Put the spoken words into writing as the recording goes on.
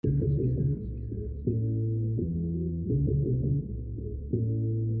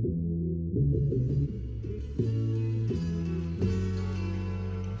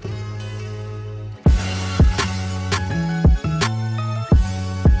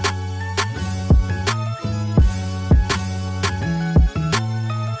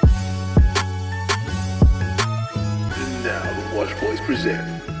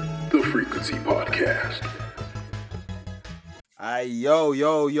Present the Frequency Podcast.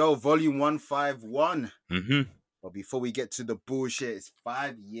 Yo, volume 151. Mm-hmm. But before we get to the bullshit, it's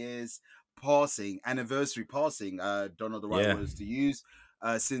 5 years anniversary passing. Don't know the right words to use.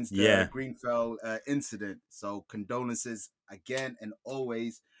 Since the Grenfell incident. So condolences again and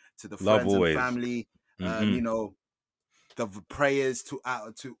always to the friends and family. You know, the prayers to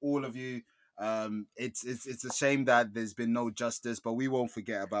all of you. It's a shame that there's been no justice, but we won't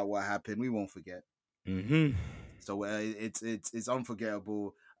forget about what happened. We won't forget. So it's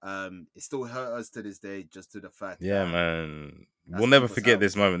unforgettable. It still hurt us to this day, just to the fact. Yeah, man, we'll never forget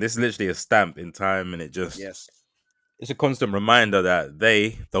this moment. This is literally a stamp in time, and it just it's a constant reminder that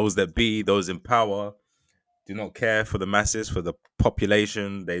those in power, do not care for the masses, for the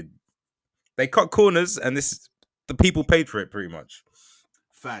population. They cut corners, and the people paid for it pretty much.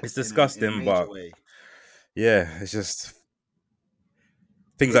 Facts. It's disgusting, but it's just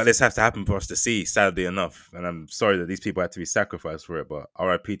things like this have to happen for us to see, sadly enough. And I'm sorry that these people had to be sacrificed for it, but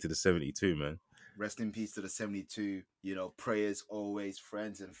RIP to the 72, man. Rest in peace to the 72. You know, prayers always,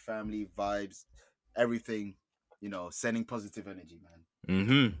 friends and family, vibes, everything, you know, sending positive energy,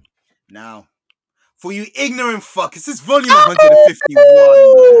 man. Now, for you ignorant fuckers, this is volume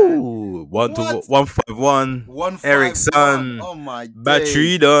 151. 151. Ericsson. Oh my days.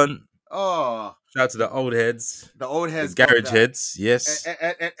 Battery done. Oh. Shout out to the old heads. The old heads. The garage heads, yes.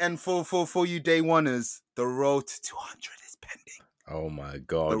 And for you day oneers, the road to 200 is pending. Oh my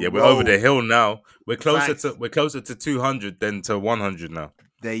god. We're over the hill now. We're closer to 200 than to 100 now.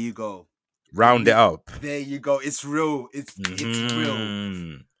 There you go. Round it up. There you go. It's real. It's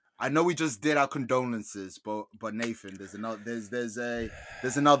real. I know we just did our condolences, but Nathan, there's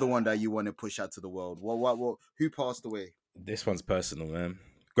another one that you want to push out to the world. What? Who passed away? This one's personal, man.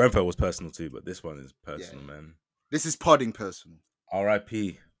 Grenfell was personal too, but this one is personal, man. This is podding personal.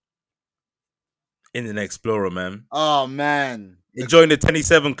 R.I.P. Internet Explorer, man. Oh man, he joined the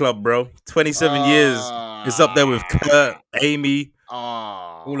 27 club, bro. 27 years. It's up there with Kurt, Amy,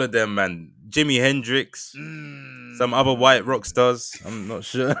 all of them, man. Jimi Hendrix. Some other white rock stars, I'm not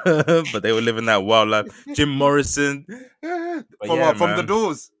sure, but they were living that wild life. Jim Morrison. From the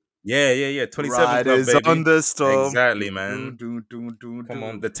Doors. Yeah. 27 Riders club, baby. On the storm. Exactly, man. Come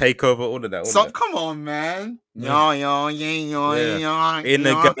on, the takeover, all of that. Come on, man. In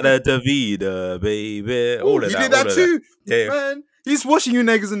the Gata Vida, baby. All of that. He did that too. Yeah. Man, he's watching you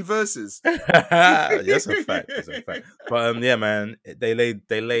niggas in verses. That's a fact. But man, they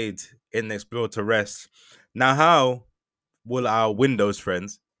laid in the Explorer to rest. Now, how will our Windows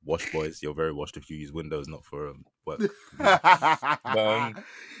friends, wash boys, you're very washed if you use Windows, not for work.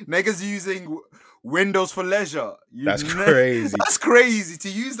 Niggas using Windows for leisure. That's crazy. That's crazy. To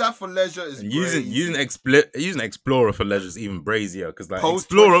use that for leisure is crazy. Using Explorer for leisure is even brazier, because like post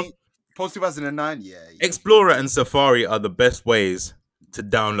 2009, Explorer and Safari are the best ways to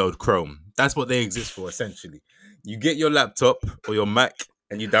download Chrome. That's what they exist for, essentially. You get your laptop or your Mac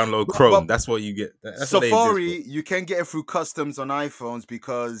and you download Chrome. That's what you get. That's Safari, you can get it through customs on iPhones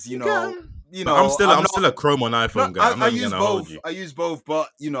because I'm still a Chrome on iPhone guy. I use both, but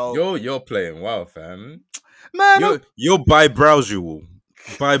you're playing wow, fam. Man, you're bi-browsual.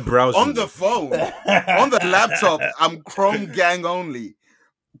 On the phone, on the laptop, I'm Chrome gang only.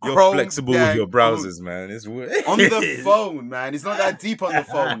 You're flexible with your browsers, man. It's weird. On the phone, man. It's not that deep on the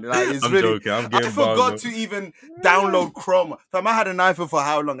phone. Like, it's I'm really joking. I forgot to even download Chrome. Fam, I had an iPhone for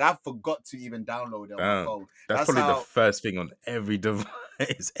how long? I forgot to even download it on the phone. That's probably the first thing on every device.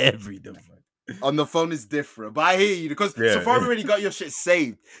 On the phone is different, but I hear you because Safari already got your shit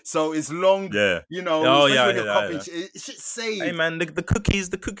saved, so it's long. Shit saved. Hey man, the cookies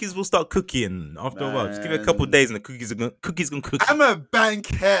will start cooking after a while. Just give it a couple of days, and the cookies gonna cook. I'm a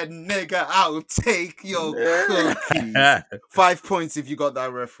bankhead nigga. I'll take your cookies. 5 points if you got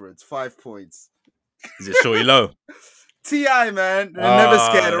that reference. 5 points. Is it Shorty Low? T.I., man. Never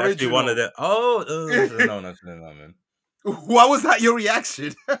Scared original. One of them. No, man. Why was that your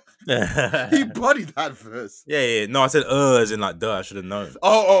reaction? He bodied that verse. Yeah. No, I said as in like duh, I should have known.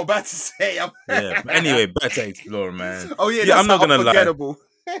 Oh, about to say. But anyway, back to Explorer, man. Oh yeah, I'm not gonna unforgettable.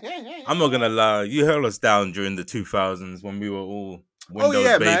 Lie. I'm not gonna lie. You held us down during the 2000s when we were all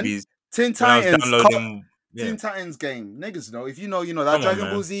Windows babies. Man. Teen Titans. Teen Titans game. Niggas know. If you know, you know. That Dragon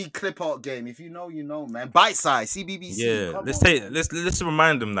Ball Z clip art game. If you know, you know, man. Bite size, CBBC. Yeah, let's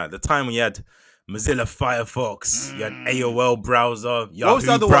remind them that the time when you had Mozilla Firefox, you had AOL browser,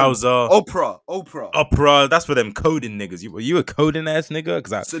 Yahoo browser, Opera. That's for them coding niggas. You a coding ass nigga?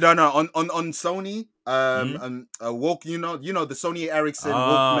 On Sony, Walk. You know the Sony Ericsson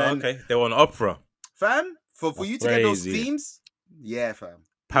Walkman. Okay, they were on Opera, fam. For you to get those themes, yeah, fam.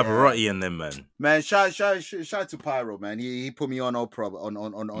 Pavarotti and them, man. Shout to Pyro, man. He put me on Opera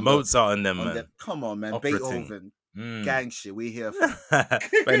on Mozart and them, man. Come on, man. Opera Beethoven. Gang shit, we here.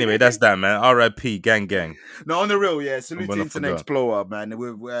 But anyway, that's that, man. R.I.P. Gang. No, on the real, yeah. Salute to Internet Explorer, man.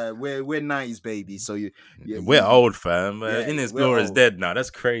 We're 90s baby, so we're old, fam. In Explorer is dead now. That's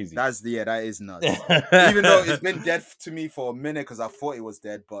crazy. That is nuts. Even though it's been dead to me for a minute because I thought it was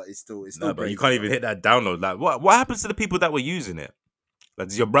dead, but it's still. But you can't even hit that download. Like, what happens to the people that were using it? Like,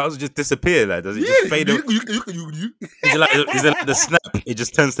 does your browser just disappear? Like, does it just fade away? Is it like the snap? It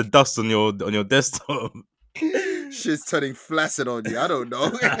just turns to dust on your desktop. Shit's turning flaccid on you. I don't know.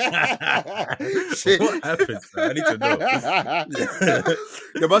 Shit. What happens? I need to know.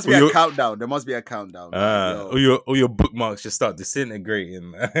 There must be a countdown. All your bookmarks just start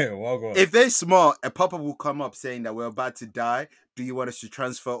disintegrating. If they're smart, a pop-up will come up saying that we're about to die. Do you want us to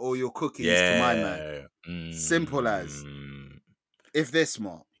transfer all your cookies to my man? Simple as. If they're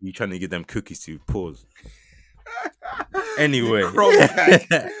smart. You trying to get them cookies to pause. Anyway.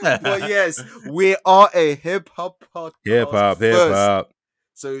 But yes, we are a hip-hop podcast. Hip-hop.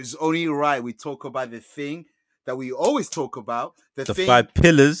 So it's only right we talk about the thing that we always talk about. The thing 5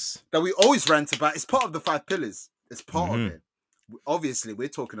 pillars. That we always rant about. It's part of the 5 pillars. It's part of it. Obviously, we're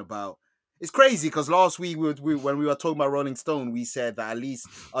talking about... It's crazy because last week when we were talking about Rolling Stone, we said that at least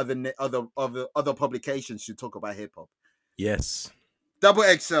other publications should talk about hip-hop. Yes. Double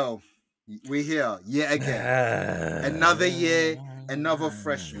XL. We're here yet again. Another year, another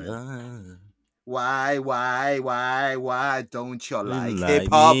freshman. Why don't you like hip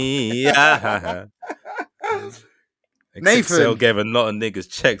hop? Nathan XXL gave a lot of niggas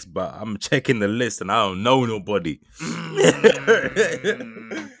checks, but I'm checking the list and I don't know nobody.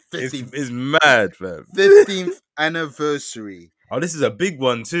 It's mad, man. 15th anniversary. Oh, this is a big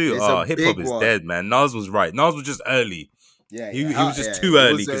one too. Hip hop is dead, man. Nas was right. Nas was just early. Yeah, he was just too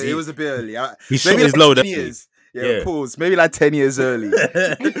early. It was a bit early. He shot his load. 10 years. Pause. Maybe like 10 years early.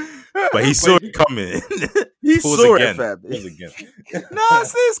 But he saw it coming. He saw again. It, fam. Pause again.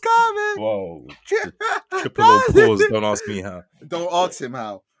 Nas is coming. Whoa. Triple O pause. Don't ask me how. Don't ask him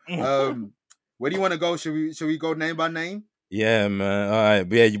how. Where do you want to go? Should we go name by name? Yeah, man. All right.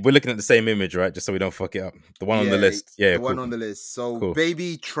 But yeah, we're looking at the same image, right? Just so we don't fuck it up. The one on the list. Yeah, one on the list. So, cool.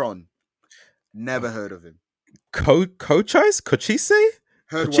 Baby Tron. Never heard of him. Cochise?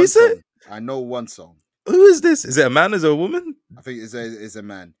 Heard one song. I know one song. Who is this? Is it a man? Is it a woman? I think it's a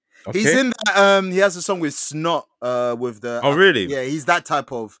man. Okay. He's in that, he has a song with Snot with the... Oh, really? Yeah, he's that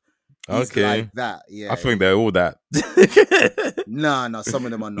type of... He's like that, yeah. I think they're all that. No, some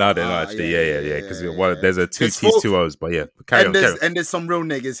of them are not. No, they're not actually. Yeah. Because there's a 2 T's, 2 O's, but yeah. Carry on. And there's some real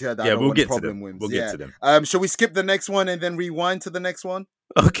niggas here that we'll get to them. We'll get to them. Shall we skip the next one and then rewind to the next one?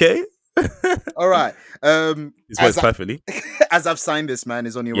 Okay. All right. This works perfectly. As I've signed this, man,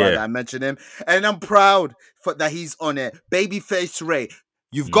 is only right that I mention him, and I'm proud that he's on it. Babyface Ray,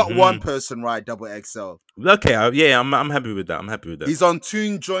 you've got one person right. Double XL. Okay, I'm happy with that. He's on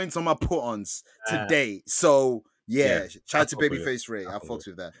 2 joints on my Put Ons today. So shout out to Babyface Ray. I fucks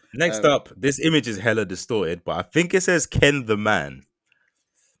with that. Next up, this image is hella distorted, but I think it says Ken the Man.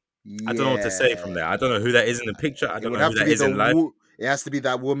 I don't know what to say from there. I don't know who that is in the picture. I don't know who that is in life. It has to be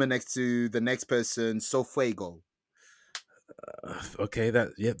that woman next to the next person, Sofuego. Okay,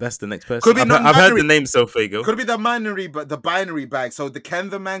 that's the next person. I've heard the name Sofuego. Could be the binary bag. So the Ken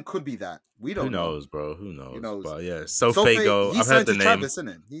the Man could be that. We don't know. Who knows, bro? Who knows? But yeah, Sofuego. I've heard the name. Travis, isn't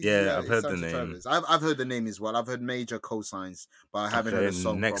it? I've heard the name. I've heard the name as well. I've heard major cosigns, but I haven't heard a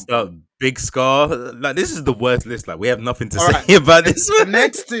song. Next up, Big Scar. Like, this is the worst list. Like, we have nothing to say about this. The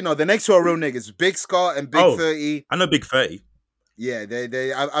next 2 are real niggas. Big Scar and Big 30. I know Big 30. Yeah,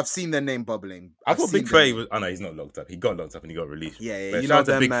 I've seen their name bubbling. I thought Big 30 was... Oh, no, he's not locked up. He got locked up and he got released. Yeah, you know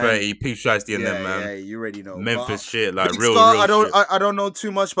them, Big 30, P. Shiesty and them, man. Yeah, you already know. Memphis shit, like Big real Scar, shit. I don't know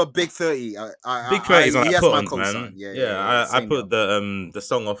too much, but Big 30. Big 30 is on that Put Ons, man. I put the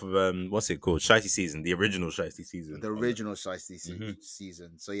song off of, what's it called? Shiesty Season, the original Shiesty Season. The original Shiesty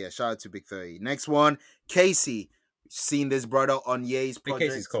Season. So yeah, shout out to Big 30. Next one, Casey. Seen this brother on Ye's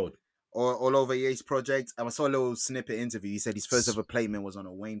project. Casey's cold. All over Ye's project. I saw a little snippet interview. He said his first ever placement was on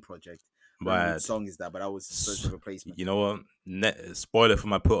a Wayne project. What song is that? But that was his first ever placement. You know what? Spoiler for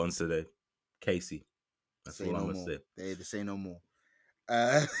my Put Ons today. Casey. That's all I'm gonna say. They say no more.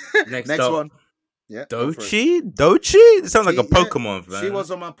 Next one. Yeah. Dochi? It sounds like a Pokemon, man. She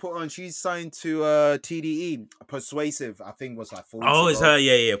was on my Put On. She's signed to TDE. Persuasive, I think, was like 4 weeks ago. It's her.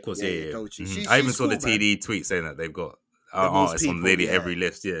 Yeah, of course. Yeah. Dochi. Mm-hmm. I even saw the TDE tweet saying that they've got artists on nearly every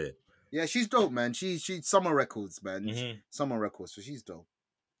list. Yeah. Yeah, she's dope, man. She's Summer Records, man. Mm-hmm. Summer Records, so she's dope.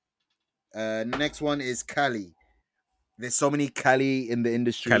 Next one is Cali. There's so many Cali in the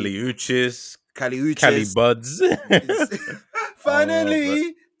industry. Cali Uchis. Cali Buds.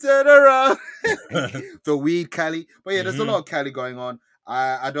 Finally, turn around. The weed Cali. But yeah, there's a lot of Cali going on.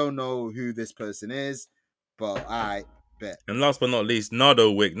 I don't know who this person is, but I bet. And last but not least, Nardo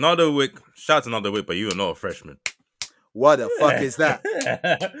Wick. Shout out to Nardo Wick, but you are not a freshman. What the fuck is that?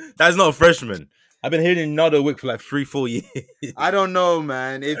 That's not a freshman. I've been hearing Nardo Wick for like 3-4 years. I don't know,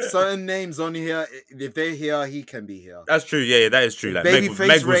 man. If certain names on here, if they're here, he can be here. That's true. Yeah, that is true. Like Meg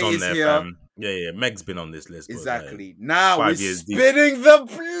was on there, here. Fam. Yeah. Meg's been on this list. Exactly. Now we're spinning the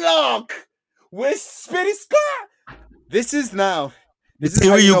block. We're spinning square. This is now. This is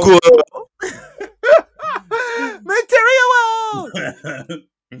how you go. Material.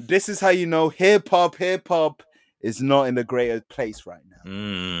 This is how you know hip hop is not in the greatest place right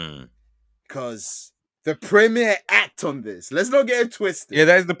now. Because the premiere act on this. Let's not get it twisted. Yeah,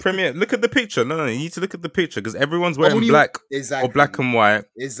 that is the premiere. Look at the picture. No, you need to look at the picture because everyone's wearing black or black and white.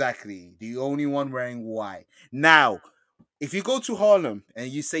 Exactly. The only one wearing white. Now, if you go to Harlem and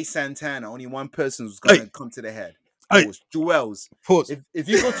you say Santana, only one person is going to come to the head. Jewels. If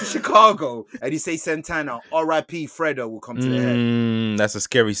you go to Chicago and you say Santana, R.I.P. Fredo will come to the head. That's a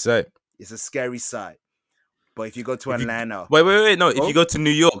scary sight. It's a scary sight. But if you go to Atlanta... Wait. No, if you go to New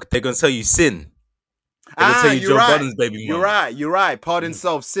York, they're going to tell you Sin. They're going to tell you Joe Budden's baby mom. You're right. Pardon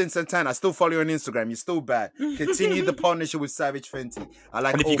self. Sin Santana. I still follow you on Instagram. You're still bad. Continue the partnership with Savage Fenty. I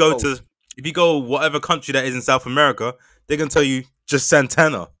like. And if you go whatever country that is in South America, they're going to tell you just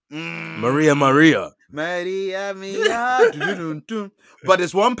Santana. Maria. Maria. But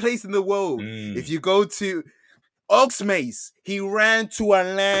there's one place in the world. If you go to Ox Mace, he ran to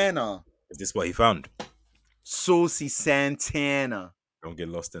Atlanta. Is this what he found? Saucy Santana. Don't get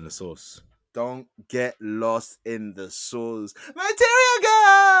lost in the sauce. Don't get lost in the sauce. Material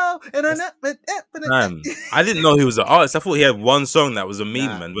girl. I didn't know he was an artist. I thought he had one song that was a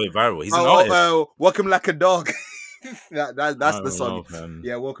meme and went viral. He's an artist. Welcome Like a Dog. That's the song.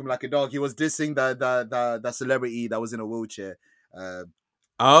 Yeah, Welcome Like a Dog. He was dissing the celebrity that was in a wheelchair.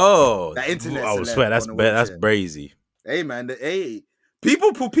 That internet. I swear that's brazy. Hey man,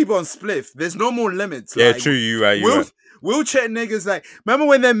 people put people on spliff. There's no more limits. Yeah, true. You right. Wheelchair niggas, like, remember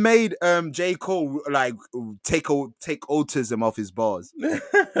when they made J. Cole like take autism off his bars?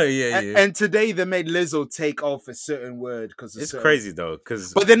 And today they made Lizzo take off a certain word because it's crazy though.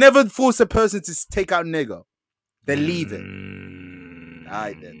 But they never force a person to take out nigga. They leave it.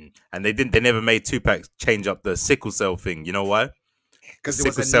 And they never made Tupac change up the sickle cell thing. You know why? Because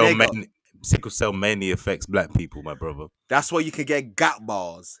sickle cell mainly affects black people, my brother. That's why you can get gout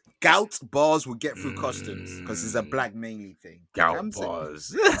bars. Gout bars will get through customs because it's a black mainly thing. Gout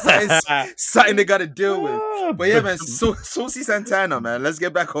bars. Something they got to deal with. But yeah, man, Saucy Santana, man. Let's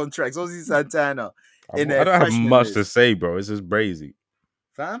get back on track. Saucy Santana. I don't have much to say, bro. It's just brazy.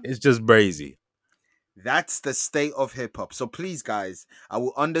 Fam? It's just brazy. That's the state of hip hop. So please, guys, I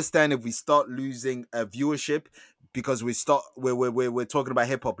will understand if we start losing viewership because we're talking about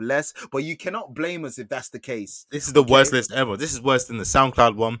hip hop less. But you cannot blame us if that's the case. This is the worst list ever. This is worse than the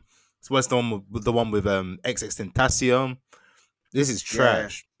SoundCloud one. It's worse than the one with XXXTentacion. This is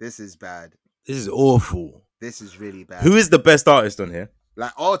trash. Yeah, this is bad. This is awful. This is really bad. Who is the best artist on here?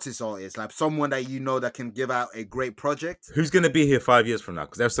 Like artist, like someone that you know that can give out a great project. Who's going to be here 5 years from now?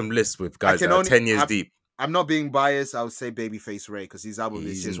 Because there's some lists with guys that are 10 years deep. I'm not being biased. I would say Babyface Ray because his album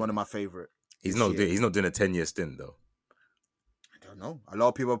is just one of my favorite. He's not doing a 10-year stint though. I don't know. A lot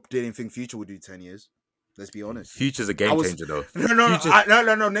of people didn't think Future would do 10 years. Let's be honest. Future's a game changer though.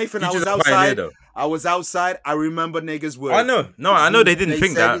 No, Nathan. I was outside. I remember niggas were. I know they didn't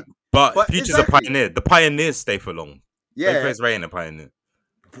think that. But Future's a pioneer. The pioneers stay for long. Yeah. Babyface Ray ain't a pioneer.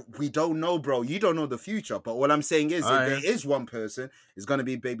 We don't know, bro. You don't know the future. But what I'm saying is, if there is one person, it's going to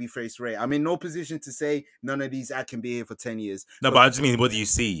be Babyface Ray. I'm in no position to say none of these acts can be here for 10 years. No, but I just mean, what do you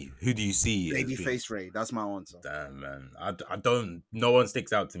see? Who do you see? Babyface Ray. That's my answer. Damn, man. I don't... No one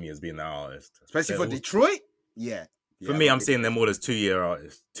sticks out to me as being that artist. Especially for Detroit? Yeah. For me, I'm seeing them all as 2-year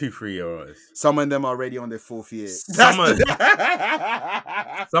artists, 3-year artists. Some of them are already on their 4th year.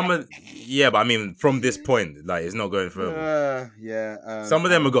 Yeah, but I mean, from this point, like, it's not going further. Yeah. Some of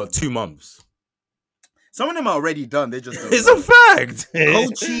them have got 2 months. Some of them are already done. They just don't it's know. a fact.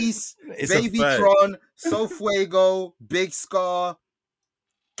 Cochise, Baby Tron, So Fuego, Big Scar,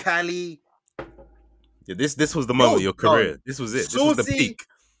 Cali. Yeah, this was the moment of your career. This was it. This was the peak.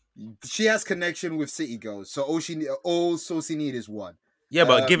 She has connection with City Girls, so all Saucy need is one. Yeah,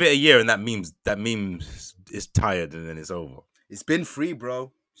 but give it a year and that meme is tired and then it's over. It's been free,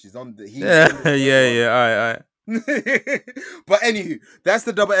 bro. She's on the all right. But anywho, that's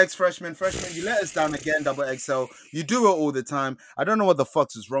the Double X freshman. Freshman, you let us down again, Double XL. You do it all the time. I don't know what the fuck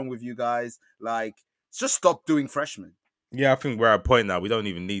is wrong with you guys. Like, just stop doing freshmen. Yeah, I think we're at a point now. We don't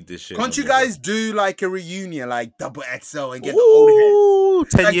even need this shit. Can't you guys do like a reunion, like Double XL, and get the old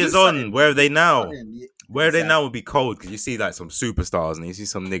heads? 10 like, years on, where are they now? Yeah, where are they now would be cold because you see like some superstars and you see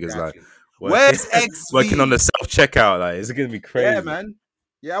some niggas like where's XV? Working on the self-checkout. Like, it's gonna be crazy. Yeah, man.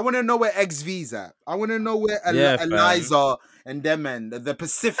 Yeah, I want to know where XV's at. I want to know where Eliza and them, man. The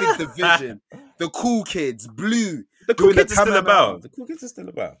Pacific Division, the cool kids, Blue. The cool kids are still about. The cool kids are still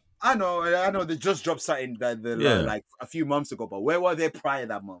about. I know. They just dropped something like a few months ago, but where were they prior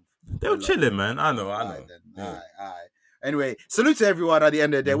that month? They were chilling, man. I know. All right. Anyway, salute to everyone at the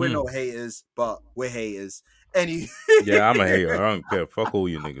end of the day. We're no haters, but we're haters. Yeah, I'm a hater. I don't care. Fuck all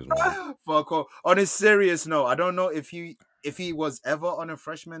you niggas, man. Fuck all. On a serious note, I don't know if he was ever on a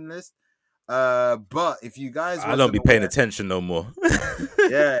freshman list. But if you guys, I don't be paying attention no more.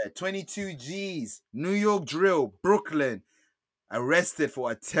 Yeah, 22 G's, New York drill, Brooklyn, arrested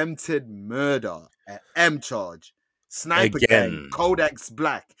for attempted murder, an M charge. Sniper Gang, Kodak's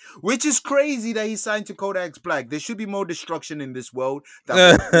Black, which is crazy that he signed to Kodak's Black. There should be more destruction in this world.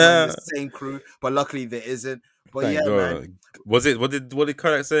 That the same crew, but luckily there isn't. But Thank yeah, God. man. What did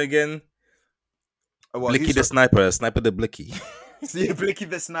Kodak say again? Blicky the sniper the Blicky. See, Blicky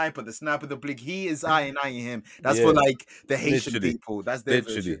the sniper the Blick. He is eyeing him. That's for like the Haitian people. That's their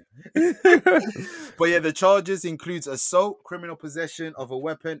version. But yeah, the charges includes assault, criminal possession of a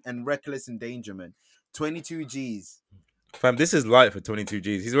weapon, and reckless endangerment. 22 G's. Fam, this is light for 22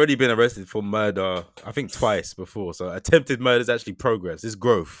 G's. He's already been arrested for murder, I think twice before. So attempted murder is actually progress. It's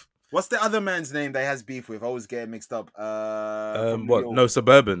growth. What's the other man's name that he has beef with? I always get mixed up. No,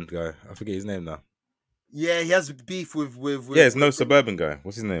 Suburban guy. I forget his name now. Yeah, he has beef with yeah, it's no Suburban guy.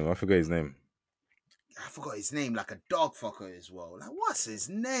 What's his name? I forget his name. I forgot his name, like a dog fucker as well. Like, what's his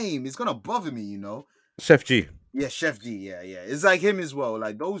name? It's gonna bother me, you know. Chef G. Yeah, Chef G. Yeah. It's like him as well.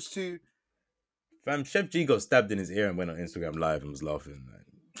 Like those two. Fam, Chef G got stabbed in his ear and went on Instagram Live and was laughing.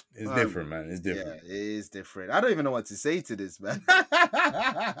 It's different, man. It's different. Yeah, it is different. I don't even know what to say to this, man.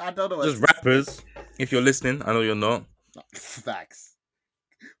 I don't know. Just rappers, if you're listening, I know you're not. Facts.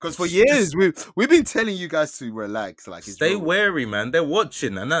 Because for years we've been telling you guys to relax. Like, stay wary, man. They're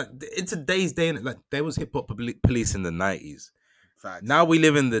watching, and in today's day, like there was hip hop police in the 90s. Facts. Now we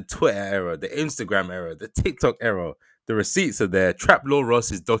live in the Twitter era, the Instagram era, the TikTok era. The receipts are there. Trap Law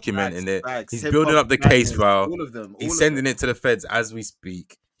Ross is documenting it. He's building up the case file. All of them. He's sending it to the feds as we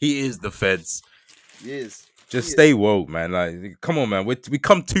speak. He is the feds. He is. Just stay woke, man. Like, come on, man. We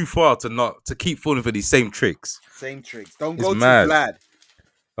come too far to keep falling for these same tricks. Don't go to Vlad.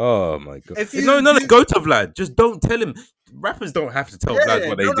 Oh my God. Go to Vlad. Just don't tell him. Rappers don't have to tell Vlad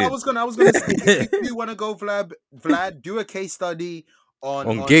what they did. I was gonna say, if you want to go Vlad, do a case study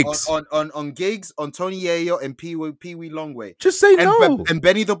on gigs, on gigs, on Tony Yayo and Pee Wee Longway. Just say no. And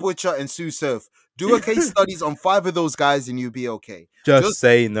Benny the Butcher and Sue Surf. Do a case studies on 5 of those guys and you'll be okay. Just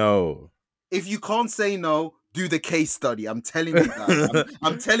say no. If you can't say no, do the case study. I'm telling you guys.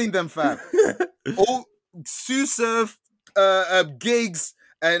 I'm telling them, fam. All Sue Surf, gigs,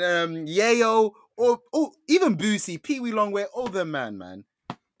 and Yayo, or even Boosie, Pee Wee Longway, all them man.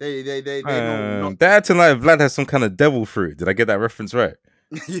 They know. They're acting like Vlad has some kind of devil fruit. Did I get that reference right?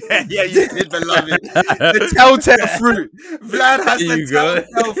 yeah, you did, beloved. The telltale fruit. Vlad has the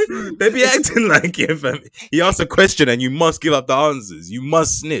telltale fruit. They be acting like it, fam. He asks a question and you must give up the answers. You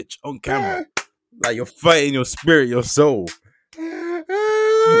must snitch on camera. Like you're fighting your spirit, your soul.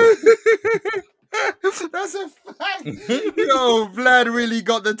 That's a fact. Yo, Vlad really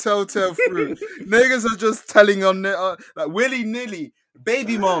got the telltale fruit. Niggas are just telling on like willy-nilly.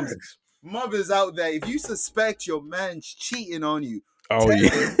 Baby mothers out there, if you suspect your man's cheating on you,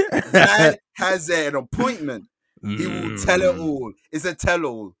 Vlad has an appointment. He will tell it all. It's a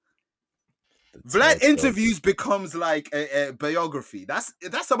tell-all. Vlad interviews becomes like a biography. That's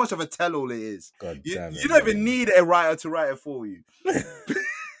how much of a tell-all it is. You don't even need a writer to write it for you.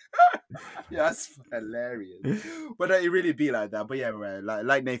 Yeah, that's hilarious. But it really be like that. But yeah, man,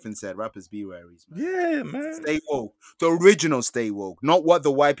 like Nathan said, rappers be wary. Yeah, man. Stay woke. The original stay woke, not what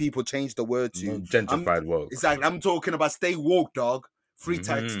the white people changed the word to. Gentrified woke. Exactly. I'm talking about stay woke, dog. Free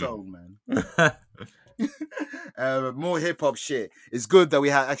Type Stone, man. More hip hop shit. It's good that we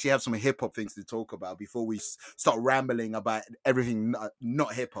actually have some hip hop things to talk about before we start rambling about everything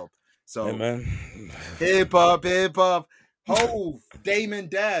not hip hop. So, hey, man, hip hop. Hov, Damon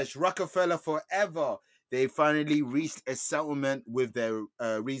Dash, Rockefeller Forever. They finally reached a settlement with their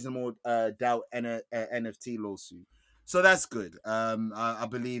reasonable doubt NFT lawsuit. So that's good. I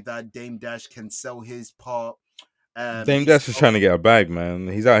believe that Dame Dash can sell his part. Dame Dash is trying to get a bag, man.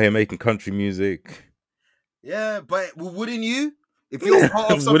 He's out here making country music. Yeah, but wouldn't you? If you're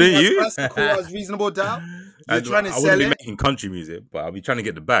part of something as classical as Reasonable Doubt, you're trying to sell it. I wouldn't be making country music, but I'll be trying to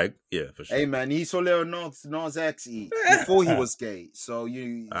get the bag. Yeah, for sure. Hey man, he saw Lil Nas X before he was gay, so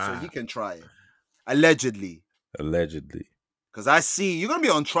he can try it. Allegedly. Because I see you're gonna be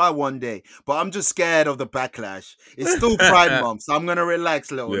on trial one day, but I'm just scared of the backlash. It's still Pride Month, so I'm gonna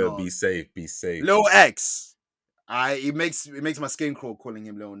relax, Lil Nas. Be safe. Lil X. It makes my skin crawl calling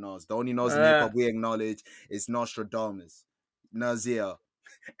him Lil Nas. The only Nas in hip hop we acknowledge is Nostradamus, Nazir,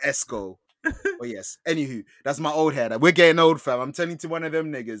 Esco. Oh yes. Anywho, that's my old head. We're getting old, fam. I'm turning to one of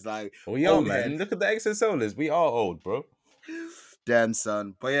them niggas. Like, oh yeah, man. Look at the XSL list. We are old, bro. Damn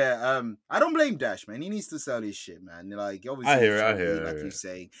son. But yeah, I don't blame Dash, man. He needs to sell his shit, man. Like, obviously, I hear like you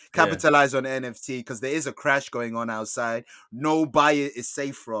say, capitalize on NFT because there is a crash going on outside. No buyer is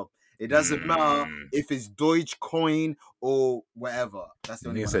safe from. It doesn't matter if it's Dogecoin or whatever. That's the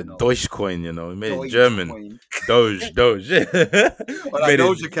only one I know. Dogecoin, you know. He made it German. Doge. Or like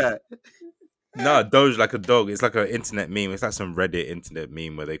Doja Cat. No, Doge like a dog. It's like an internet meme. It's like some Reddit internet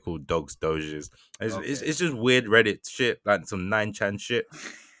meme where they call dogs Doges. It's just weird Reddit shit, like some 9chan shit.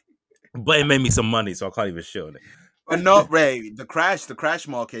 But it made me some money, so I can't even shit on it. But not Ray, the crash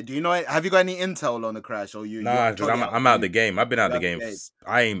market. Do you know? Have you got any intel on the crash? Or you? Nah, because I'm out of the game. I've been out of the game.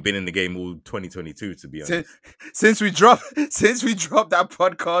 I ain't been in the game all 2022, to be honest. Since we dropped that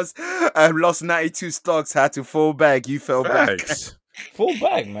podcast, lost 92 stocks, had to fall back. You fell back. Fall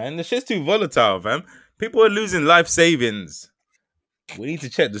back, man. The shit's too volatile, fam. People are losing life savings. We need to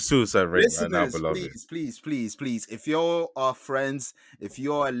check the suicide rate right now, beloved. Please. If you're our friends, if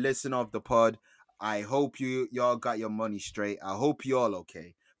you're a listener of the pod, I hope y'all got your money straight. I hope y'all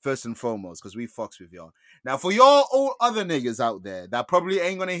okay. First and foremost, because we fucks with y'all. Now, for y'all all other niggas out there that probably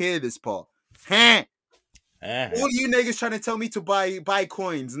ain't gonna hear this part, all you niggas trying to tell me to buy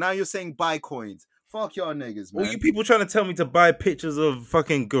coins. Now you're saying buy coins. Fuck y'all niggas, man. All you people trying to tell me to buy pictures of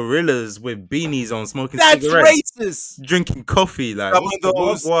fucking gorillas with beanies on, smoking cigarettes. That's racist. Drinking coffee. Like, some of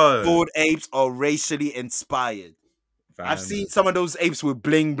those bored apes are racially inspired. Fam. I've seen some of those apes with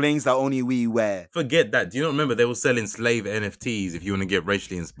bling blings that only we wear. Forget that. Do you not remember they were selling slave NFTs if you want to get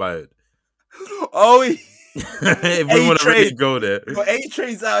racially inspired? Oh, if we want to really go there. But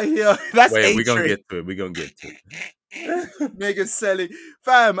A-Train's out here. That's A-Train. We're going to get to it. Niggas selling,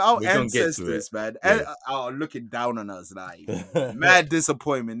 fam, our ancestors, man, are looking down on us, like mad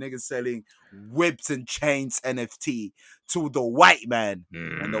disappointment. Niggas selling whips and chains NFT to the white man,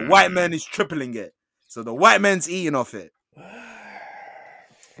 and the white man is tripling it. So the white man's eating off it.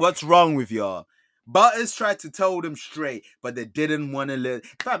 What's wrong with y'all? Butters tried to tell them straight, but they didn't want to let.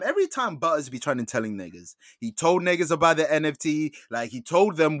 Fam, every time Butters be trying to telling niggas, he told niggas about the NFT, like he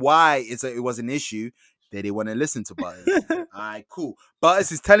told them why it was an issue. They didn't want to listen to Butters. Alright, cool.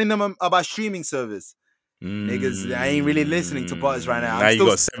 Butters is telling them about streaming service. Niggas, I ain't really listening to Butters right now. Now you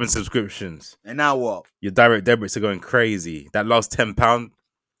got 7 subscriptions. And now what? Your direct debits are going crazy. That last £10,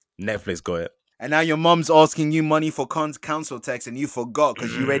 Netflix got it. And now your mom's asking you money for council tax and you forgot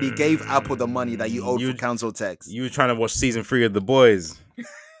because you already gave Apple the money that you owed for council tax. You were trying to watch season 3 of The Boys.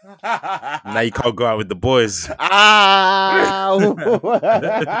 Now you can't go out with the boys.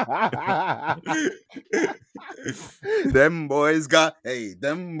 Them boys got.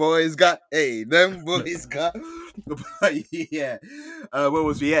 Yeah. Where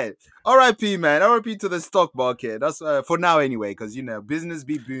was we at? R.I.P. man. R.I.P. to the stock market. That's for now anyway, because business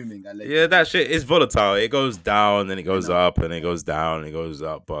be booming. Yeah, that shit is volatile. It goes down, then it goes up, and it goes down, and it goes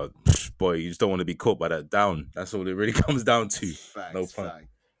up. But boy, you just don't want to be caught by that down. That's all it really comes down to. Facts,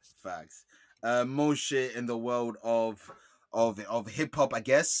 Facts. More shit in the world of hip hop, I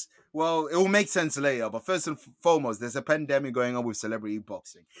guess. Well, it will make sense later, but first and foremost, there's a pandemic going on with celebrity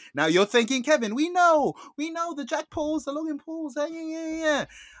boxing. Now you're thinking, Kevin, we know the Jack Pauls, the Logan Pauls, yeah.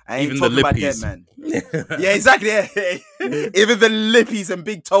 I ain't even talking about them, man. Yeah, exactly. Yeah. Even the Lippies and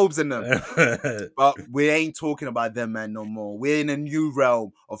Big Tobes in them. But we ain't talking about them, man, no more. We're in a new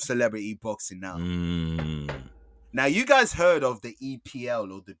realm of celebrity boxing now. Now, you guys heard of the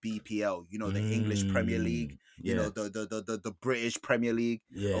EPL or the BPL, the English Premier League, the British Premier League,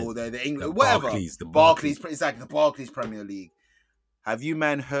 or the English, whatever. The Barclays, exactly, the Barclays Premier League. Have you,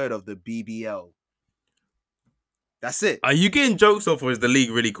 man, heard of the BBL? That's it. Are you getting jokes off, or is the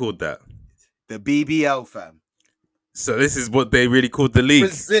league really called that? The BBL, fam. So this is what they really called the league.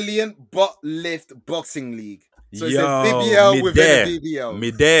 Brazilian Butt Lift Boxing League. So it's a BBL within a BBL.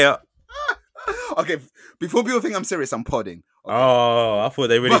 Midday. Okay, before people think I'm serious, I'm podding. Okay. Oh, I thought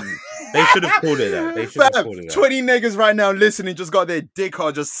they should have called it that. They should have called it that. 20 niggas right now listening just got their dick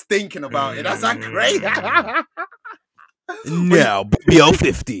hard just thinking about it. That's not crazy. Now, BBL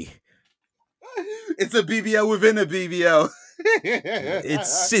 50. It's a BBL within a BBL.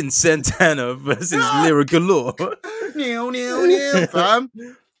 It's Sin Santana versus Lyric Galore. Fam.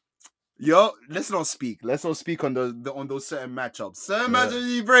 Yo, let's not speak. Let's not speak on on those certain matchups. Certain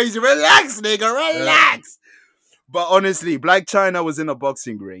matchups, you crazy. Relax, nigga. Relax. But honestly, Black China was in a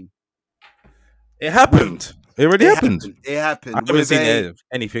boxing ring. It happened. It already happened. It happened. I haven't seen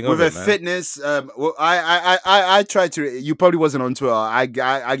anything with of it, a fitness. Well, I tried to. You probably wasn't on Twitter. I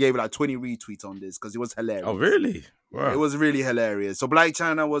gave like 20 retweets on this because it was hilarious. Oh, really? Wow. It was really hilarious. So Black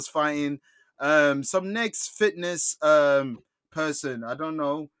China was fighting some next fitness person. I don't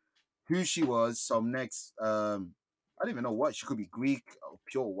know who she was. Some next. I don't even know what she could be. Greek or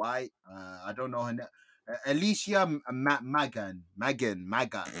pure white. I don't know her name. Alicia Magan.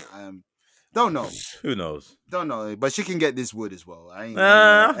 Don't know. Who knows? Don't know. But she can get this wood as well. I ain't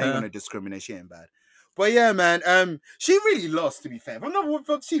gonna discriminate. She ain't bad. But yeah, man. She really lost. To be fair,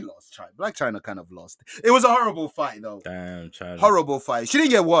 she lost. Black China kind of lost. It was a horrible fight, though. Damn, China. Horrible fight. She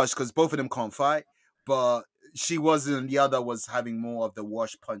didn't get washed because both of them can't fight. But she wasn't. The other was having more of the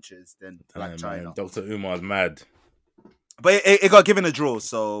wash punches than Black China. Man. Dr. Umar's mad. But it got given a draw.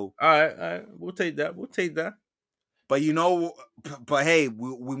 So all right. We'll take that. But hey,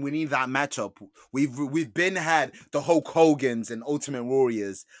 we need that matchup. We've been had the Hulk Hogan's and Ultimate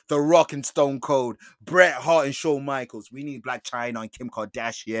Warriors, The Rock and Stone Cold, Bret Hart and Shawn Michaels. We need Black China and Kim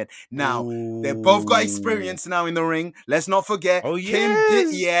Kardashian. Now, they both got experience now in the ring. Let's not forget. Oh,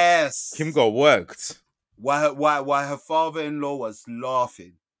 yes. Kim got worked. While her father-in-law was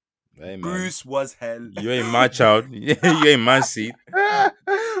laughing. Hey, Bruce was hell. You ain't my child. You ain't my seed.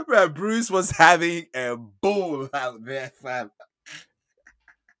 Right, Bruce was having a ball out there, fam.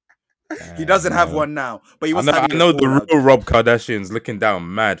 He doesn't have one now, but he was. I know the real Rob Kardashian's looking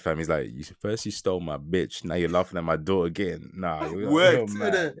down mad, fam. He's like, first you stole my bitch, now you're laughing at my daughter again. Nah, you're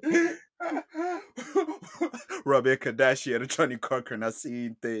mad. Robbie Kardashian and Johnny Cochran are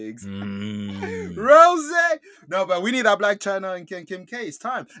seeing things. Rose! No, but we need our Black China and Kim K. It's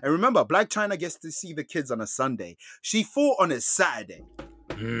time. And remember, Black China gets to see the kids on a Sunday. She fought on a Saturday.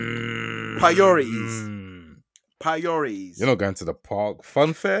 Priorities. You're not going to the park.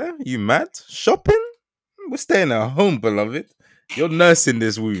 Fun fair? You mad? Shopping? We're staying at home, beloved. You're nursing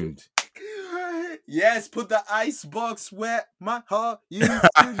this wound. Yes, put the ice box where my heart used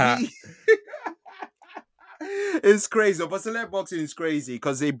to be. It's crazy, but Celeb boxing is crazy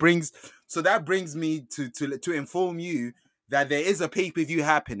because that brings me to inform you that there is a pay-per-view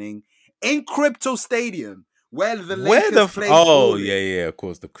happening in Crypto Stadium where the Lakers play. Oh yeah, of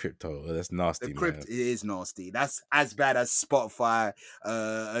course, the Crypto. That's nasty. It is nasty. That's as bad as Spotify,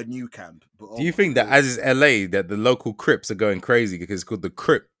 a new camp. But, do you think that as is LA that the local Crips are going crazy because it's called the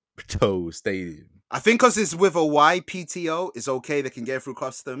Crypto Stadium? I think because it's with a YPTO, it's okay. They can get through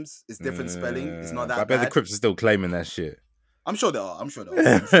customs. It's different spelling. It's not that bad. I bet the Crips are still claiming that shit. I'm sure they are.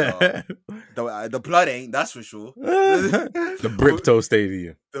 The blood ain't, that's for sure. The Bripto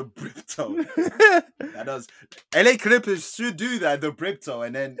Stadium. The Bripto. That does. LA Clippers should do that, the Bripto.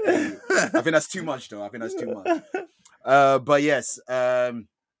 And then, I think that's too much, though. But yes,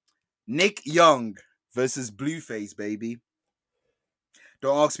 Nick Young versus Blueface, baby.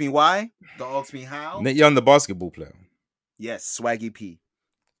 Don't ask me why. Don't ask me how. Nick Young, the basketball player. Yes, Swaggy P.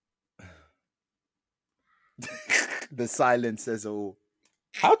 The silence says all.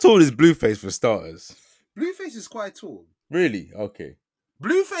 How tall is Blueface for starters? Blueface is quite tall. Really? Okay.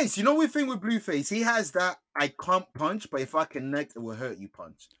 Blueface, you know the thing with Blueface? He has that I can't punch, but if I connect, it will hurt you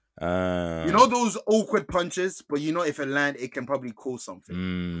punch. You know those awkward punches, but you know if it land, it can probably cause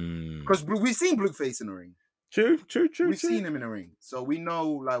something. Because we've seen Blueface in the ring. True. We've seen him in the ring. So we know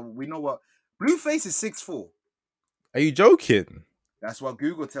what. Blueface is 6'4". Are you joking? That's what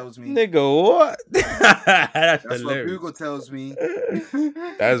Google tells me. Nigga, what? That's what Google tells me.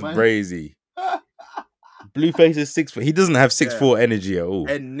 That's crazy. Blueface is 6'4". He doesn't have 6'4" energy at all.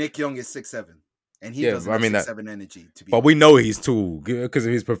 And Nick Young is 6'7". And he doesn't have 6'7" energy. But we know he's tall because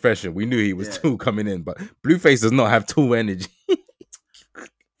of his profession. We knew he was tall coming in. But Blueface does not have tall energy.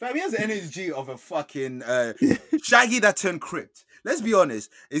 Fam, he has the energy of a fucking Shaggy that turned Crypt. let's be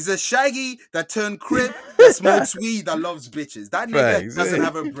honest. It's a Shaggy that turned crip, that smokes weed, that loves bitches. That nigga doesn't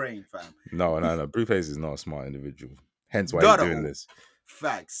have a brain, fam. No. Blueface is not a smart individual. Hence why he's doing this.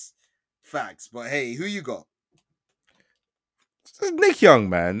 Facts. But hey, who you got? Nick Young,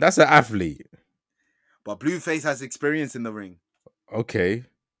 man. That's an athlete. But Blueface has experience in the ring. Okay.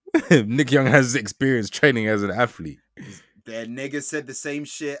 Nick Young has experience training as an athlete. That nigga said the same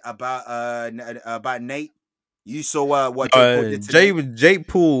shit about Nate. You saw what Jake Paul did to Jake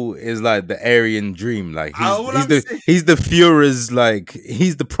Paul is like the Aryan dream. Like he's the Führer's, like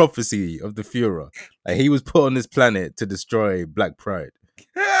he's the prophecy of the Führer. Like he was put on this planet to destroy Black Pride.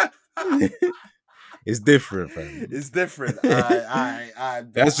 It's different, fam. It's different.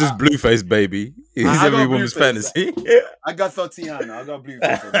 That's just Blueface, baby. He's every woman's fantasy. I got Thotiana. I got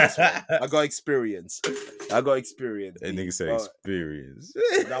Blueface on this one. I got experience. That nigga said experience.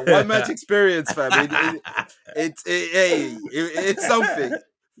 That one match experience, fam. It's something.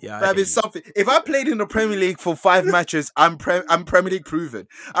 Yeah, fam, it's something. If I played in the Premier League for 5 matches, I'm Premier League proven.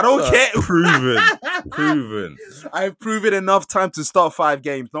 I don't care. Proven. I've proven enough time to start 5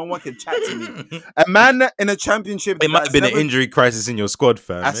 games. No one can chat to me. A man in a championship. It might have been an injury crisis in your squad,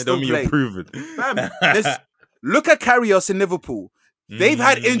 fam. It don't mean you're proven. Fam, look at Karius in Liverpool. They've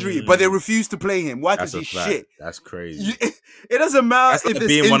had injury, but they refuse to play him. Why? Because he's shit. That's crazy. It doesn't matter if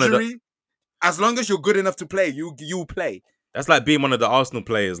there's injury. As long as you're good enough to play, you play. That's like being one of the Arsenal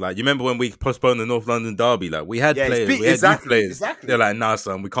players. Like, you remember when we postponed the North London derby? Like, we had players, we had youth players. Exactly. They're like, nah,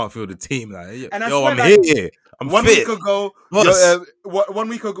 son, we can't field the team. Like, and I'm here. I'm fit. One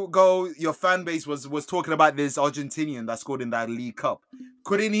week ago, your fan base was talking about this Argentinian that scored in that League Cup.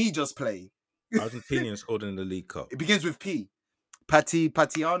 Couldn't he just play? Argentinian scored in the League Cup. It begins with P.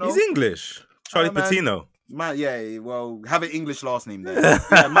 Patiano. He's English. Charlie Patino. Well, have an English last name then.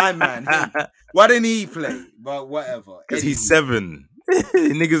 My man. Why didn't he play? But whatever. Because he's 7.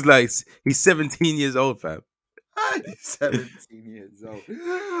 Niggas like, he's 17 years old, fam. He's 17 years old.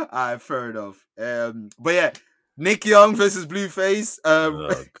 Alright, fair enough. But yeah, Nick Young versus Blueface.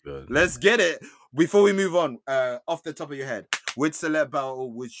 Let's get it. Before we move on, off the top of your head, which celeb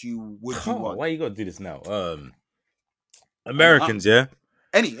battle would you want? Why you gotta do this now? Americans, yeah?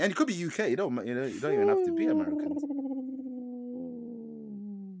 And it could be UK. You don't even have to be American.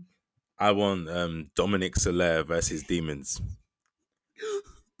 I want Dominic Celeb versus Demons.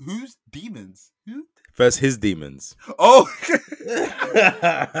 Who's Demons? Who? Versus his demons. Oh!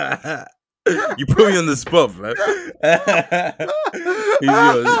 You put me on the spot, man.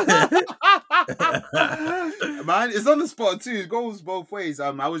 Man, it's on the spot too. It goes both ways.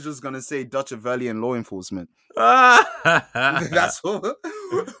 I was just gonna say Dutch Averlian law enforcement. That's all.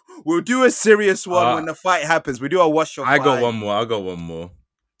 We'll do a serious one when the fight happens. We do a What's Your 5. I got one more.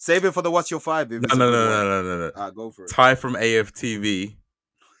 Save it for the What's Your 5. No. Go for it. Ty from AFTV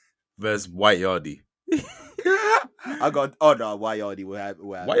versus White Yardie. I got White Yardie. White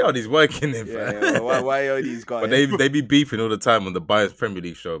Yardie's working it, man. White Yardie's got. But they be beefing all the time on the Bias Premier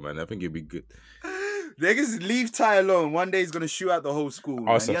League show, man. I think it'd be good. Niggas leave Ty alone. One day he's gonna shoot out the whole school.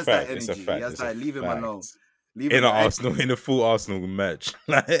 Oh, it's a fact. It's a fact. He has that. Leave him alone. In a full Arsenal match.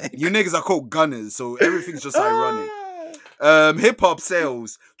 You niggas are called gunners, so everything's just ironic. Hip hop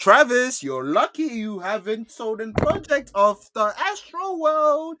sales. Travis, you're lucky you haven't sold a project of the Astro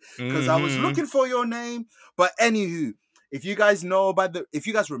World because I was looking for your name. But anywho, if you guys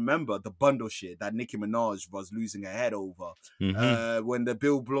remember the bundle shit that Nicki Minaj was losing her head over, when the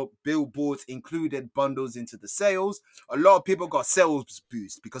billboards included bundles into the sales, a lot of people got sales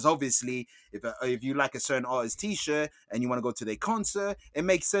boost because obviously, if you like a certain artist T-shirt and you want to go to their concert, it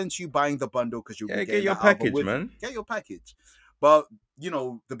makes sense you buying the bundle because you get your package, man. Get your package. But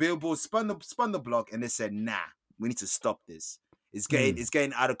the billboard spun the block and they said, nah, we need to stop this. It's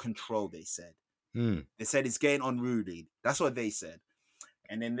getting out of control. They said. They said it's getting unruly. That's what they said.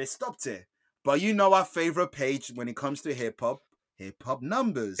 And then they stopped it. But our favorite page when it comes to hip hop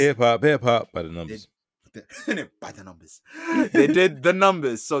numbers. Hip hop by the numbers. By the numbers. They did the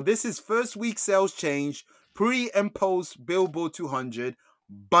numbers. So this is first week sales change, pre and post Billboard 200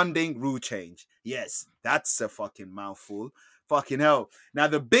 bundling rule change. Yes, that's a fucking mouthful. Fucking hell. Now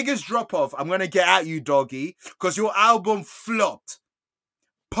the biggest drop off, I'm gonna get at you, doggy, because your album flopped.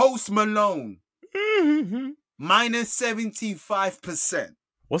 Post Malone. Minus 75%.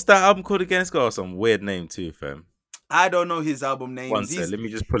 What's that album called again? It's got some weird name too, fam. I don't know his album name. One sec, let me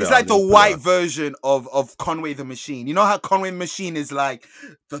just pull it It's like the white version of Conway the Machine. You know how Conway the Machine is like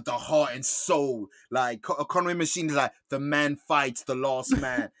the heart and soul. Like Conway Machine is like the man fights the last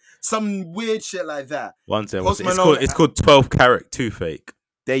man. Some weird shit like that. One sec. It's called 12 Carat 2 Fake.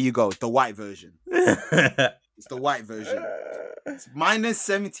 There you go. The white version. It's the white version. minus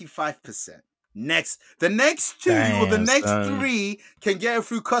 75%. The next two or the next three can get it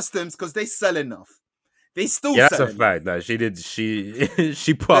through customs because they sell enough. They still sell that's a fact. Like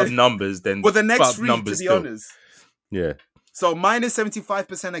she put up numbers. Then the next three, to be honest. Yeah. So minus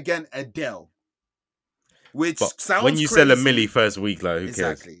 75% again, Adele. Which sounds when you crazy. sell a milli first week, like who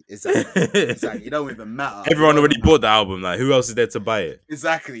cares? Exactly. It don't even matter. Everyone already bought the album. Like who else is there to buy it?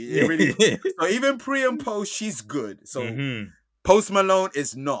 Exactly. It really. So even pre and post, she's good. So Post Malone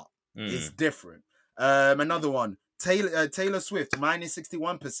is not. It's different. Another one, Taylor Swift, minus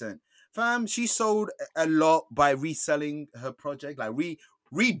 61%. Fam, she sold a lot by reselling her project, like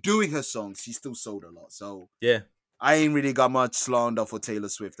redoing her songs. She still sold a lot. So yeah, I ain't really got much slander for Taylor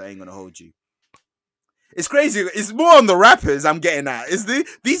Swift. I ain't gonna hold you. It's crazy. It's more on the rappers I'm getting at.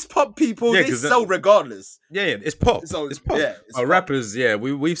 These pop people, they sell regardless. Yeah, it's pop. So it's pop. Yeah, it's pop. Rappers,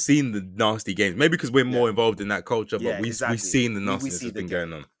 we've seen the nasty games. Maybe because we're more involved in that culture, but we've seen the nastiness that's been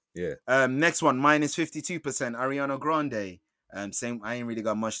going on. Yeah. Next one, minus 52%. Ariana Grande. Same. I ain't really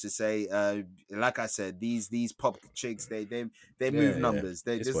got much to say. Like I said, these pop chicks, they move numbers.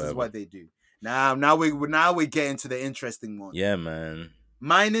 This is what they do. Now we're getting to the interesting one. Yeah, man.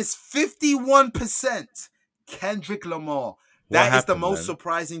 Minus 51%. Kendrick Lamar. That is the most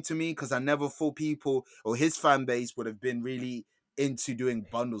surprising to me because I never thought people or his fan base would have been really into doing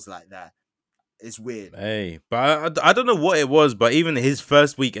bundles like that. It's weird. Hey, but I don't know what it was, but even his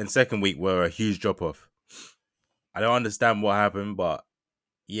first week and second week were a huge drop off. I don't understand what happened, but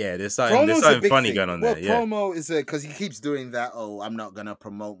yeah, there's something funny going on there. What promo is it? Because he keeps doing that. Oh, I'm not gonna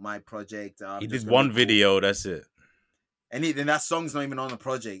promote my project. He did one video. That's it. And then that song's not even on the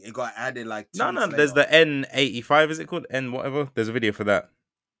project. It got added like 2 weeks later. There's the N85. Is it called N whatever? There's a video for that.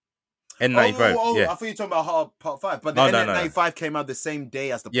 N95. Oh, yeah. I thought you were talking about Part 5. But the N95 came out the same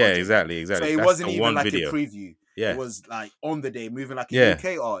day as the project. Yeah, exactly. So it wasn't even like video. A preview. Yeah. It was like on the day, moving like a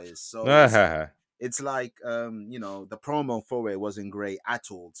UK artist. So it's like, the promo for it wasn't great at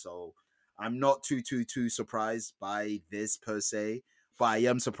all. So I'm not too surprised by this per se. But I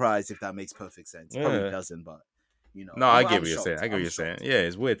am surprised if that makes perfect sense. It probably doesn't, but... No, I get what you're saying. I get what you're saying. Yeah,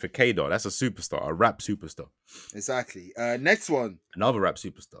 it's weird for K-Dot. That's a superstar, a rap superstar. Exactly. Next one. Another rap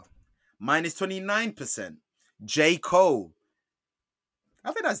superstar. Minus 29%. J. Cole.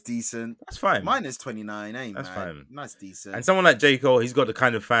 I think that's decent. That's fine. Minus 29, that's fine. That's decent. And someone like J. Cole, he's got the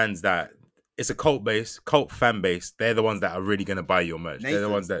kind of fans that it's a cult fan base. They're the ones that are really gonna buy your merch. They're the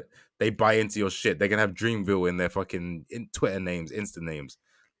ones that they buy into your shit. They're gonna have Dreamville in their fucking Twitter names, Insta names.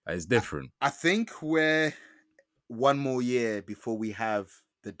 It's different. I think we're one more year before we have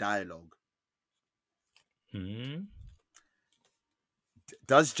the dialogue.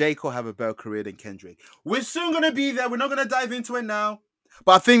 Does J. Cole have a better career than Kendrick? We're soon going to be there. We're not going to dive into it now.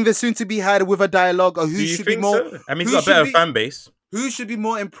 But I think there's soon to be had with a dialogue of who should be more... So? I mean, he's got a better fan base. Who should be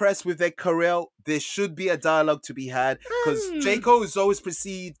more impressed with their career? There should be a dialogue to be had. Because J. Cole is always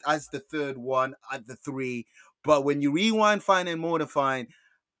perceived as the third one, at the three. But when you rewind, find and more to find,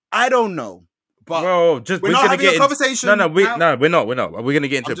 I don't know. But we're not having a conversation. We're not. We're going to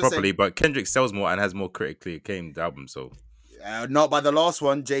get into it properly. Saying, but Kendrick sells more and has more critically acclaimed albums. So, not by the last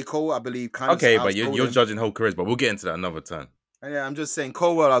one, J. Cole, I believe. Okay, but you're judging whole careers. But we'll get into that another time. Yeah, I'm just saying,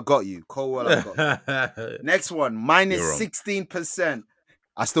 Colwell, I got you. Next one, minus 16%.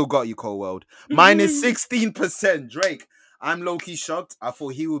 I still got you, Colwell. Minus 16%. Drake. I'm low-key shocked. I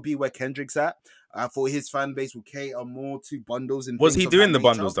thought he would be where Kendrick's at. I thought his fan base would cater more to bundles. And was he doing the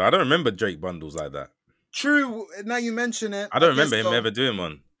bundles though? I don't remember Drake bundles like that. True. Now you mention it. I don't remember him ever doing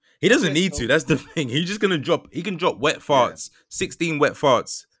one. He doesn't need to. That's the thing. He's just gonna drop. He can drop wet farts. 16 wet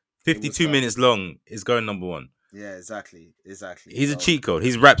farts. 52 minutes long is going number one. Yeah, exactly. He's a cheat code.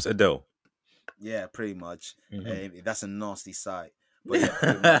 He's raps Adele. Yeah, pretty much. That's a nasty sight. But yeah,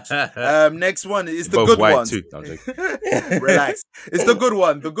 pretty much. Next one is the good one. Too. No, relax. It's the good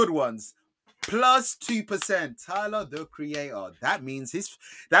one. The good ones. Plus 2%. Tyler, the Creator. That means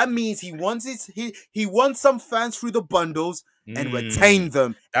he wants some fans through the bundles and retain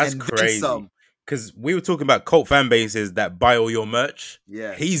them. That's and crazy. Because we were talking about cult fan bases that buy all your merch.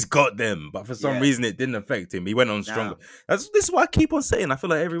 Yeah. He's got them. But for some reason, it didn't affect him. He went on stronger. This is what I keep on saying. I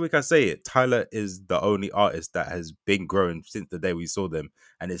feel like every week I say it. Tyler is the only artist that has been growing since the day we saw them.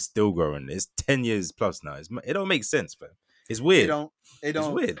 And it's still growing. It's 10 years plus now. It don't make sense, man. It's weird. It don't. It's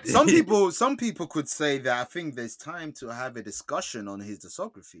weird. Some people could say that I think there's time to have a discussion on his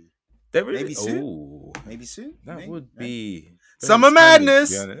discography. Maybe soon. Maybe soon. That would be Summer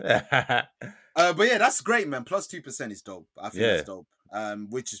Madness. But yeah, that's great, man. Plus 2% is dope. I think it's dope.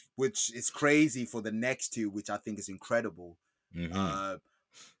 Which is crazy for the next two, which I think is incredible.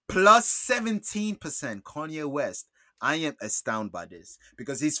 Plus 17%, Kanye West. I am astounded by this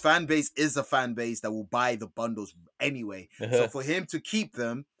because his fan base is a fan base that will buy the bundles anyway. So for him to keep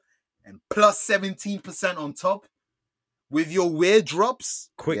them and plus 17% on top with your weird drops.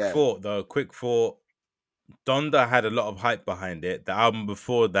 Quick thought. Donda had a lot of hype behind it. The album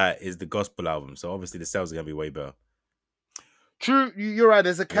before that is the gospel album. So obviously the sales are going to be way better. True. You're right.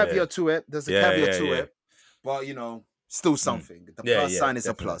 There's a caveat to it. It. But, still something. The plus sign is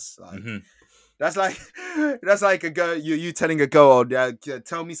definitely a plus. That's like a girl. You telling a girl,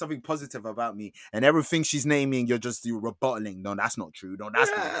 tell me something positive about me, and everything she's naming, you're rebuttaling. No, that's not true. No, that's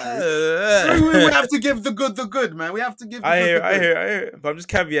not true. We have to give the good, man. We have to give. I hear. But I'm just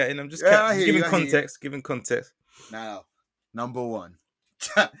caveating. I'm just giving context. Now, number one,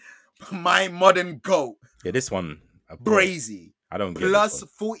 my modern GOAT. Yeah, this one crazy. I don't get plus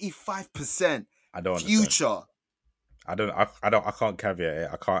 45%. I don't future. Understand. I can't caveat it.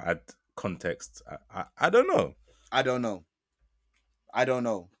 I can't add context. I don't know. I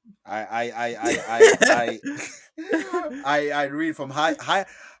read from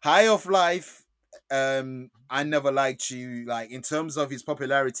high of life. I never liked you. Like in terms of his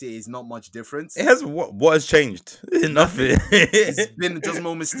popularity, is not much difference. It has what has changed? Nothing. It's been just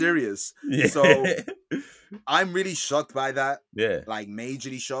more mysterious. Yeah. So I'm really shocked by that. Yeah, like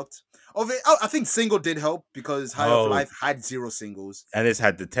majorly shocked. I think single did help because High of Life had 0 singles, and it's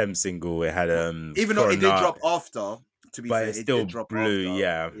had the Thames single. It had even though it did drop after. To be but fair, it still drop blew.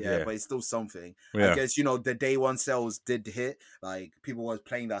 After. Yeah, but it's still something. I guess the day one sales did hit. Like people were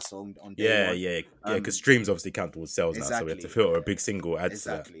playing that song on day one. Yeah. Because streams obviously count towards sales now, so we have to filter a big single.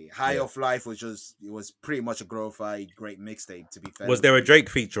 Exactly. High of Life was pretty much a glorified great mixtape. To be fair, was there a Drake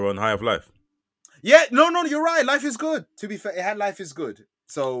feature on High of Life? Yeah, no, you're right. Life is Good. To be fair, it had Life is Good.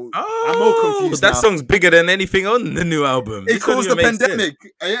 So I'm more confused. That song's bigger than anything on the new album. It caused the pandemic.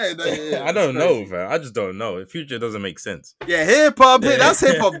 Yeah, I don't know, man. I just don't know. The Future doesn't make sense. Yeah, hip hop. That's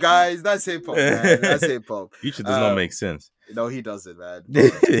hip hop, guys. That's hip hop, man. That's hip hop. Future does not make sense. No, he doesn't, man.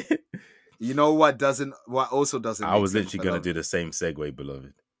 You know what doesn't? What also doesn't? I was literally gonna do the same segue,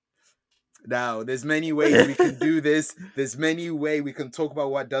 beloved. Now, there's many ways we can do this. There's many ways we can talk about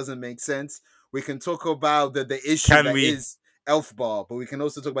what doesn't make sense. We can talk about the issue is Elf Bar, but we can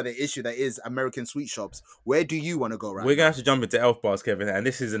also talk about the issue that is American sweet shops. Where do you want to go, right? We're going to have to jump into Elf Bars, Kevin, and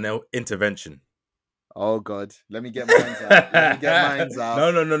this is an intervention. Oh, God. Let me get mine out.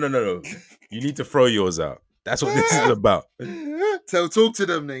 No. You need to throw yours out. That's what this is about. Talk to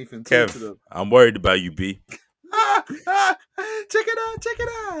them, Nathan. Talk to them. I'm worried about you, B. Check it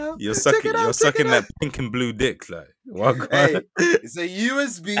out. You're sucking that pink and blue dick, like. Hey, it's a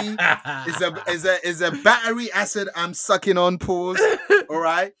USB. It's a battery acid I'm sucking on. Pause. All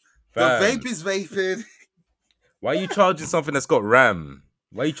right. The vape is vaping. Why are you charging something that's got RAM?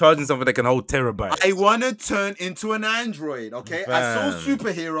 Why are you charging something that can hold terabytes? I want to turn into an Android. Okay, I saw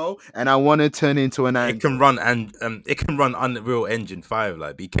Superhero, and I want to turn into an Android. It can run Unreal Engine 5.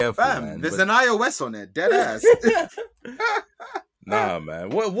 Like, be careful, man. There's an iOS on it. Dead ass. Nah,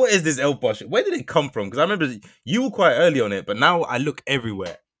 man. What is this Elf Bar shit? Where did it come from? Because I remember you were quite early on it, but now I look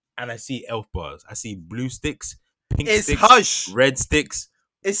everywhere and I see Elf Bars. I see blue sticks, pink sticks, Hush, red sticks.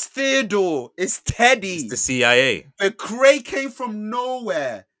 It's Theodore. It's Teddy. It's the CIA. The crate came from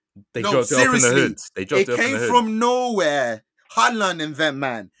nowhere. They dropped it off in the hoods. It came from nowhere. Holland invent,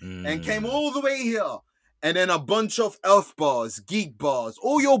 man. And came all the way here. And then a bunch of Elf Bars, Geek Bars,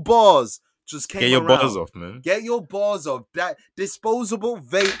 all your bars just came around. Get your bars off, man. Get your bars off. That disposable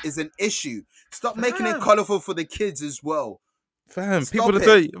vape is an issue. Stop making it colorful for the kids as well. Fam, I was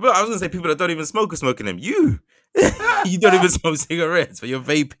gonna say people that don't even smoke are smoking them. You don't even smoke cigarettes, but you're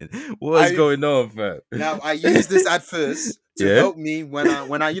vaping. What is going on, fam? Now I use this at first to help me when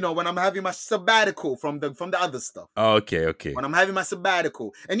I'm having my sabbatical from the other stuff. Oh, okay. When I'm having my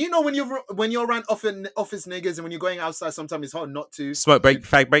sabbatical, and when you're around office niggas, and when you're going outside, sometimes it's hard not to smoke break,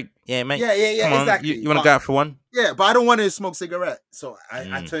 fag break. Yeah, mate. Yeah. Come on. Exactly. You want to go out for one? Yeah, but I don't want to smoke cigarette, so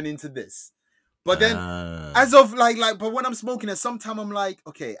I turn into this. But then, as of but when I'm smoking it, sometimes I'm like,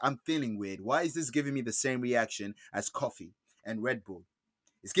 okay, I'm feeling weird. Why is this giving me the same reaction as coffee and Red Bull?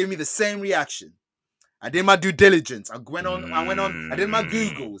 It's giving me the same reaction. I did my due diligence. I did my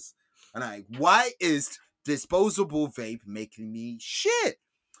Googles. And why is disposable vape making me shit?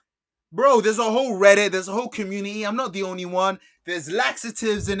 Bro, there's a whole Reddit. There's a whole community. I'm not the only one. There's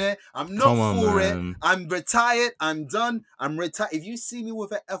laxatives in it. I'm not for it. I'm retired. I'm done. I'm retired. If you see me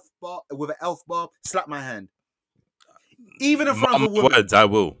with an elf bar, slap my hand. Even in front of a woman. Words, I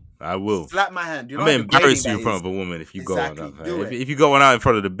will. I will. Slap my hand. You know I'm gonna embarrass you in front of a woman if you go on that. If you go on out in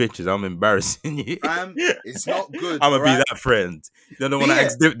front of the bitches, I'm embarrassing you. It's not good. I'm gonna be that friend. You don't want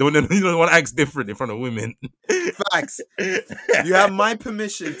to act different in front of women. Facts. You have my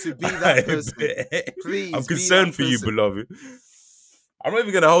permission to be that person. Please. I'm concerned for you, beloved. I'm not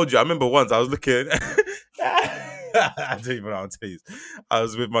even gonna hold you. I remember once I was looking. I don't even know how to tell you. I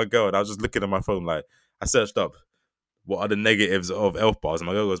was with my girl and I was just looking at my phone. Like, I searched up what are the negatives of elf bars, and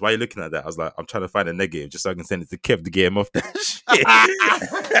my girl goes, "Why are you looking at that?" I was like, "I'm trying to find a negative just so I can send it to Kev to get him off that shit."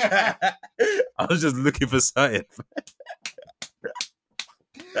 I was just looking for something.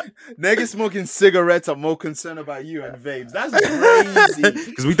 Niggas smoking cigarettes are more concerned about you and vapes. That's crazy.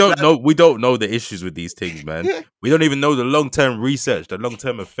 Because we don't know the issues with these things, man. We don't even know the long-term research, the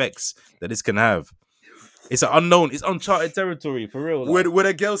long-term effects that this can have. It's an unknown, it's uncharted territory for real. Like. Would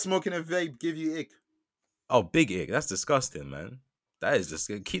a girl smoking a vape give you ick? Oh, big ick. That's disgusting, man. That is just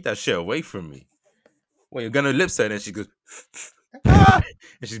keep that shit away from me. Well, you're gonna lip sync and she goes and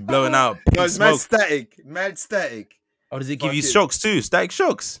she's blowing out. No, it's mad static. Oh, does it give you shocks too? Static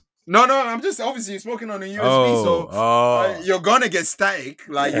shocks? No, I'm just obviously smoking on a USB, so you're gonna get static.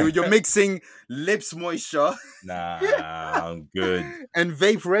 Like you're mixing lips moisture. Nah, I'm good. And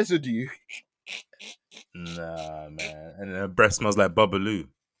vape residue. Nah, man. And her breath smells like Bubbaloo.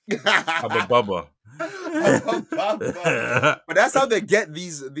 Bubba. But that's how they get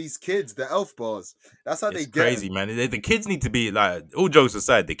these kids, the elf bars. That's how they get crazy, man. The kids need to be like, all jokes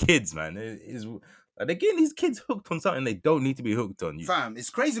aside, the kids, man, they're getting these kids hooked on something they don't need to be hooked on. Fam,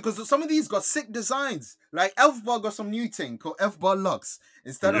 it's crazy because some of these got sick designs. Like Elf Bar got some new thing called Elf Bar Lux.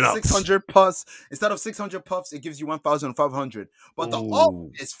 Instead of 600 puffs, it gives you 1,500. But the art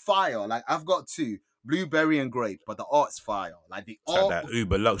is fire. Like I've got two, blueberry and grape, but the art's fire. Like the art, like that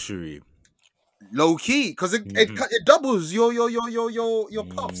Uber luxury. Low key, because it doubles your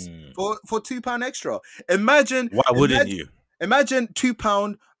puffs for £2 extra. Imagine. Why wouldn't you? Imagine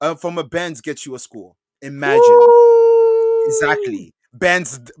 £2 from a Benz gets you a score. Imagine. Exactly.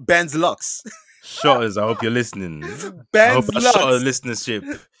 Benz Lux. Shotters, I hope you're listening. Benz Lux. Shot of listenership.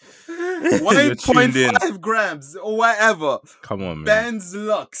 1.5 grams or whatever. Come on, man. Benz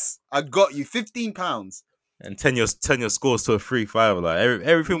Lux. I got you. £15. And turn your scores to a 3-5. Like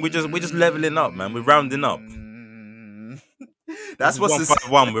everything, we're just leveling up, man. We're rounding up. That's what's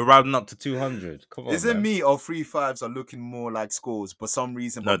 151. We're rounding up to 200. Come on, isn't me or 3-5s are looking more like scores, but some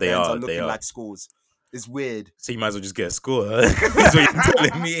reason they are looking like scores. It's weird. So you might as well just get a score. Huh? That's what you're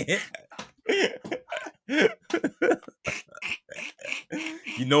telling me.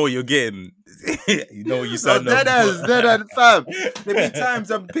 You know what you're getting. You know what you signed up for. Dead fam. There be times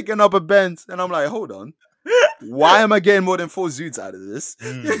I'm picking up a Benz and I'm like, hold on. Why am I getting more than 4 zoots out of this?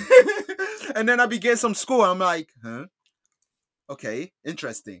 And then I be getting some score. I'm like, huh? Okay,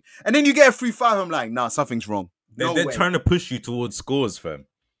 interesting. And then you get a 3-5. I'm like, nah, something's wrong. They're trying to push you towards scores, fam.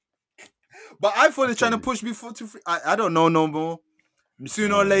 But I thought they're trying to push me to free. I don't know no more.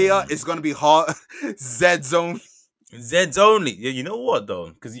 Sooner or later, it's gonna be hard. Zeds only. Zeds only. Yeah, you know what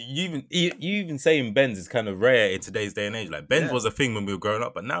though? Because you even saying Benz is kind of rare in today's day and age. Like Benz was a thing when we were growing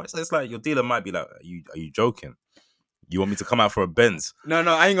up, but now it's like your dealer might be like, "Are you joking? You want me to come out for a Benz?" No,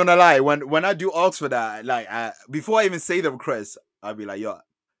 I ain't gonna lie. When I do ask for that, like before I even say the request, I'll be like, "Yo,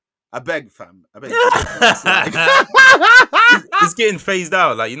 I beg, fam. I beg." It's getting phased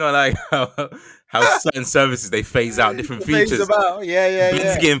out. Like, you know, like how certain services they phase out different features. Yeah.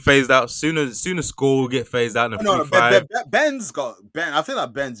 Ben's getting phased out. Sooner score will get phased out. Ben's I feel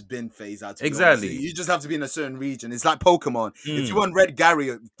like Ben's been phased out. Exactly. You just have to be in a certain region. It's like Pokemon. If you want Red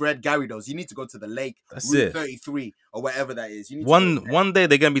Gyarados, you need to go to the lake. That's Route it. 33 or whatever that is. You need one day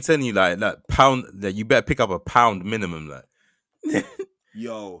they're gonna be telling you like pound that you better pick up a pound minimum. Like,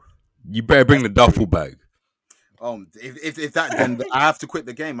 yo, you better bring the duffel bag. If that, then I have to quit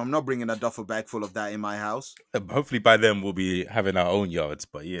the game. I'm not bringing a duffel bag full of that in my house. Hopefully by then we'll be having our own yards,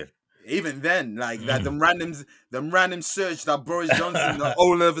 but yeah. Even then, like that, them random search that Boris Johnson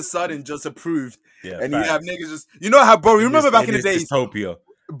all of a sudden just approved, and you have niggas just, you know how Boris. Remember back in the days, dystopia.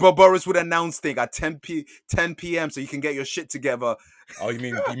 But Boris would announce things at 10 p.m. so you can get your shit together. Oh, you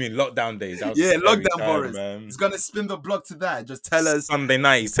mean lockdown days? Yeah, lockdown Boris. Man. He's gonna spin the block to that. Just tell us Sunday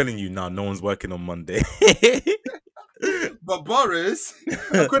night. He's telling you, nah, no one's working on Monday. But Boris,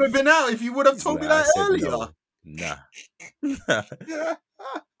 I could have been out if you would have told me that earlier. No. Nah.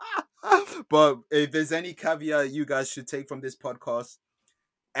 But if there's any caveat you guys should take from this podcast,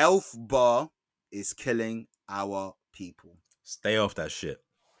 Elf Bar is killing our people. Stay off that shit.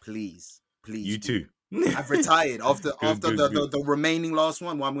 Please. You too. I've retired after Good. the remaining last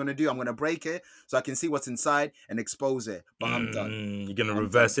one. What I'm gonna do, I'm gonna break it so I can see what's inside and expose it. But I'm done. You're gonna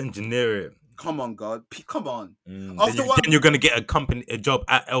reverse engineer it. Come on, God. Come on. Then you're gonna get a job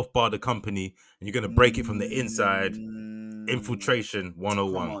at Elf Bar, the company, and you're gonna break it from the inside. Infiltration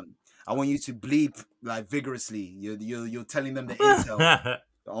 101. Come on. I want you to bleed like vigorously. You're telling them the intel.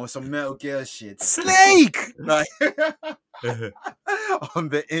 On some Metal Gear shit. Snake! Like on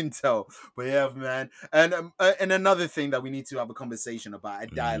the intel. But yeah, man. And another thing that we need to have a conversation about, a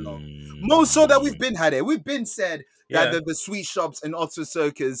dialogue. More so that we've been had it. We've been said that the sweet shops and Oxford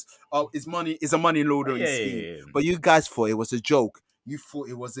Circus is a money laundering scheme. Yeah. But you guys thought it was a joke. You thought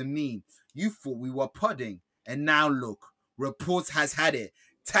it was a meme. You thought we were pudding. And now look, reports has had it.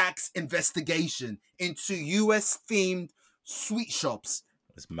 Tax investigation into US themed sweet shops.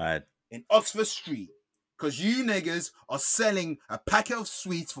 It's mad. In Oxford Street. Because you niggas are selling a packet of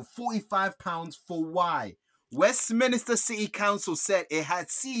sweets for £45 for why? Westminster City Council said it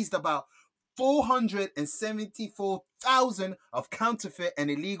had seized about 474,000 of counterfeit and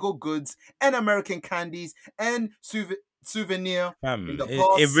illegal goods and American candies and souvenir.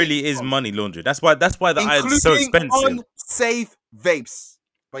 It really is money laundering. That's why the items are so expensive. Unsafe vapes.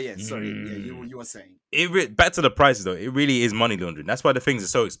 But yeah, sorry, you were saying. Back to the prices though. It really is money laundering. That's why the things are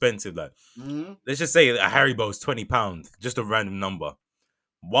so expensive. Like, let's just say a Haribo is £20, just a random number.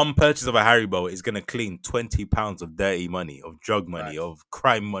 One purchase of a Haribo is gonna clean £20 of dirty money, of drug money, of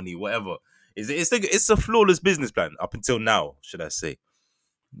crime money, whatever. It's a flawless business plan up until now, should I say?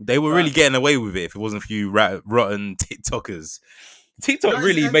 They were really getting away with it if it wasn't for you rotten TikTokers. TikTok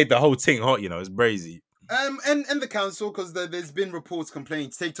really made the whole thing hot. It's crazy. And the council, because there's been reports complaining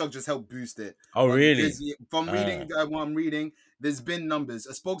TikTok just helped boost it. Oh, really? From reading what I'm reading, there's been numbers.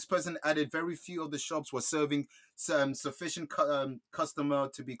 A spokesperson added very few of the shops were serving sufficient customer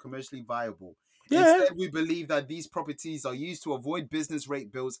to be commercially viable. Yeah. Instead, we believe that these properties are used to avoid business rate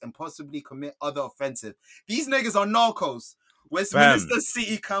bills and possibly commit other offensive. These niggas are narcos. Westminster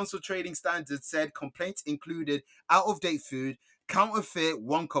City Council trading standards said complaints included out-of-date food, counterfeit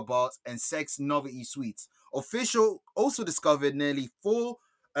Wonka bars, and sex novelty sweets. Official also discovered nearly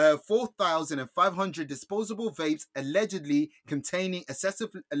 4,500 disposable vapes allegedly containing excessive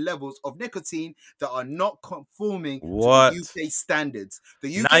levels of nicotine that are not conforming to the UK standards.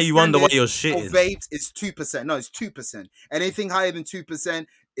 The UK now you wonder why you're shitting. For vapes is 2%. No, it's 2%. Anything higher than 2%,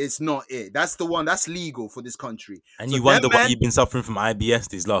 it's not it. That's the one that's legal for this country. And so you wonder why you've been suffering from IBS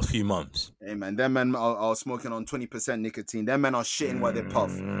these last few months. Hey man, them men are smoking on 20% nicotine. Them men are shitting while they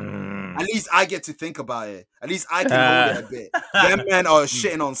puff. At least I get to think about it. At least I can hold it a bit. Them men are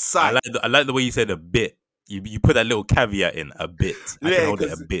shitting on sight. I like the way you said a bit. You put that little caveat in, a bit. I can hold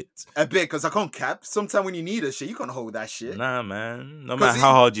it a bit. A bit, because I can't cap. Sometimes when you need a shit, you can't hold that shit. Nah, man. No matter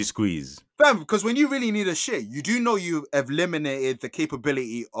how hard you squeeze. Fam, because when you really need a shit, you do know you have eliminated the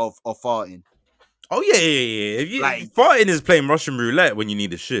capability of farting. Oh, yeah. Farting is playing Russian roulette when you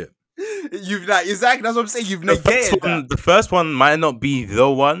need a shit. Exactly, that's what I'm saying. You've negated that. The first one might not be the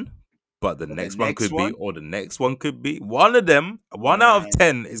one, but the next one could be, or the next one could be. One of them, out of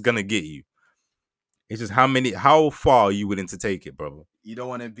 10 is going to get you. It's just how far are you willing to take it, brother? You don't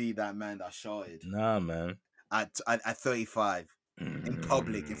want to be that man that shouted. Nah, man. At 35, in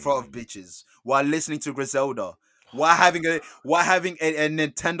public, in front of bitches, while listening to Griselda, while having a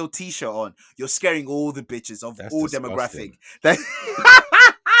Nintendo t-shirt on. You're scaring all the bitches of all demographic.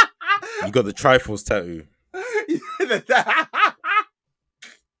 You got the Triforce tattoo.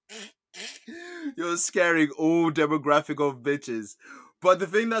 You're scaring all demographic of bitches. But the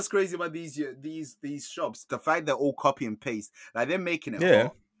thing that's crazy about these shops, the fact they're all copy and paste, like they're making it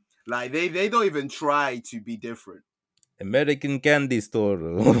hot. Like they don't even try to be different. American candy store,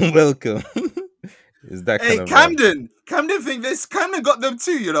 welcome. Is that kind of Camden? Camden think this. Camden got them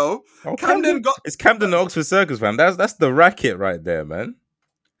too, you know. Oh, Camden got. It's Camden Oxford Circus, fam. That's the racket right there, man.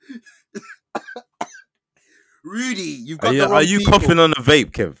 Rudy, you've got the wrong Are you people. coughing on a vape,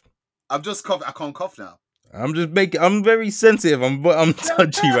 Kev? I'm just coughing. I can't cough now. I'm very sensitive. I'm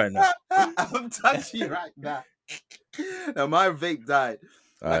touchy right now. I'm touchy right now. Now my vape died.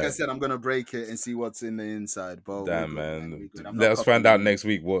 Like I said, I'm gonna break it and see what's in the inside. But damn, man. Let us find out next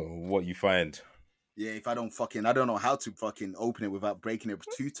week what you find. Yeah, if I don't know how to fucking open it without breaking it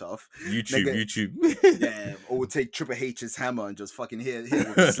too tough. YouTube. Yeah, or we'll take Triple H's hammer and just fucking hit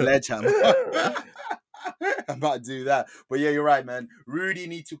with a sledgehammer. I'm about to do that. But yeah, you're right, man. Rudy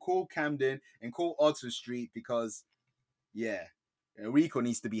need to call Camden and call Oxford Street because, yeah, Rico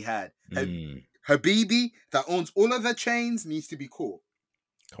needs to be had. Habibi, that owns all of the chains, needs to be caught.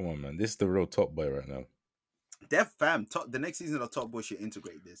 Come on, man. This is the real top boy right now. Def fam, the next season of Top Boy should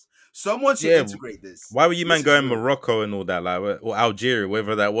integrate this. Someone should integrate this. Why were you going Morocco and all that, like, or Algeria,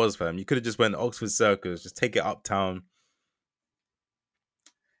 wherever that was, fam? You could have just went Oxford Circus, just take it uptown.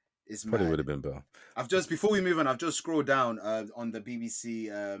 It's probably would have been better. Before we move on, I've just scrolled down on the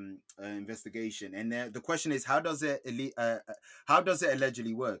BBC investigation, and the question is, how does it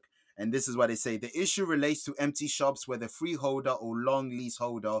allegedly work? And this is what they say: the issue relates to empty shops where the freeholder or long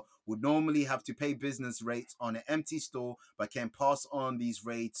leaseholder would normally have to pay business rates on an empty store, but can pass on these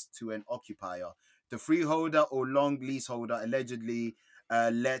rates to an occupier. The freeholder or long leaseholder allegedly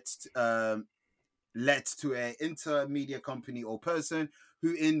let to an intermediate company or person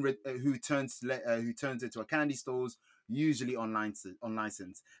who turns it into a candy stores, usually on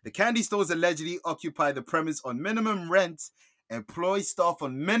license. The candy stores allegedly occupy the premise on minimum rent, employ staff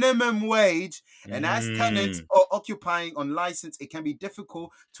on minimum wage, and as tenants are occupying on license, it can be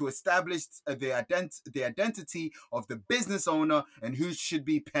difficult to establish the identity of the business owner and who should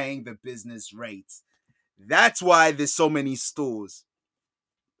be paying the business rates. That's why there's so many stores.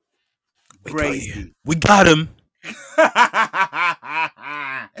 Crazy. We got him.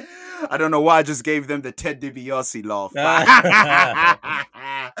 I don't know why I just gave them the Ted DiBiase laugh.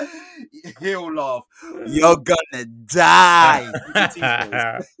 He'll laugh. You're gonna die.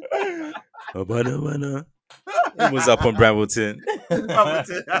 It was up on Brambleton.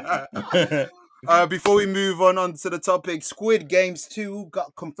 Before we move on to the topic, Squid Games 2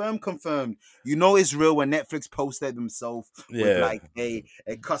 got confirmed. You know it's real when Netflix posted themselves with like a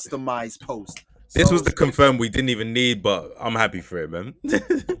customized post. This was the confirm we didn't even need, but I'm happy for it, man.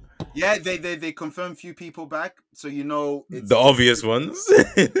 Yeah, they confirmed few people back, so you know it's the obvious ones.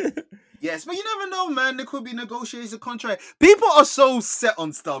 Yes, but you never know, man. There could be negotiations, contract. People are so set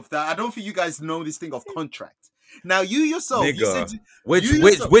on stuff that I don't think you guys know this thing of contract. Now, you yourself, nigga,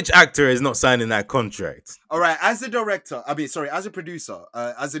 which actor is not signing that contract? All right, as a director, as a producer,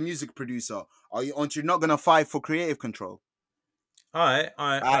 as a music producer, aren't you not gonna fight for creative control? All right.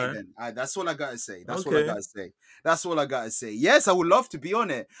 That's all I gotta say. That's all I gotta say. Yes, I would love to be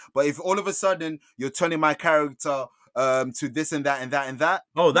on it, but if all of a sudden you're turning my character to this and that and that and that,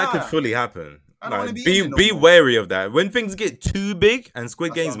 that could fully happen. I don't want to be wary of that. When things get too big, and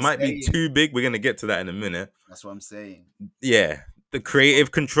Squid Games might be too big, we're gonna get to that in a minute. That's what I'm saying. Yeah, the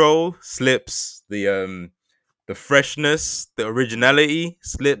creative control slips, the freshness, the originality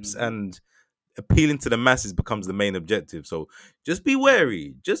slips, and appealing to the masses becomes the main objective. So just be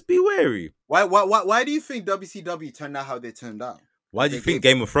wary. Why do you think WCW turned out how they turned out? Why do you think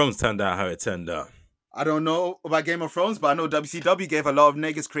Game of Thrones turned out how it turned out? I don't know about Game of Thrones, but I know WCW gave a lot of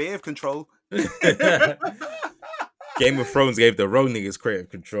niggas creative control. Game of Thrones gave the road niggas creative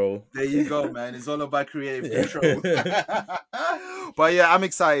control. There you go, man. It's all about creative control. But yeah, I'm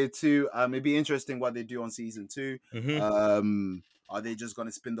excited too. It'd be interesting what they do on season 2. Mm-hmm. Are they just going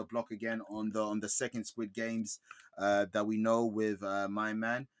to spin the block again on the second Squid Games that we know with my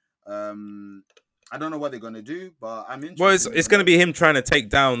man? I don't know what they're going to do, but I'm interested. Well, it's going to be him trying to take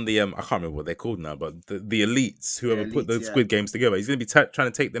down the I can't remember what they're called now, but the elites, whoever put the Squid Games together. He's going to be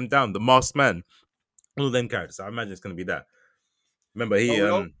trying to take them down. The masked man, all of them characters. I imagine it's going to be that. Remember,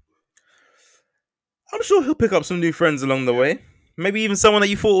 I'm sure he'll pick up some new friends along the way. Maybe even someone that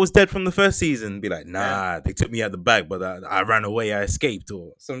you thought was dead from the first season. Be like, nah, they took me out the back, but I ran away, I escaped,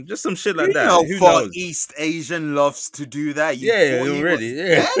 or some shit like that. Who Far East Asian loves to do that.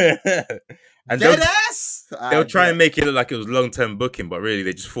 And they'll try and make it look like it was long-term booking, but really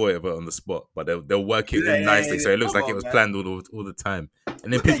they just thought of it on the spot. But they'll work it in nicely, so it looks like it was planned all the time.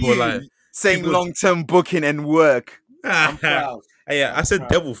 And then people were like saying long-term booking and work. I'm proud. Hey, I said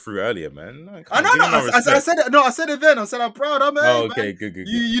devil fruit earlier, man. I said it. No, I said it then. I said I'm proud. Okay, man. Good.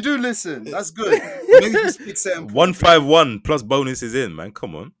 You do listen. That's good. 151 plus bonuses in, man.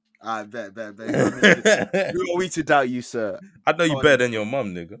 Come on. I bet. Who are we to doubt you, sir? I know you better than your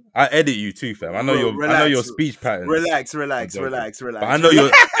mum, nigga. I edit you too, fam. I know your speech patterns. Relax. But I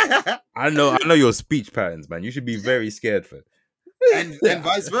know your speech patterns, man. You should be very scared, fam. And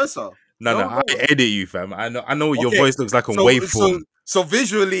vice versa. No, I edit you, fam. I know what your voice looks like on waveform. So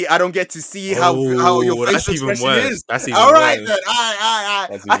visually, I don't get to see how your facial expression is. That's even all right worse.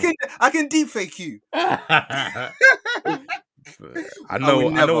 Then. I can deep fake you. I know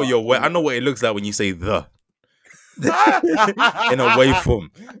what it looks like when you say the in a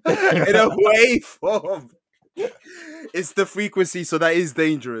waveform. In a waveform. It's the frequency, so that is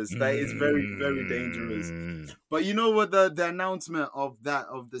dangerous. That is very, very dangerous. But you know what? The announcement of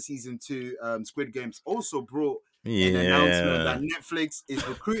the season 2 Squid Games also brought an announcement that Netflix is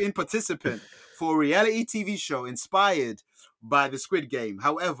recruiting participants for a reality TV show inspired by the Squid Game.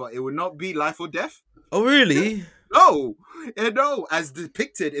 However, it will not be life or death. Oh, really? No, as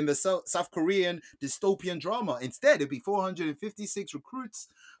depicted in the South Korean dystopian drama. Instead, it'd be 456 recruits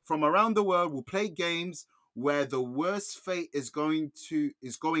from around the world will play games where the worst fate is going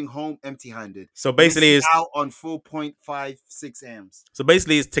home empty-handed. So basically, it's out on 4.56 amps. So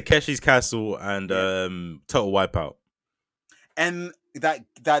basically, it's Takeshi's Castle and Total Wipeout. And that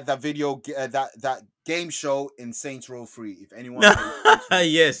video that game show in Saints Row 3. If anyone,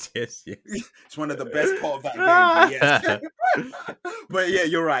 yes, it's one of the best part of that game. But yeah,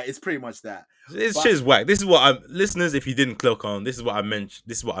 you're right. It's pretty much that. It's just whack. This is what listeners. If you didn't click on, this is what I meant.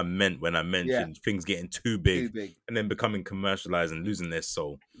 This is what I meant when I mentioned things getting too big and then becoming commercialized and losing their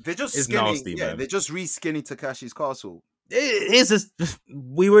soul. They're just nasty, man. They're just re-skinning Takeshi's Castle.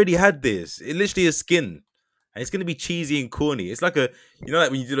 We already had this. It literally is skin. And it's going to be cheesy and corny. It's like like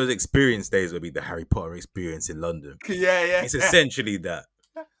when you do those experience days, it'll be the Harry Potter experience in London. Yeah. It's essentially that.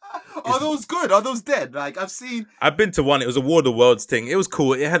 Are those good? Are those dead? Like, I've been to one. It was a War of the Worlds thing. It was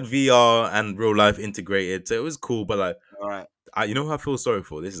cool. It had VR and real life integrated. So it was cool. But like, all right. You know who I feel sorry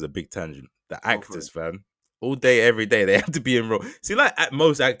for? This is a big tangent. The actors, fam. All day, every day, they have to be in role. See, like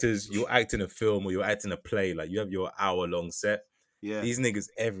most actors, you act in a film or you act in a play. Like, you have your hour-long set. Yeah. These niggas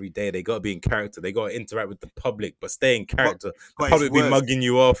every day, they gotta be in character. They gotta interact with the public, but stay in character. The public be mugging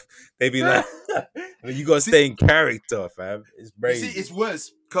you off. They be like, you gotta stay in character, fam. It's crazy. See, it's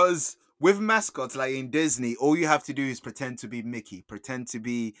worse because with mascots like in Disney, all you have to do is pretend to be Mickey, pretend to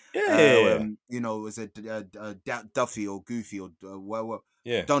be, is it Duffy or Goofy or what?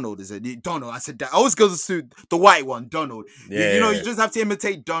 Yeah, Donald is it? Donald. I said that. I always go to the white one, Donald. Yeah, you just have to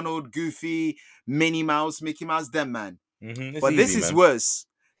imitate Donald, Goofy, Minnie Mouse, Mickey Mouse, them man. Mm-hmm. But this is worse.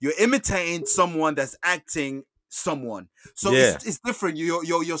 You're imitating someone that's acting someone. So it's different.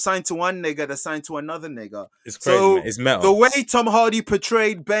 You're signed to one nigga that's signed to another nigga. It's crazy, so man. It's metal. The way Tom Hardy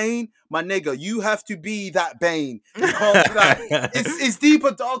portrayed Bane, my nigga, you have to be that Bane. You can't, it's deeper,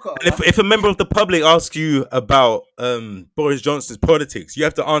 darker. And if a member of the public asks you about Boris Johnson's politics, you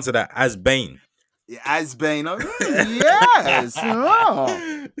have to answer that as Bane. As Bane, yes.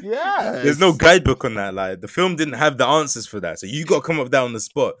 Yes. There's no guidebook on that. Like, the film didn't have the answers for that, so you got to come up with that on the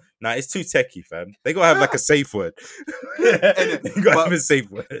spot. Nah, it's too techie, fam. They gotta have like a safe word. You gotta have a safe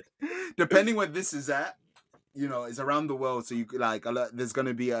word. Depending where this is at, it's around the world, so you like there's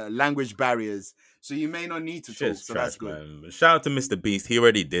gonna be language barriers, so you may not need to talk. So that's good. Man. Shout out to Mr. Beast. He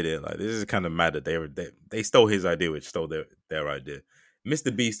already did it. Like, this is kind of mad that they stole his idea, which stole their idea.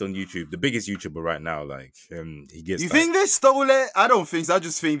 Mr. Beast on YouTube, the biggest YouTuber right now, like, he gets. You think they stole it? I don't think so. I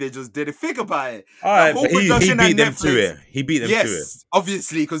just think they just did it. Think about it. All right, but he beat them to it. He beat them to it. Yes,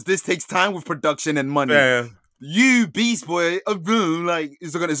 obviously, because this takes time with production and money. Yeah. You, Beast Boy, like,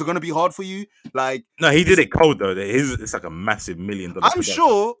 is it gonna be hard for you? Like, no, he did it cold though. It's like a massive $1 million.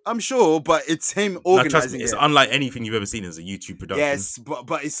 I'm sure, but it's him organizing. It's unlike anything you've ever seen as a YouTube production. Yes,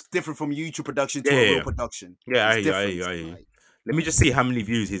 but it's different from YouTube production to a real production. Yeah, I hear you. Let me just see how many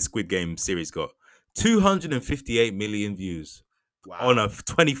views his Squid Game series got. 258 million views on a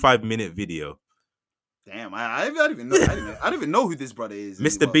 25-minute video. Damn, I don't even know. I don't even know who this brother is.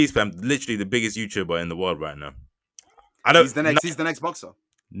 Mr. Beast, fam, literally the biggest YouTuber in the world right now. He's the next boxer.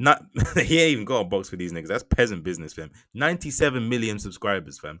 He ain't even got a box for these niggas. That's peasant business, fam. 97 million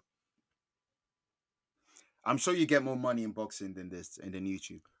subscribers, fam. I'm sure you get more money in boxing than this and than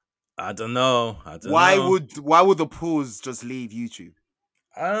YouTube. I don't know. Why would the pools just leave YouTube?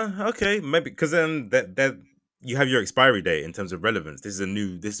 Okay, maybe because then that you have your expiry date in terms of relevance. This is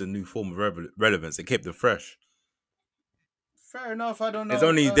a new form of relevance. It kept them fresh. Fair enough. I don't know.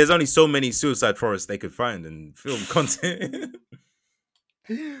 There's only so many suicide forests they could find and film content.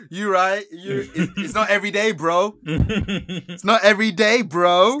 You right. It's not every day, bro. It's not every day,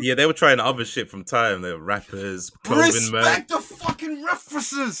 bro. Yeah, they were trying other shit from time. They were rappers, clothing, Respect the fucking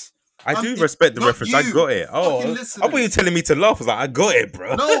references. I do respect the reference. I got it. Oh, I thought you were telling me to laugh. I was like, I got it,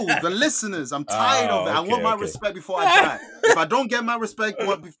 bro. No, the listeners. I'm tired of it. I want my respect before I die. If I don't get my respect,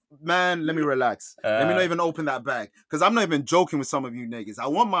 man, let me relax. Let me not even open that bag. Because I'm not even joking with some of you niggas. I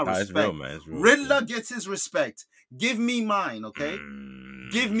want my respect. It's real, man. It's real. Riddler gets his respect. Give me mine, okay?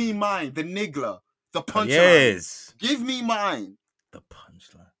 Give me mine. The niggler. The punchline. Yes. Give me mine. The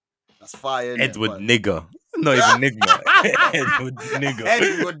punchline. That's fire. Edward Nigger. Not even Nigma. Edward Nigger.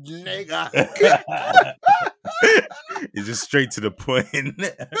 Edward Nigger. It's just straight to the point.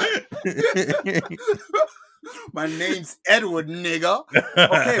 My name's Edward Nigger.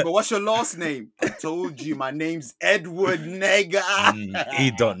 Okay, but what's your last name? I told you my name's Edward Nigger.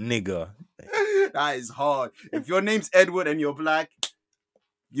 E.Nigger. That is hard. If your name's Edward and you're black,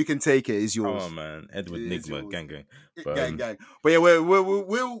 You can take it. It's yours. Come on, man. Edward Nigma, gang. Gang. But yeah,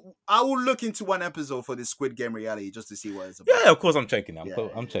 I will look into one episode for this Squid Game reality just to see what it's about. Yeah, of course I'm checking.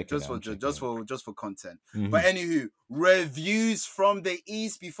 I'm checking. Just for content. Mm-hmm. But anywho, reviews from the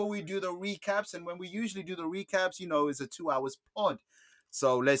East before we do the recaps. And when we usually do the recaps, it's a 2 hours pod.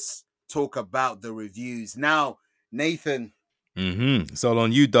 So let's talk about the reviews now. Nathan. It's all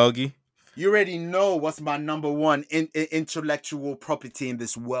on you, doggy. You already know what's my number one intellectual property in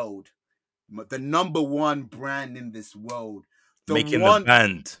this world. The number one brand in this world. The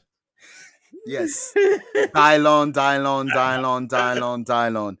band. Yes. Dylon.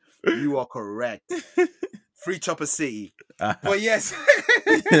 You are correct. Free Chopper City. But yes.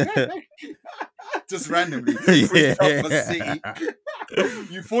 Just randomly. Free Chopper City.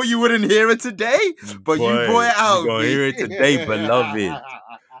 You thought you wouldn't hear it today? But you brought it out. You're going to hear it today, beloved.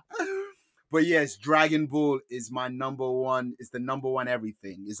 But yes, Dragon Ball is my number one. It's the number one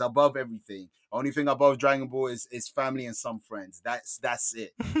everything. It's above everything. Only thing above Dragon Ball is family and some friends. That's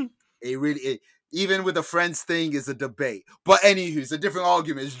it. Even with the friends thing is a debate. But anywho, it's a different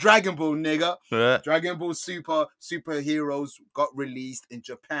argument. It's Dragon Ball, nigga. Dragon Ball superheroes got released in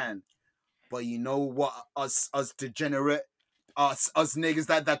Japan. But you know what? Us degenerate, us niggas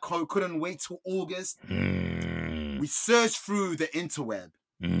that couldn't wait till August. We searched through the interweb.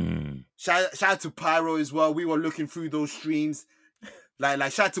 Shout out to Pyro as well. We were looking through those streams.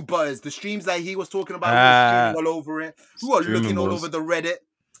 Like shout out to Buzz. The streams that he was talking about, we were streaming all over it. We were looking all over the Reddit,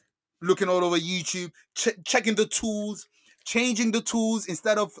 looking all over YouTube, checking the tools, changing the tools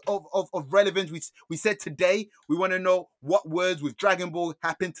instead of relevance. We said today, we want to know what words with Dragon Ball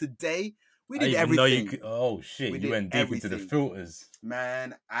happened today. We did everything. You went deep into the filters.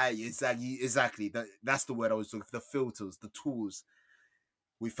 Man, exactly. That's the word I was looking for. The filters, the tools.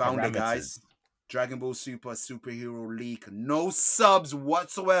 We found it, guys. Dragon Ball Superhero League. No subs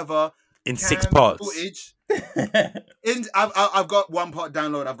whatsoever. In 6 parts. Footage. I've got one part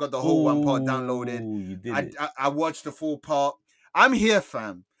downloaded. I've got the whole one part downloaded. You did I watched the full part. I'm here,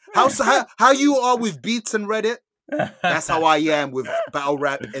 fam. How you are with Beats and Reddit? That's how I am with Battle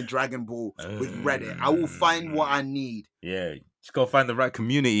Rap and Dragon Ball with Reddit. I will find what I need. Yeah. Just gotta find the right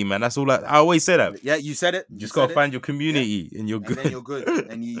community, man. That's all I always say that. Yeah, you said it. Just gotta find your community, and you're good. And then you're good.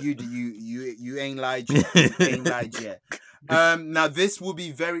 And you ain't lied yet. You ain't lied yet. Now this will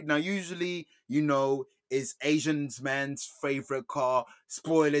be usually, is Asian's man's favorite car.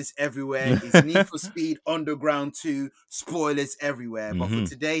 Spoilers everywhere. It's Need for Speed Underground 2. Spoilers everywhere. But for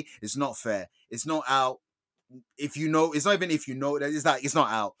today, it's not fair. It's not out. It's not even if you know that it's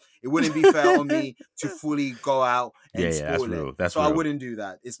not out. It wouldn't be fair on me to fully go out and spoil it. That's so real. I wouldn't do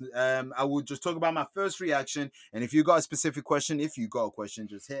that. I would just talk about my first reaction, and if you got a specific question,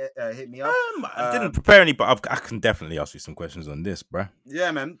 just hit me up. I didn't prepare any, but I can definitely ask you some questions on this, bruh.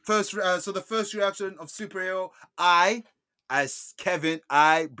 Yeah, man. So the first reaction of superhero, as Kevin,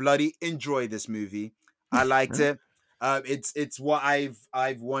 I bloody enjoy this movie. I liked it. It's what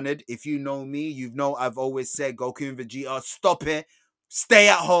I've wanted. If you know me, I've always said Goku and Vegeta, stop it. Stay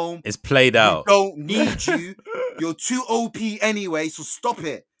at home. It's played out. We don't need you. You're too OP anyway, so stop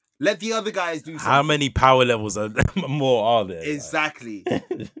it. Let the other guys do something. How many power levels more are there? Exactly.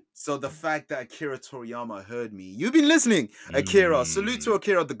 So the fact that Akira Toriyama heard me. You've been listening, Akira. Salute to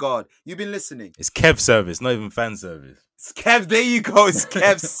Akira the God. You've been listening. It's Kev service, not even fan service. It's Kev, there you go. It's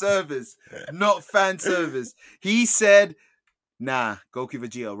Kev's service, not fan service. He said, nah, Goku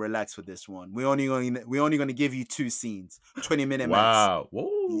Vegeta, relax for this one. We're only going to give you 2 scenes, 20-minute max. Wow.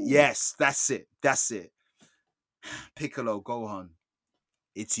 Whoa. Yes, that's it. Piccolo, Gohan,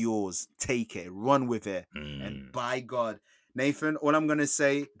 it's yours. Take it. Run with it. And by God, Nathan, all I'm going to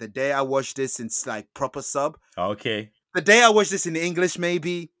say, the day I watched this in proper sub. Okay. The day I watched this in English,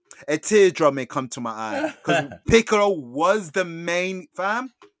 maybe a teardrop may come to my eye. Because Piccolo was the main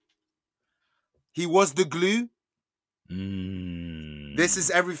fam. He was the glue. This is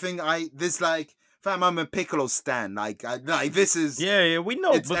everything fam, I'm a Piccolo stan. This is... Yeah, we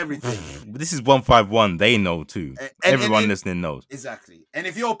know. It's everything. This is 151. They know too. Everyone listening knows. Exactly. And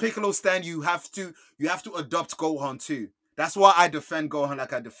if you're a Piccolo stan, you have to adopt Gohan too. That's why I defend Gohan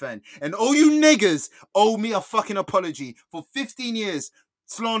like I defend. And all you niggas owe me a fucking apology for 15 years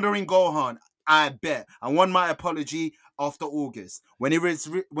slandering Gohan. I bet. I want my apology after August. When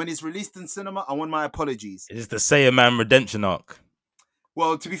it's released in cinema, I want my apologies. It's the Saiyaman redemption arc.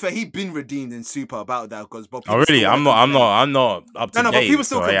 Well, to be fair, he'd been redeemed in Super about that because. Oh really? I'm not up to date. No, but people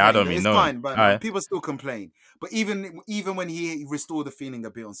still complain. I don't even know. It's fine, but people still complain. But even when he restored the feeling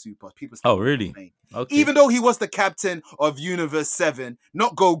a bit on Super, people still complain. Okay. Even though he was the captain of Universe 7,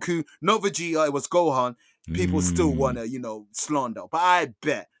 not Goku, not Vegeta, it was Gohan. People still want to, slander. But I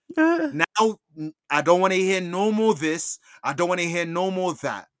bet Now, I don't want to hear no more this. I don't want to hear no more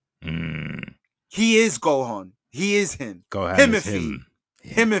that. He is Gohan. He is him. Gohan is him.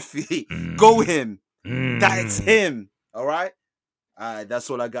 Himothy. Go him. That's him. All right? That's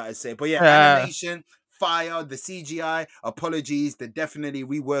all I got to say. But yeah, animation, fire, the CGI, apologies. They definitely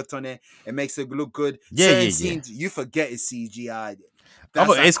reworked on it. It makes it look good. Certain scenes, you forget it's CGI.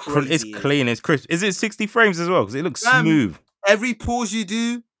 It's clean, it's crisp. Is it 60 frames as well? Because it looks smooth. Every pause you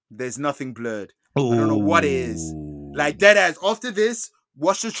do, there's nothing blurred. Ooh. I don't know what it is. Like dead ass. After this,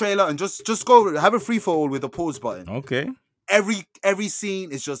 watch the trailer and just go have a free for all with the pause button. Okay. Every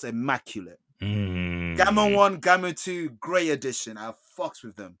scene is just immaculate. Gamma 1, Gamma 2, great addition. I fucks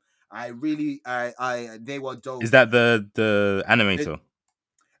with them. They were dope. Is that the animator?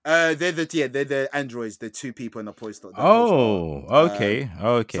 They're the androids, the two people in the poster. Okay.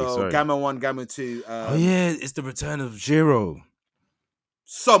 So sorry. Gamma 1, Gamma 2. It's the return of Zero.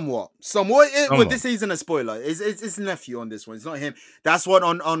 Somewhat. Well, this isn't a spoiler. It's nephew on this one. It's not him. That's what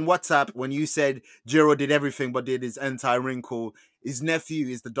on WhatsApp when you said Jiro did everything but did his anti-wrinkle. His nephew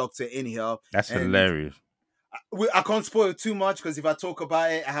is the doctor in here. That's hilarious. I can't spoil too much because if I talk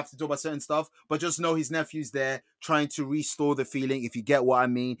about it, I have to talk about certain stuff. But just know his nephew's there trying to restore the feeling. If you get what I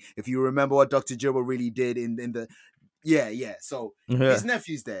mean, if you remember what Dr. Jiro really did in the. Yeah. So his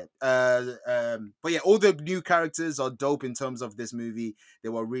nephew's there. But yeah, all the new characters are dope in terms of this movie. They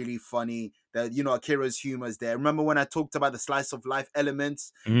were really funny. Akira's humor is there. Remember when I talked about the slice of life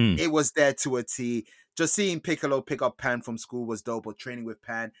elements? It was there to a T. Just seeing Piccolo pick up Pan from school was dope, or training with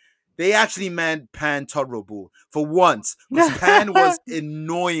Pan. They actually made Pan tolerable for once. Because Pan was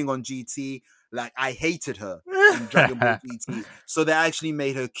annoying on GT. Like, I hated her in Dragon Ball GT. So they actually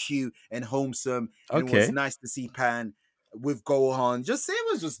made her cute and wholesome. And it was nice to see Pan with Gohan.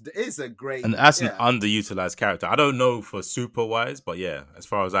 It's a great... And that's an underutilized character. I don't know for Super-wise, but yeah, as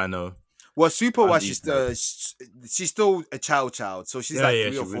far as I know. Well, Super-wise, she's still a child. So she's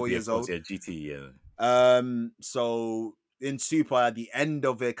 3 or 4 years old. Yeah, GT, So... in Super, at the end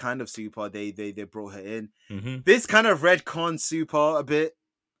of it, kind of Super, they brought her in. This kind of retcon Super a bit.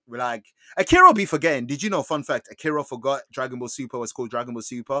 Like, Akira will be forgetting. Did you know, fun fact, Akira forgot Dragon Ball Super was called Dragon Ball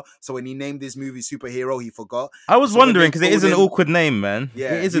Super. So when he named this movie Superhero, he forgot. I was wondering, because it is an awkward name, man.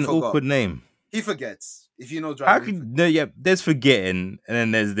 Yeah, it is an awkward name. He forgets. If you know Dragon Ball. There's forgetting, and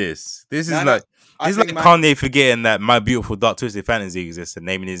then there's this. This is like Kanye forgetting that My Beautiful Dark Twisted Fantasy exists and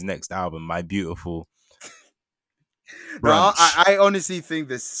naming his next album My Beautiful... No, I honestly think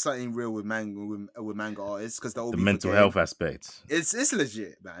there's something real with manga artists because the mental health aspect. It's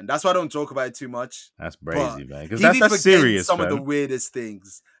legit, man. That's why I don't talk about it too much. That's crazy, man. Because that's serious. Some of the weirdest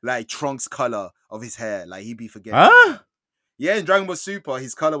things, like Trunks' color of his hair, like he'd be forgetting. Huh? Yeah, in Dragon Ball Super,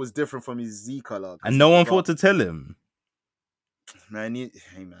 his color was different from his Z color, and no one thought to tell him. Man, hey,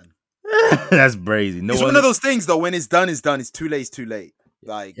 man, that's crazy. It's one of those things though. When it's done, it's done. It's too late. It's too late.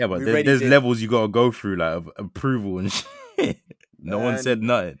 Like, yeah, but there's levels you gotta go through, like of approval and shit. No one said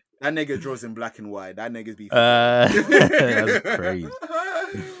nothing. That nigga draws in black and white. That nigga's be that's crazy.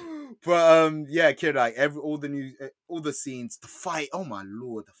 But yeah, kid, like all the scenes, the fight. Oh my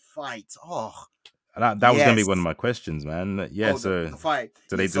lord, the fight. Oh, that was gonna be one of my questions, man. Yeah, the fight.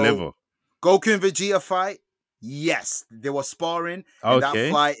 So they deliver. Goku and Vegeta fight. Yes, they were sparring, and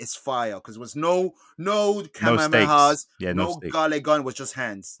that fight is fire because there was no Kamehamehas, no Gale gun, was just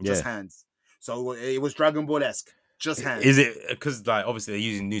hands, just hands. So it was Dragon Ball-esque, just hands. Is it because like obviously they're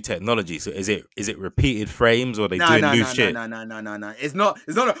using new technology? So is it repeated frames or are they doing new shit? No. It's not.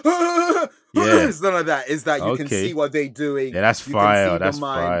 It's none of that. It's that you can see what they're doing. Yeah, that's fire. That's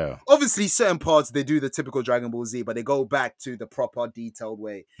fire. Obviously, certain parts they do the typical Dragon Ball Z, but they go back to the proper detailed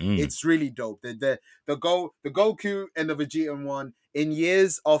way. It's really dope. The Goku and the Vegeta one in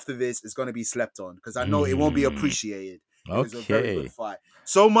years after this is going to be slept on because I know it won't be appreciated. It was a very good fight.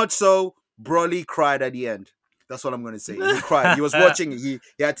 So much so, Broly cried at the end. That's what I'm going to say. He cried. He was watching it. He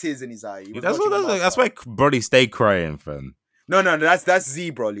had tears in his eye. That's why Broly stayed crying, fam. No, that's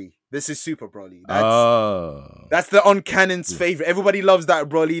Z Broly. This is Super Broly. That's the on-canon's favorite. Everybody loves that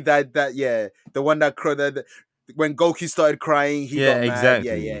Broly. The one that when Goku started crying, he got mad.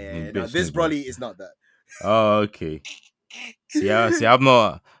 Exactly. Yeah. No, this Broly is not that. Oh, okay. See, I'm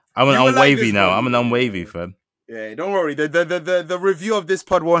not. I'm an unwavy now. I'm an unwavy, fam. Yeah, don't worry. The review of this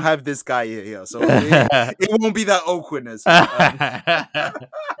pod won't have this guy here, so it won't be that awkwardness.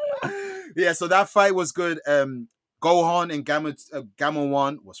 Yeah, so that fight was good. Gohan and Gamma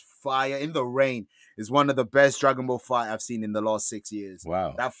 1 was fire. In the rain is one of the best Dragon Ball fight I've seen in the last 6 years.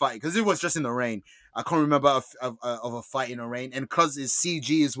 Wow. That fight, because it was just in the rain. I can't remember of a fight in the rain. And because it's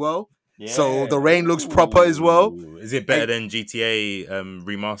CG as well, So the rain looks proper as well. Is it better than GTA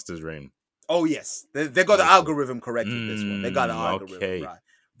remasters rain? Oh yes, they got the algorithm correct with this one. They got the algorithm right.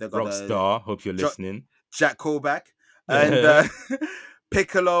 They got Rockstar. Hope you're listening. Jack callback and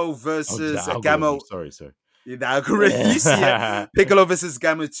Piccolo versus Gamma. Sorry. The algorithm. You see it. Piccolo versus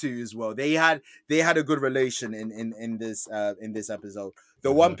Gamma 2 as well. They had a good relation in this episode.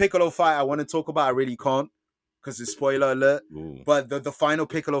 The one Piccolo fight I want to talk about, I really can't because it's spoiler alert. Ooh. But the final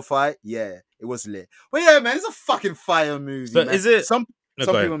Piccolo fight, yeah, it was lit. But yeah, man, it's a fucking fire movie. But man. Is it some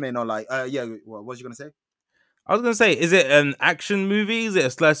people may not like? Yeah, what was you gonna say? I was gonna say, is it an action movie? Is it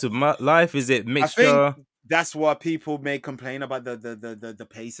a slice of life? Is it mixture? I think that's what people may complain about the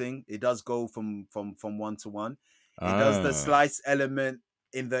pacing. It does go from 1 to 1. It does the slice element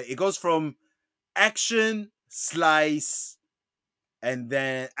it goes from action, slice, and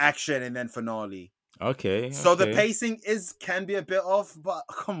then action and then finale. Okay. So the pacing can be a bit off, but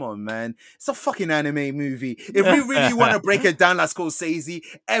come on, man. It's a fucking anime movie. If we really want to break it down like Scorsese,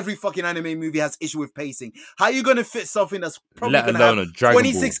 every fucking anime movie has issue with pacing. How are you going to fit something that's probably going to have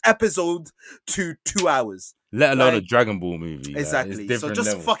 26 episodes to 2 hours? Let alone a Dragon Ball movie. Exactly. So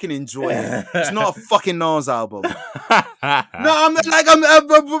just fucking enjoy it. It's not a fucking Nas album. No, I'm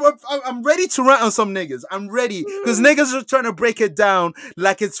ready to rant on some niggas. I'm ready. Because niggas are trying to break it down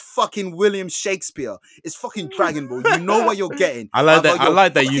like it's fucking William Shakespeare. It's fucking Dragon Ball. You know what you're getting. I like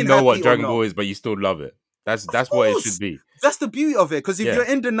that you know what Dragon Ball is, but you still love it. That's what it should be. That's the beauty of it. Because if you're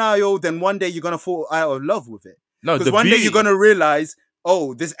in denial, then one day you're going to fall out of love with it. No, because one day you're going to realize,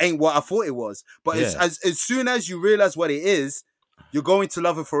 oh, this ain't what I thought it was. But as soon as you realize what it is, you're going to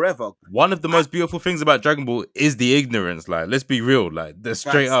love it forever. One of the most beautiful things about Dragon Ball is the ignorance. Like, let's be real. Like, the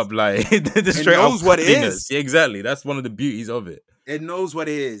straight up, like, the straight up. It knows what it is. Yeah, exactly. That's one of the beauties of it. It knows what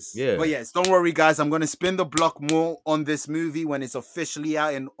it is. Yeah. But yes, don't worry, guys. I'm going to spin the block more on this movie when it's officially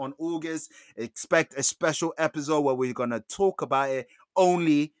out on August. Expect a special episode where we're going to talk about it.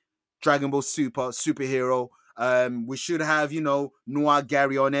 Only Dragon Ball superhero. We should have, Noir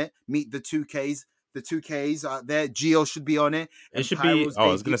Gary on it. Meet the 2Ks. The 2Ks are there. Geo should be on it. It should be. I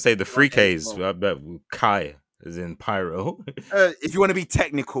was going to say the 3Ks. I bet Kai is in Pyro. If you want to be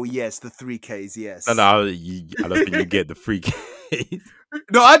technical, yes. The 3Ks, yes. No, I don't think you get the 3Ks.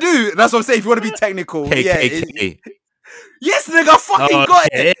 No, I do. That's what I'm saying. If you want to be technical. KKK. Yes, nigga, I fucking got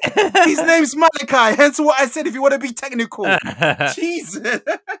it. His name's Malachi. Hence what I said, if you want to be technical. Jesus.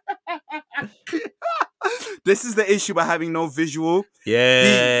 This is the issue by having no visual.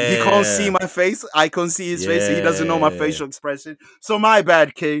 Yeah. He can't see my face. I can't see his face. So he doesn't know my facial expression. So my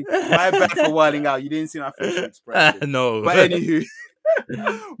bad, King. My bad for wilding out. You didn't see my facial expression. No. But anywho.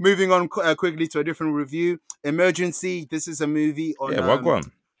 Moving on quickly to a different review. Emergency. This is a movie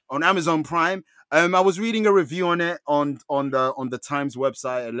on Amazon Prime. I was reading a review on it on the Times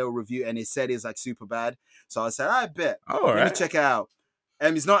website, a little review, and it said it's like super bad. So I said, I bet. Let me check it out.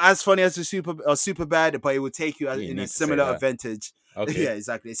 It's not as funny as super bad, but it will take you in a similar advantage. Okay. Yeah,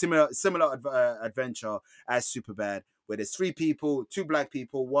 exactly. Similar adventure as super bad, where there's 3 people, 2 black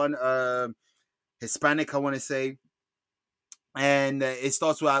people, 1 Hispanic, I want to say, and it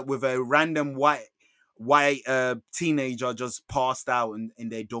starts with a random white teenager just passed out in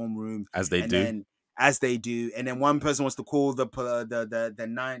their dorm room, as they do, and then one person wants to call the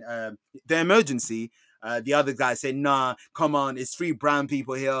emergency. The other guy said, nah, come on, it's 3 brown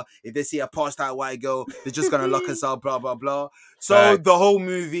people here. If they see a passed out white girl, they're just gonna lock us up, blah blah blah. So the whole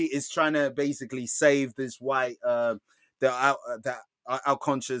movie is trying to basically save this white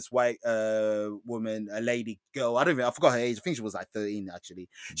unconscious white woman, a lady girl. I forgot her age. I think she was like 13 actually.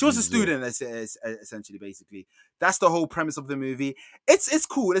 She was a student, essentially. Basically, that's the whole premise of the movie. It's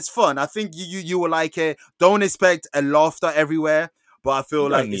cool. It's fun. I think you will like it. Don't expect a laughter everywhere, but I feel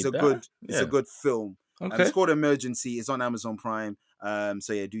like it's a good film. Okay. It's called Emergency. It's on Amazon Prime.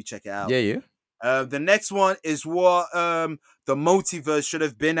 So yeah, do check it out. Yeah. The next one is what the multiverse should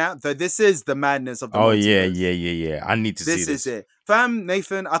have been at. This is the madness of the multiverse. Yeah. I need to see this. This is it. Fam,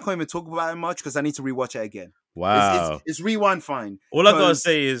 Nathan, I can't even talk about it much because I need to rewatch it again. Wow. It's rewind fine. All I gotta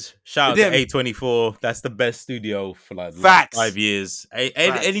say is shout out to A24. That's the best studio for like the last 5 years.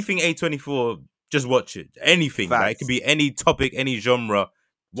 Anything A24, just watch it. Anything. Like, it could be any topic, any genre.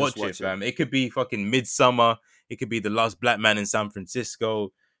 Watch it, fam. It could be fucking Midsummer. It could be The Last Black Man in San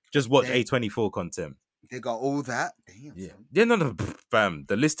Francisco. Just watch A24 content. They got all that. Damn. Yeah. No, fam.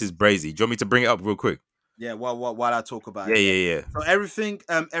 The list is brazy. Do you want me to bring it up real quick? Yeah. While I talk about it. Yeah. So everything,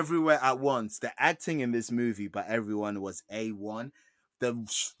 everywhere at once. The acting in this movie by everyone was A1. The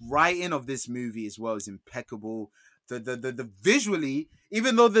writing of this movie as well is impeccable. The visually,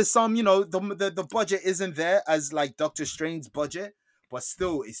 even though there's some, the budget isn't there as like Doctor Strange's budget. but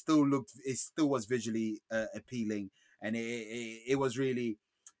it still was visually appealing, and it was really.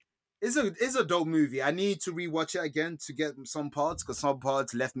 It's a dope movie. I need to rewatch it again to get some parts, because some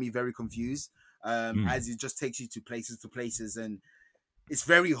parts left me very confused. As it just takes you to places, and it's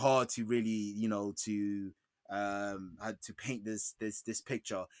very hard to really, to paint this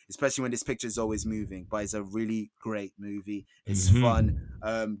picture, especially when this picture is always moving. But it's a really great movie. It's fun.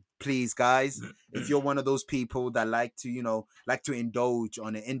 Please, guys, if you're one of those people that like to indulge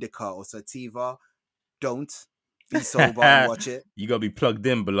on an indica or sativa, don't. Be sober and watch it. You gotta be plugged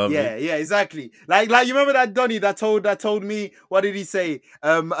in, beloved. Yeah, exactly. Like you remember that Donny that told me, what did he say?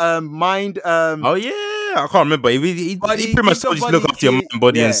 Mind. Oh yeah, I can't remember. He pretty much told you to look after your mind,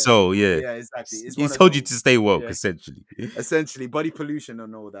 body, and soul. Yeah, exactly. He told you to stay woke, essentially. Essentially, body pollution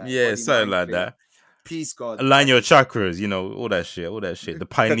and all that. Yeah, something like that. Peace, God. Align your chakras, all that shit. The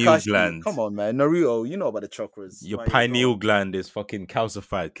pineal gland. Come on, man. Naruto, you know about the chakras. Your pineal gland is fucking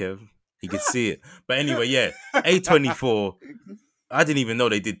calcified, Kev. He could see it. But anyway, yeah. A24, I didn't even know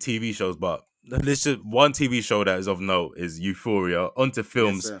they did TV shows, but there's just one TV show that is of note is Euphoria. Onto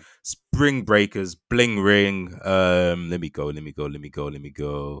films, yes, Spring Breakers, Bling Ring. Let me go.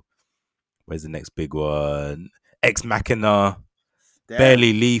 Where's the next big one? Ex Machina. Damn.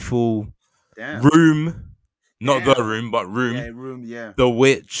 Barely Lethal. Damn. Room. Not The Room, but Room. Yeah, Room, yeah. The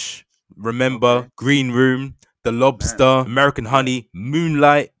Witch. Remember. Okay. Green Room. The Lobster, American Honey,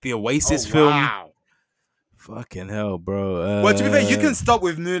 Moonlight, the Oasis film. Wow. Fucking hell, bro. Well, to be fair, you can stop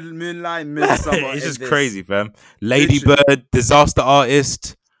with Moonlight, Midsummer. It's just crazy, fam. Lady Bird, Disaster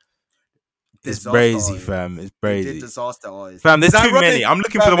Artist. It's crazy, fam. It's crazy. Disaster Artist. Fam, there's too many. I'm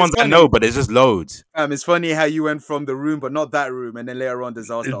looking for the ones I know, but there's just loads. It's funny how you went from The Room, but not That Room, and then later on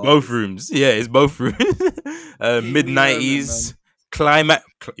Disaster Artist. Both rooms. Yeah, it's both rooms. Mid-90s. Climax.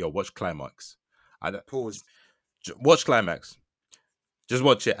 Yo, watch Climax. Pause. Watch Climax. Just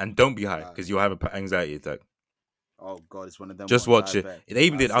watch it and don't be high, because you'll have an anxiety attack. Oh God, it's one of them. Just watch it. They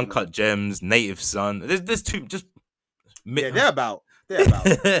even did Uncut Gems, Native Son. There's two. Just they're about.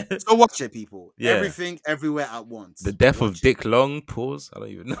 So watch it, people. Yeah. Everything, everywhere at once. The Death of Dick Long. Pause. I don't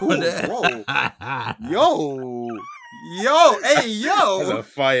even know. Whoa. Hey, yo. That's a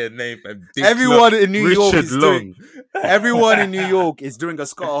fire name. Everyone in New York is doing. Everyone in New York is doing a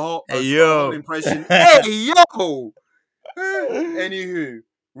Scott Hall impression. Hey, yo. Anywho,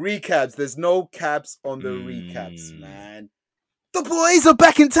 recaps. There's no caps on the recaps, man. The boys are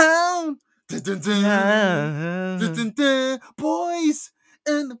back in town. Dun, dun, dun. Dun, dun, dun. Boys,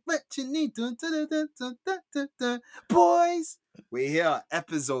 and what you need. Dun, dun, dun, dun, dun, dun, dun. Boys, we're here,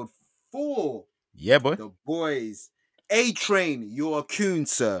 episode 4. Yeah, boy. The boys. A-Train, you're a coon,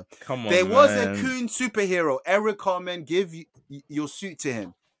 sir. Come on, There was a coon superhero. Eric Carmen, give your suit to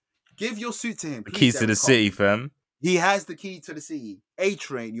him. Give your suit to him. Please, keys to the city, fam. He has the key to the city.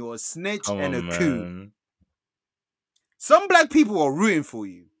 A-Train, you're a snitch and a coon. Some black people are rooting for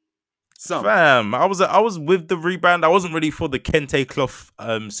you. Some. Fam, I was with the rebrand. I wasn't ready for the Kente cloth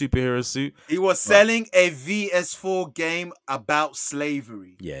superhero suit. He was selling a VS4 game about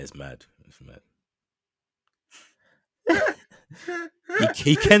slavery. Yeah, it's mad.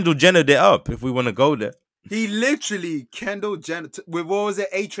 he Kendall Jenner'd it up, if we want to go there. He literally Kendall Jenner with, what was it,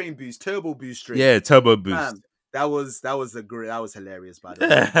 A-Train boost, turbo boost string. Yeah, turbo boost. Man, that was hilarious, by the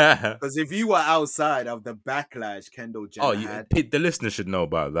way. Because if you were outside of the backlash Kendall Jenner had, the listeners should know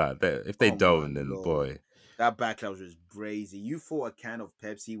about that. If they don't, then boy, that backlash was crazy. You thought a can of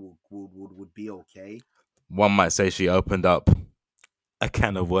Pepsi would be okay? One might say she opened up a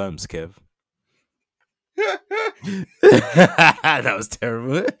can of worms, Kev. That was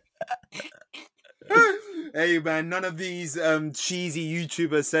terrible. Hey man, none of these cheesy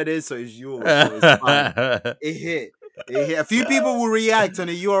YouTubers said it, so it's yours. So it's fine. It hit. A few people will react on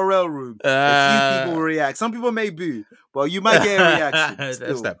the URL room. A few people will react. Some people may boo, but you might get a reaction.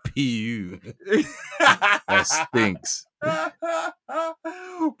 That's that PU. That stinks.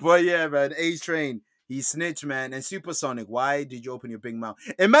 But yeah, man, A-Train. He snitched, man. And Supersonic, why did you open your big mouth?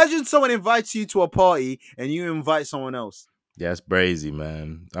 Imagine someone invites you to a party and you invite someone else. Yeah, it's crazy,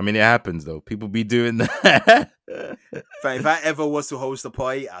 man. I mean, it happens, though. People be doing that. Fam, if I ever was to host a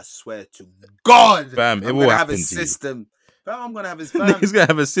party, I swear to God, fam, it will happen have a system. Fam, I'm going to have his fam. He's going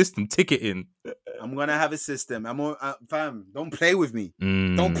to have a system. Ticketing. I'm going to have a system. Fam, don't play with me.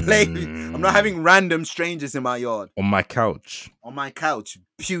 Don't play with me. I'm not having random strangers in my yard. On my couch.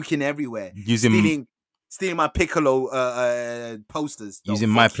 Puking everywhere. Stealing my Piccolo posters. Using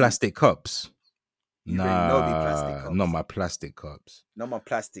my plastic cups. Plastic cups. Not my plastic cups. Not my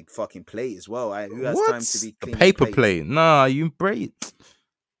plastic fucking plate as well. Who has what? time to be clean? The paper plate. Nah, you break.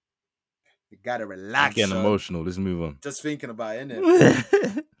 Gotta relax. I'm getting emotional. Let's move on. Just thinking about it,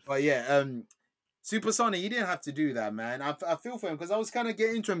 innit? But yeah, Supersonic, he didn't have to do that, man. I feel for him because I was kind of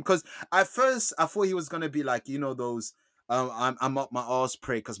getting into him because at first I thought he was gonna be like, you know, those I'm up my arse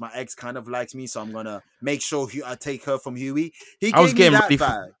prick because my ex kind of likes me, so I'm gonna make sure I take her from Huey. I was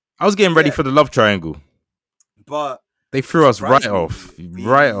getting ready for the love triangle, but they threw us right off.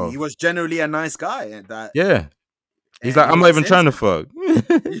 He was generally a nice guy. He's like, I'm not even trying to fuck.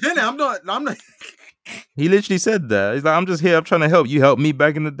 I'm not. He literally said that. He's like, I'm just here. I'm trying to help. You helped me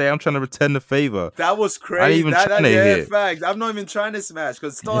back in the day. I'm trying to return the favor. That was crazy. Facts. I'm not even trying to smash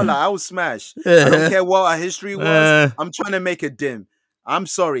because Starlight, I will smash. I don't care what our history was. I'm trying to make it dim. I'm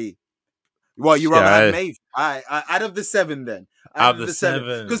sorry. Well, you rather have Maeve. Out of the 7 then. Out of the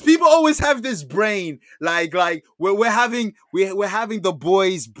 7. Because people always have this brain, like we're having the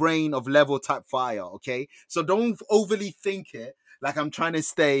boys' brain of level type fire, okay? So don't overly think it. Like I'm trying to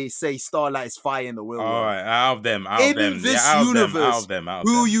say Starlight is fire in the real world. All right, out of them. This universe,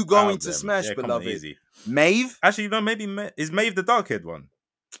 who are you going to smash, beloved? Easy. Maeve? Actually, no, maybe is Maeve the dark-haired one?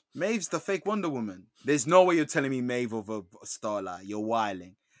 Maeve's the fake Wonder Woman. There's no way you're telling me Maeve over Starlight. You're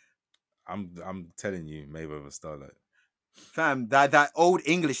wilding. I'm telling you, Maeve over Starlight. Fam, that old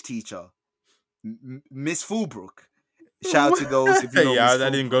English teacher, Miss Fulbrook. Shout out to those if you know. I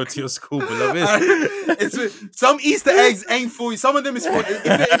didn't go to your school, beloved. Some Easter eggs ain't for you. Some of them is for if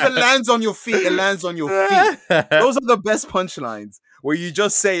it lands on your feet, it lands on your feet. Those are the best punchlines where you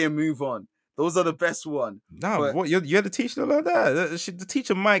just say and move on. Those are the best one. No, what you had a teacher like that? The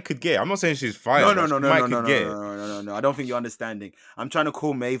teacher Mike could get. I'm not saying she's fine. No. I don't think you're understanding. I'm trying to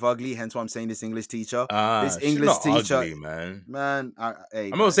call Maeve ugly, hence why I'm saying this English teacher. This English teacher, ugly, man.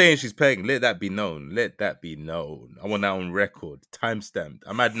 I'm not saying she's paying. Let that be known. I want that on record, timestamped.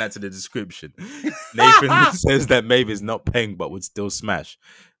 I'm adding that to the description. Nathan says that Maeve is not paying, but would still smash.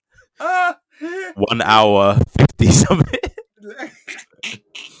 1 hour 50 something.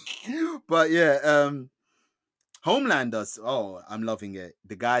 But yeah, Homelanders. Oh, I'm loving it.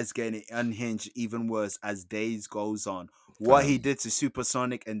 The guy's getting unhinged even worse as days goes on. What he did to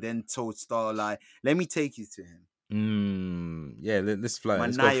Supersonic and then told Starlight, let me take you to him. Yeah, let's fly.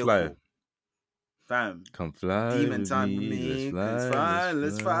 Maniacal. Let's go fly. Fam. Come fly. Demon time with me.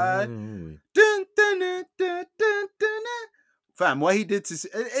 Let's fly. Fam, what he did to...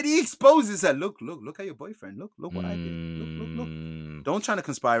 And he exposes her. Look at your boyfriend. Look what I did. Look. Don't try to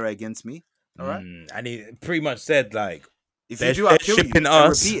conspire against me. All right? And he pretty much said, like, if you do, I'll kill shipping you.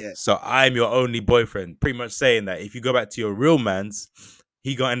 us, so I'm your only boyfriend. Pretty much saying that if you go back to your real man's,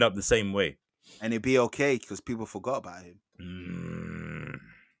 he gonna end up the same way. And it'd be okay because people forgot about him.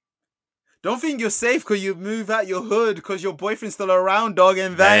 Don't think you're safe because you move out your hood because your boyfriend's still around, dog,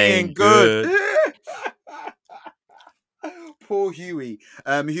 and that ain't good. Poor Huey.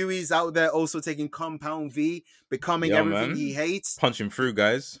 Huey's out there also taking Compound V, becoming everything he hates. Punching through,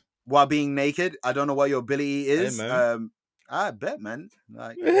 guys. While being naked. I don't know what your ability is. Hey, I bet, man.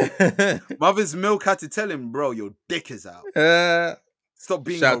 Like, Mother's Milk had to tell him, bro, your dick is out. Stop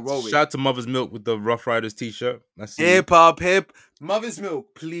being heroic. Shout out to Mother's Milk with the Rough Riders t-shirt. Hip. Mother's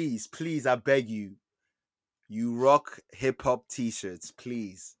Milk, please, I beg you. You rock hip-hop t-shirts,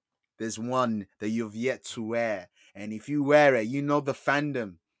 please. There's one that you've yet to wear. And if you wear it, you know the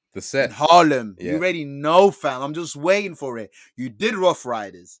fandom. The set. In Harlem. Yeah. You already know, fam. I'm just waiting for it. You did Rough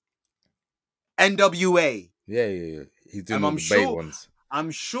Riders. NWA. Yeah. He's doing all the bait ones.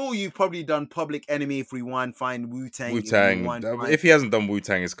 I'm sure you've probably done Public Enemy if Rewind, find Wu-Tang. If he hasn't done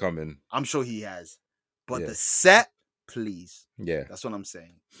Wu-Tang, it's coming. I'm sure he has. But the set, please. Yeah. That's what I'm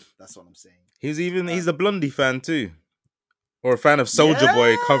saying. He's a Blondie fan too. Or a fan of Soulja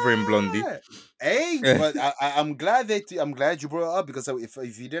Boy covering Blondie. Hey, but I'm glad you brought it up because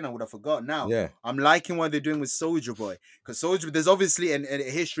if you didn't, I would have forgotten. Now, I'm liking what they're doing with Soulja Boy because there's obviously a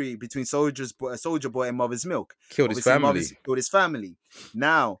history between Soulja Boy and Mother's Milk. Killed his family.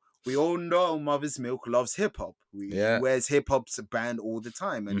 Now we all know Mother's Milk loves hip hop. He wears hip hop's band all the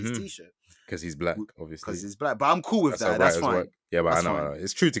time and his t-shirt because he's black, obviously. Because he's black, but I'm cool with that. That's fine. Yeah, but I know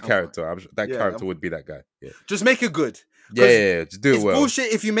it's true to character. That character would be that guy. Yeah, just make it good. Yeah, just do it well. It's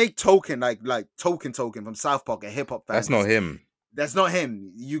bullshit if you make Token like Token from South Park a hip hop fan. That's not him. That's not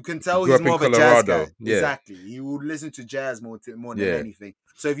him. You can tell he's more of a jazz guy. Yeah. Exactly. He will listen to jazz more than anything.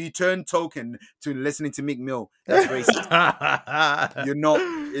 So if you turn Token to listening to Meek Mill, that's racist. You're not.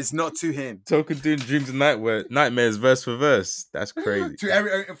 It's not to him. Token doing Dreams and Nightmares verse for verse. That's crazy.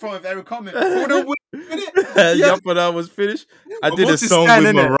 In front of every comment. Yup, when I was finished, I did a song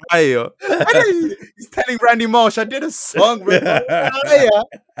with Mariah. He's telling Randy Marsh, I did a song with Mariah,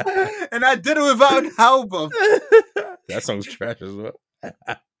 and I did it without an album. That song's trash as well.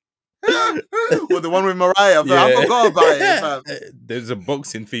 the one with Mariah. Fam. I forgot about it, fam. There's a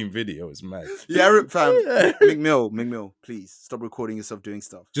boxing themed video. It's mad. Yeah, fam. McMill, please stop recording yourself doing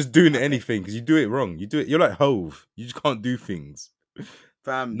stuff. Just doing anything because you do it wrong. You do it. You're like Hov. You just can't do things.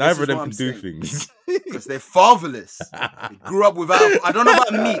 Fam, neither of them can do things because they're fatherless. They grew up without. I don't know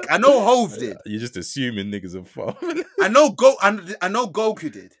about Meek. I know Hov did. You're just assuming niggas are fatherless. I know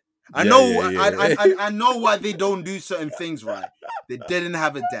Goku did. I know why they don't do certain things right. They didn't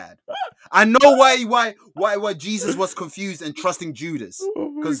have a dad. I know why Jesus was confused and trusting Judas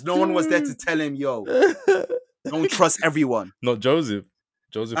because no one was there to tell him, yo, don't trust everyone. Not Joseph.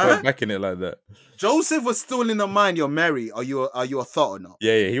 Joseph went back in it like that. Joseph was still in the mind. You're Mary. Are you a thought or not?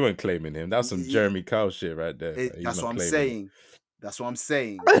 Yeah. He wasn't claiming him. That's some Jeremy Kyle shit right there. That's what I'm saying. That's what I'm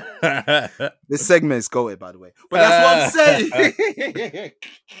saying. This segment is goated, by the way. But that's what I'm saying.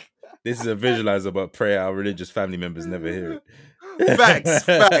 This is a visualizer, but pray our religious family members never hear it.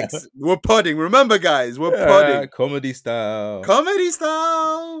 Facts. We're podding. Remember, guys, we're podding. Comedy style.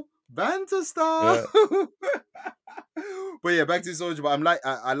 Banter style. Yeah. But yeah, back to Soulja Boy.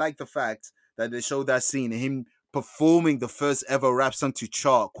 I like the fact that they showed that scene, him performing the first ever rap song to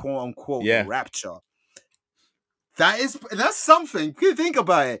chart, quote unquote, rap chart. That's something. You think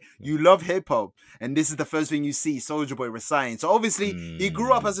about it. You love hip hop, and this is the first thing you see Soulja Boy reciting. So obviously, he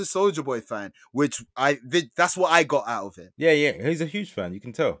grew up as a Soulja Boy fan, which that's what I got out of it. Yeah, he's a huge fan. You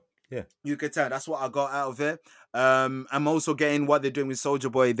can tell. Yeah, you can tell. That's what I got out of it. I'm also getting what they're doing with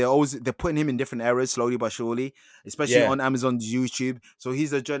Soulja Boy. They're putting him in different eras, slowly but surely, especially on Amazon's YouTube. So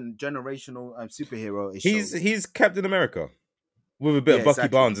he's a generational superhero. He's Captain America with a bit of Bucky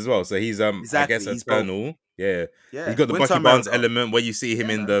Barnes as well. So he's I guess eternal. Yeah. He's got the Bucky Barnes element where you see him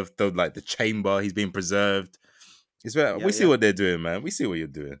in the chamber. He's being preserved. We see what they're doing, man. We see what you're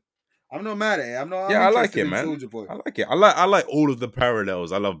doing. I'm not mad at it. I like it, man. I like it. I like all of the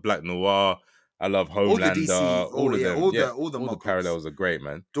parallels. I love Black Noir. I love Homelander. All the parallels are great,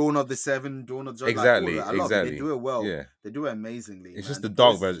 man. Dawn of the Seven, Dawn of the Exactly. They do it well. Yeah. They do it amazingly. It's just the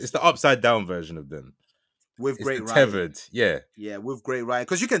dark version. It's the upside down version of them. With great writing. Tethered, yeah, with great writing.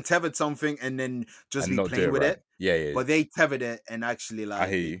 Because you can tether something and then just be playing with it. Yeah. But they tethered it and actually I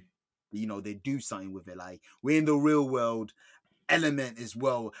hear you. You know, they do something with it. Like we're in the real world element as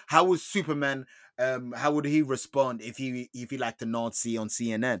well. How would Superman? How would he respond if he liked a Nazi on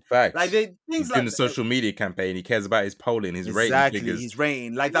CNN? Facts. Like he's doing the social media campaign. He cares about his polling, his rating figures. His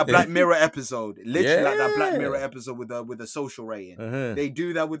rating, like that Black Mirror episode, literally like that Black Mirror episode with the social rating. They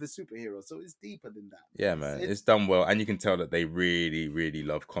do that with the superhero, so it's deeper than that. Yeah, man, it's done well, and you can tell that they really, really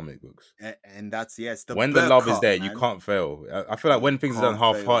love comic books. And that's when the love is there, man. You can't fail. I feel like when things are done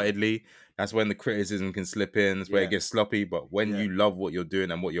half-heartedly, that's when the criticism can slip in. That's where it gets sloppy. But when you love what you're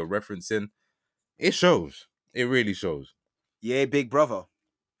doing and what you're referencing, it shows. It really shows. Yeah, Big Brother.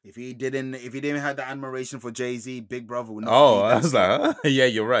 If he didn't have the admiration for Jay-Z, Big Brother would not. I was like, yeah,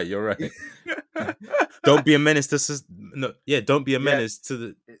 you're right. Don't be a menace to don't be a menace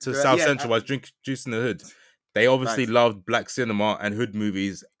to South Central while juice in the hood. They obviously loved black cinema and hood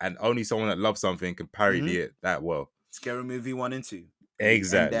movies, and only someone that loves something can parody it that well. Scary Movie 1 and 2.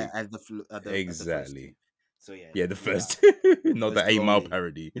 Exactly. Exactly. So the first two, not the 8 Mile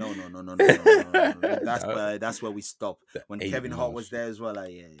parody. No. That's where we stop. When Kevin Hart was there as well.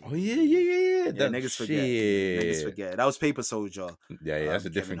 Niggas forget. That was Paper Soldier. Yeah, that's a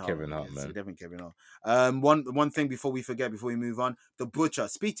different Kevin Hart, man. A different Kevin Hart. One thing before we move on, the Butcher.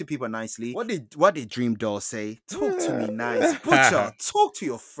 Speak to people nicely. What did Dream Doll say? Talk to me nice, Butcher. Talk to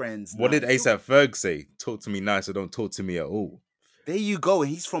your friends. What did ASAP Ferg say? Talk to me nice, or don't talk to me at all. There you go.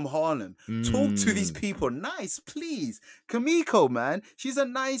 He's from Harlem. Talk to these people nice, please. Kamiko, man. She's a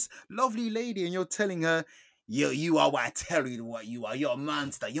nice, lovely lady. And you're telling her, you are what I tell you what you are. You're a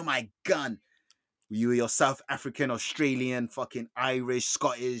monster. You're my gun. You're South African, Australian, fucking Irish,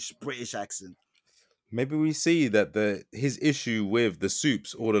 Scottish, British accent. Maybe we see that his issue with the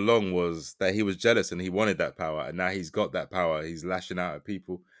Soups all along was that he was jealous and he wanted that power. And now he's got that power. He's lashing out at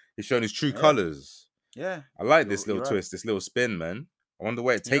people. He's showing his true colours. Yeah, I like this little twist, this little spin, man. I wonder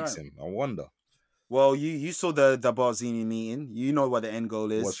where it takes him. I wonder. Well, you saw the Barzini meeting. You know what the end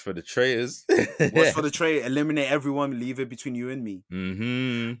goal is. Watch for the traitors. Watch for the traitor. Eliminate everyone. Leave it between you and me.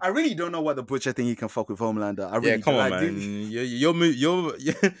 Mm-hmm. I really don't know what the Butcher think he can fuck with Homelander. I really come on, man. You're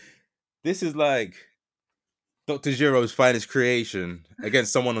this is like Dr. Jiro's finest creation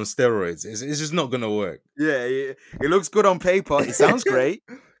against someone on steroids. It's just not gonna work. Yeah, it looks good on paper. It sounds great.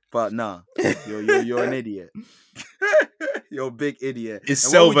 But nah, you're an idiot. You're a big idiot. It's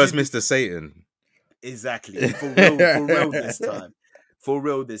Cell versus Mr. Satan. Exactly. For real this time. For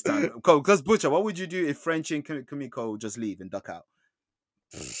real this time. Because Butcher, what would you do if Frenchie and Kamiko just leave and duck out?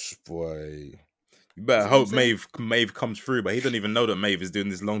 Boy. You better hope Maeve comes through, but he don't even know that Maeve is doing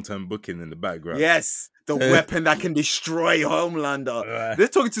this long-term booking in the background. Yes, the weapon that can destroy Homelander. They're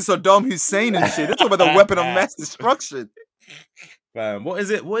talking to Saddam Hussein and shit. They're talking about the weapon of mass destruction. What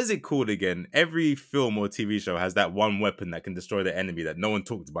is it called again? Every film or TV show has that one weapon that can destroy the enemy that no one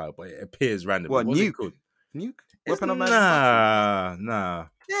talks about, but it appears randomly. What, What's nuke? It called? Nuke? Weapon of mass destruction? Nah.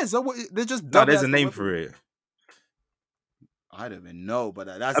 Yeah, so they're just... No, there's a name for it. I don't even know, but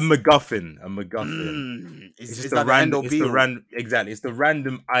that's... A MacGuffin. It's just the random... Exactly. It's the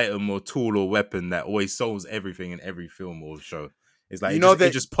random item or tool or weapon that always solves everything in every film or show. It's like,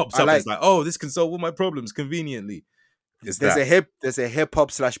 it just pops up. It's like, oh, this can solve all my problems conveniently. There's a hip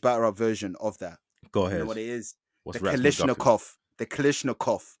hop / battle rap version of that. Go ahead. You know what it is? What's the Kalishnikov. The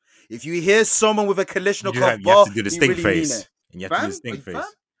Kalishnikov. If you hear someone with a Kalishnikov, you have to do the stink face. And you have to do the stink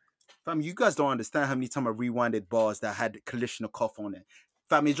face. Fam, you guys don't understand how many times I rewinded bars that had Kalishnikov on it.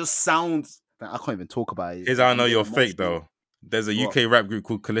 Fam, it just sounds... Fam, I can't even talk about it. Here's how I know you're fake, though. There's a UK rap group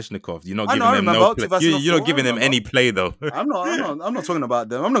called Kalishnikov. You're not giving them you're not giving them any play, though. I'm not talking about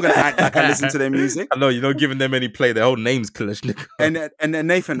them. I'm not gonna act like I listen to their music. I know you're not giving them any play. Their whole name's Kalishnikov. And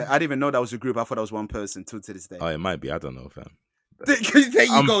Nathan, I didn't even know that was a group. I thought that was one person till to this day. Oh, it might be. I don't know, fam.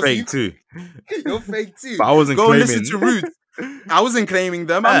 I'm fake too. You're fake too. But I wasn't Go claiming. Listen to Roots. I wasn't claiming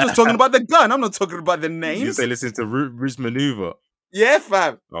them. I'm just talking about the gun. I'm not talking about the names. You say listen to Roots Maneuver. Yeah,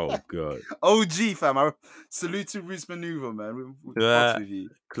 fam. Oh god. OG, fam. I salute to Roots Maneuver, man.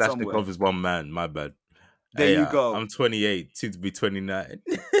 Kalashnikov is one man. My bad. There you go. I'm 28, soon to be 29.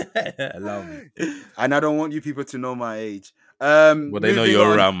 Allow me. And I don't want you people to know my age. Well, they know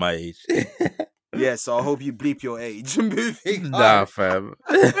you're around my age. Yeah, so I hope you bleep your age. Moving on. Fam.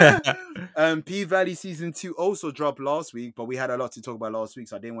 P-Valley Season 2 also dropped last week, but we had a lot to talk about last week,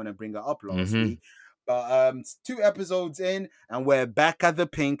 so I didn't want to bring it up last week. But 2 episodes in, and we're back at the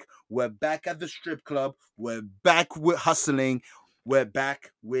Pink. We're back at the strip club. We're back with hustling. We're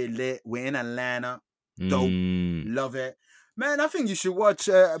back. We're lit. We're in Atlanta. Dope. Love it. Man, I think you should watch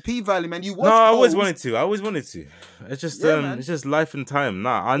P-Valley, man. You watch I always wanted to. It's just it's just life and time.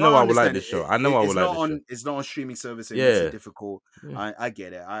 I know I would like this show. I know I would like this show. It's not on streaming service. It makes it difficult. Yeah. I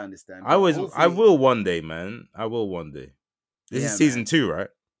get it. I understand. I will one day, man. I will one day. This is season 2, right?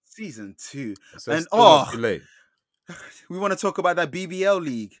 Season 2. So and not too late. We want to talk about that BBL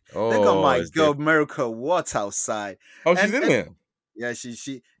league. They got my girl Miracle Watts outside. Oh, she's in there.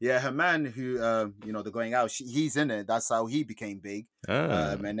 Yeah, her man who they're going out. He's in it. That's how he became big.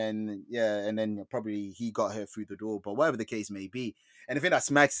 And then probably he got her through the door. But whatever the case may be, and I think that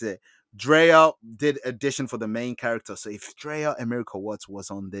smacks it. Drea did audition for the main character. So if Drea and Miracle Watts was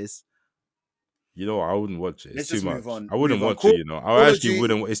on this, I wouldn't watch it. It's too much. I wouldn't watch it. I actually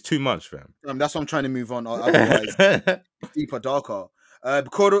wouldn't. It's too much, fam. That's what I'm trying to move on. Otherwise, deeper, darker.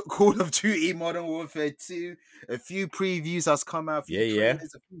 Call of Duty Modern Warfare 2. A few previews has come out.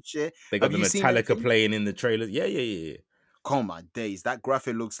 Trailers, a few shit. They got the Metallica playing in the trailers. Yeah. Oh my days. That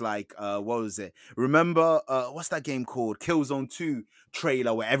graphic looks like what was it? Remember what's that game called? Killzone 2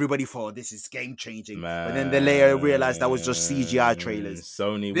 trailer where everybody thought this is game changing. But then they later realized that was just CGI trailers.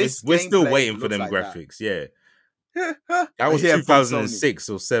 Sony. We're still waiting for them graphics, That was 2006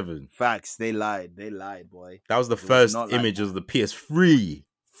 or 7. Facts. They lied, boy. That was the first image of the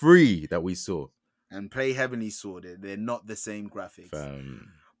PS3 that we saw. And Play Heavenly saw it. They're not the same graphics.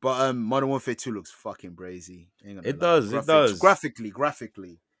 But Modern Warfare 2 looks fucking brazy. It does.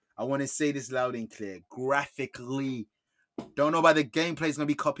 Graphically. I want to say this loud and clear. Graphically. Don't know about the gameplay. It's going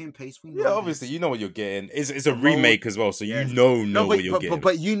to be copy and paste. Obviously, you know what you're getting. It's a remake as well, so you know what you're getting.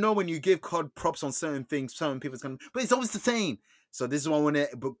 But you know when you give COD props on certain things, certain people's going to... But it's always the same. So this is what I want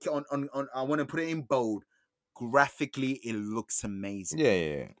to... I want to put it in bold. Graphically, it looks amazing.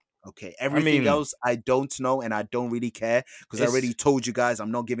 Yeah. Okay, everything else I don't know and I don't really care because I already told you guys I'm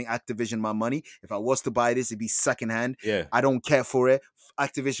not giving Activision my money. If I was to buy this, it'd be secondhand. Yeah, I don't care for it.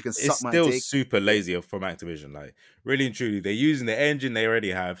 Activision can suck my dick. It's still super lazy from Activision. Like, really and truly, they're using the engine they already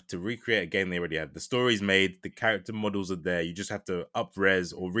have to recreate a game they already have. The story's made, the character models are there. You just have to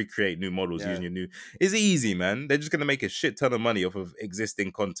up-res or recreate new models using your new... It's easy, man. They're just going to make a shit ton of money off of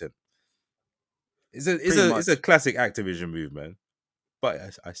existing content. It's a classic Activision move, man.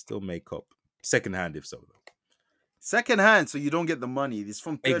 But I still make up secondhand if so, though. Secondhand, so you don't get the money. It's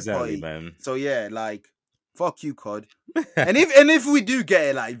from third party, man. So yeah, like fuck you, COD. and if we do get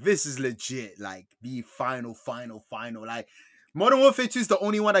it, like this is legit, like the final. Like Modern Warfare 2 is the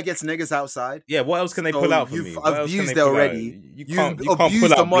only one that gets niggas outside. Yeah, what else can they pull out for me? I've abused it already. You can't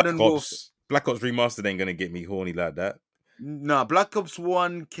pull out Modern Warfare. Black Ops Remastered ain't gonna get me horny like that. Nah, Black Ops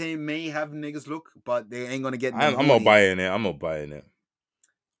 1 may have niggas look, but they ain't gonna get me I'm not buying it.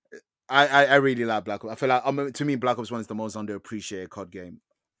 I really like Black Ops. I feel like to me, Black Ops 1 is the most underappreciated COD game.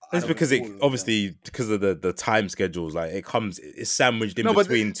 It's because because of the time schedules, like it's sandwiched in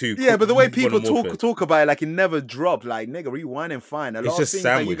between two. Yeah, but the way people talk about it, like it never dropped. Like nigga, rewind and find. A lot of things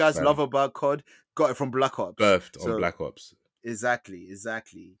that you guys love about COD got it from Black Ops. Birthed on Black Ops. Exactly.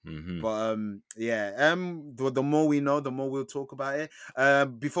 Mm-hmm. But the more we know, the more we'll talk about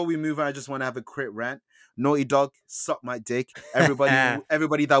it. Before we move on, I just want to have a quick rant. Naughty Dog, suck my dick.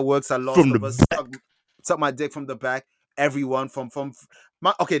 Everybody that works at Last of Us, suck my dick from the back. Everyone from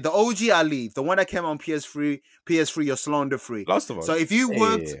the OG I leave, the one that came on PS3, you're slander free. Last of Us. So if you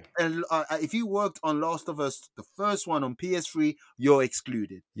worked if you worked on Last of Us, the first one on PS3, you're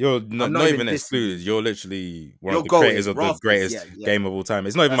excluded. You're not even excluded. You're literally one of the creators of the greatest game of all time.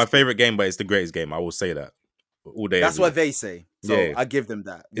 It's not even my favorite game, but it's the greatest game. I will say that all day. That's what they say. So I give them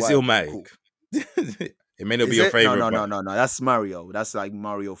that. It's Illmatic. Cool. It may not be your favorite. No. That's Mario. That's like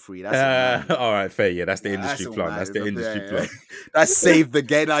Mario 3. That's all right, fair. Yeah, that's the industry plug. That's the industry plug. That saved the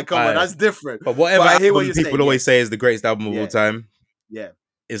game. Like, come on, that's different. But whatever album people always say is the greatest album of all time. Yeah,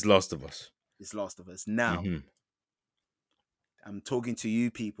 it's Last of Us. It's Last of Us. Now, I'm talking to you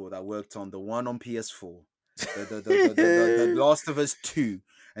people that worked on the one on PS4, the Last of Us 2.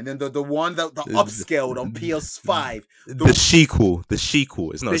 And then the one that upscaled on PS5. The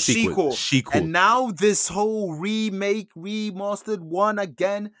sequel. It's not a sequel. And now this whole remastered one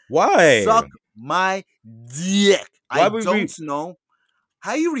again. Why? Suck my dick. I don't know.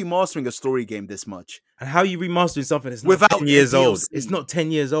 How are you remastering a story game this much? And how are you remastering something that's not 10 years old? It's not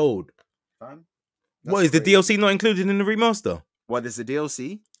 10 years old. What, is the DLC not included in the remaster? What, is the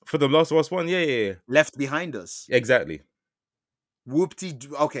DLC? For the Last of Us 1? Yeah. Left Behind Us. Exactly.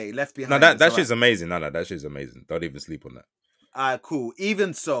 Okay, Left Behind. No, that shit's amazing. No, that shit's amazing. Don't even sleep on that. Cool.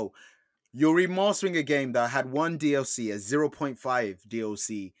 Even so, you're remastering a game that had one DLC, a 0.5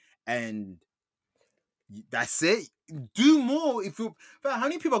 DLC, and that's it. Do more. But how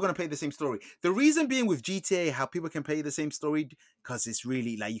many people are going to play the same story? The reason being with GTA, how people can play the same story, because it's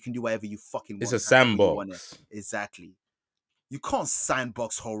really like you can do whatever you fucking want. It's a sandbox. Exactly. You can't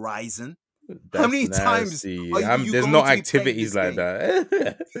sandbox Horizon. That's how many nasty. times there's not activities like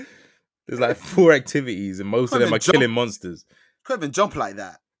that. There's like 4 activities, and most of them are killing monsters. Can't even jump like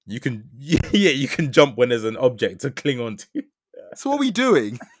that. You can jump when there's an object to cling on to. So what are we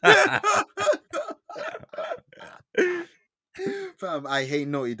doing? Fam, I hate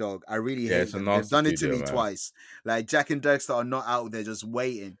Naughty Dog. I really hate them. They've done it to me twice. Like Jack and Dexter are not out there just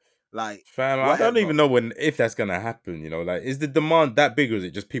waiting. Like, fam, I don't even know if that's gonna happen. You know, like, is the demand that big, or is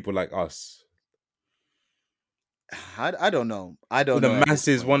it just people like us? I don't know. I don't know. The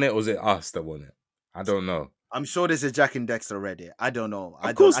masses want it, or is it us that want it? I don't know. I'm sure there's a Jack and Dexter Reddit. I don't know.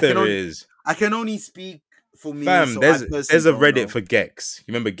 Of course there is. I can only speak for me. Fam, there's a Reddit for Gex.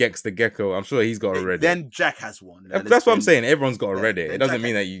 You remember Gex the Gecko? I'm sure he's got a Reddit. Then Jack has one. That's what I'm saying. Everyone's got a Reddit. It doesn't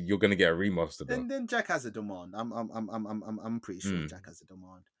mean that you're gonna get a remaster. Then Jack has a demand. I'm pretty sure Jack has a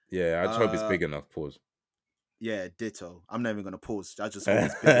demand. Yeah, I just hope it's big enough. Pause. Yeah, ditto. I'm not even gonna pause. I just hope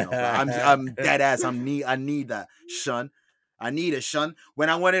it's big enough. Like, I'm dead ass. I need that, Shun. I need a Shun. When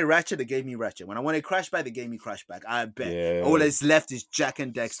I wanted Ratchet, they gave me Ratchet. When I wanted Crashback, they gave me Crashback. I bet. Yeah. All that's left is Jack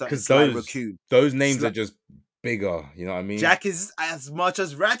and Dexter and Sly Raccoon. Those names are just bigger. You know what I mean? Jack is as much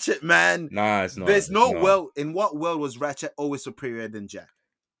as Ratchet, man. Nah, it's not. There's no world. In what world was Ratchet always superior than Jack?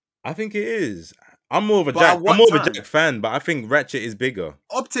 I think it is. I'm more of a Jack fan, but I think Ratchet is bigger.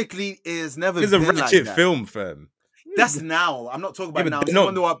 Optically, it has never been like that. It's a Ratchet film, fam. That's now. I'm not talking about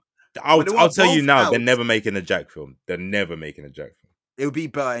now. I'll tell you now, they're never making a Jack film. They're never making a Jack film. It would be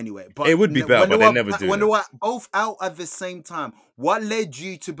better anyway. But it would be better, but they never do. When they were both out at the same time, what led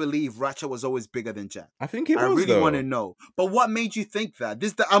you to believe Ratchet was always bigger than Jack? I think it was. I really want to know. But what made you think that?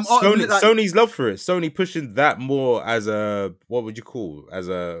 Sony's love for it. Sony pushing that more as a, what would you call, as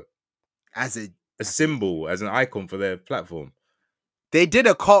a symbol, as an icon for their platform. They did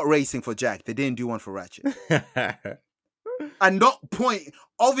a kart racing for Jack. They didn't do one for Ratchet. And not point,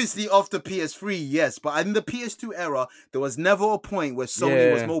 obviously after PS3, yes, but in the PS2 era, there was never a point where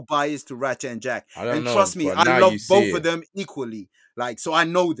Sony was more biased to Ratchet and Jack. And trust me, I love both of them equally. Like, so I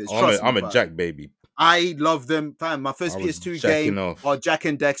know this. I'm a Jack baby. I love them. Fam, my first PS2 game are Jack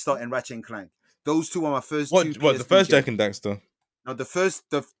and Dexter and Ratchet and Clank. Those two are my first two. What, the first Jack and Dexter? No, the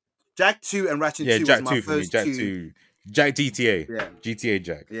Jack 2 and Ratchet 2 was my first two. Jack GTA. Yeah. GTA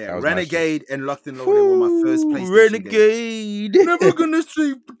Jack. Yeah. Renegade and Locked and Loaded were my first PlayStation Renegade. Games. Never gonna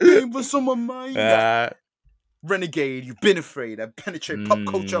sleep again for some of mine. Renegade, you've been afraid. I penetrate pop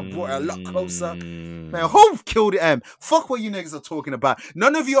culture, brought it a lot closer. Man, Hov killed it, Fuck what you niggas are talking about.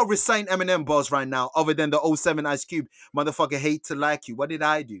 None of you are reciting Eminem bars right now, other than the 07 Ice Cube. Motherfucker hate to like you. What did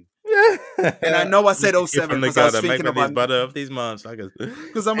I do? And I know I said 07 because I was thinking about these butter of these months.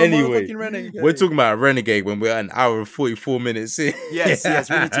 Because I'm a motherfucking renegade. We're talking about a renegade when we're at an hour and 44 minutes in. Yes,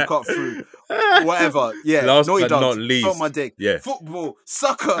 we need to cut through. Whatever. Yeah. Last Naughty but Dogs, not least. Felt my dick. Yeah. Football,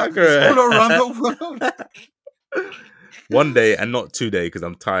 soccer. All around the world. One day and not 2 days because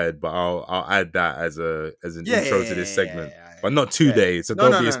I'm tired, but I'll add that as an intro to this segment. But not 2 days, so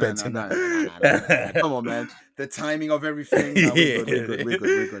don't be expecting that. Come on, man. The timing of everything. No, we're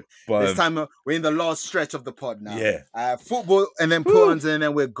good. But, this time we're in the last stretch of the pod now. Yeah. Football and then Put Ons and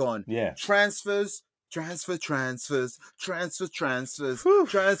then we're gone. Yeah. Transfers. Rumors.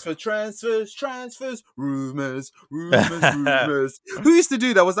 Who used to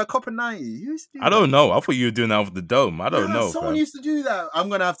do that? Was that Copper 90? I don't know. I thought you were doing that off the dome. I don't know. Someone used to do that. I'm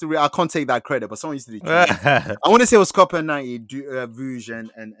gonna have to. I can't take that credit, but someone used to do that. I want to say it was Copper 90, Vuj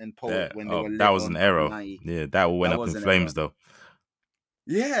and Poet when they were. That was an error. Yeah, that went up in flames though.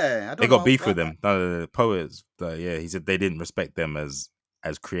 Yeah, they got beef with them. The Poets. He said they didn't respect them as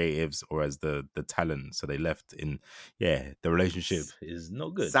creatives or as the talent, so they left. The relationship is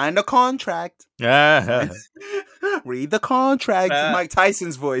no good. Sign the contract. Read the contract. Mike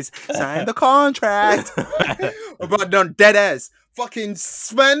Tyson's voice. Sign the contract. But no, dead ass. Fucking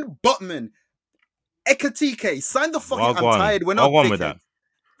Sven Botman. Ekatike. Sign the fucking. I'm tired. We're not with that.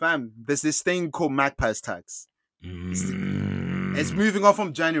 Fam, there's this thing called Magpie's tax. It's moving off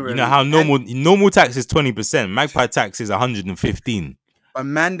from January. You know how normal tax is 20%. Magpie tax is 115. But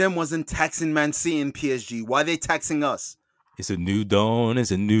Mandem wasn't taxing Man City and PSG. Why are they taxing us? It's a new dawn.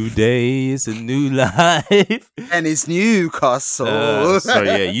 It's a new day. It's a new life. And it's Newcastle. So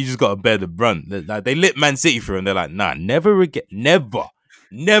yeah, you just got to bear the brunt. They lit Man City through and they're like, nah, never again. Never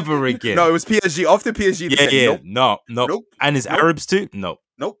again. No, it was PSG. After PSG, they said, nope. And it's Arabs too? Nope.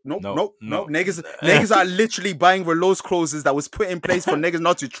 Nope. Niggas are literally buying release clauses that was put in place for niggas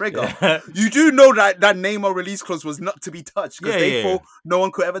not to trigger. You do know that Neymar release clause was not to be touched because they thought no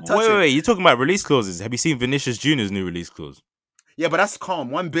one could ever touch it. Wait, you're talking about release clauses. Have you seen Vinicius Jr.'s new release clause? Yeah, but that's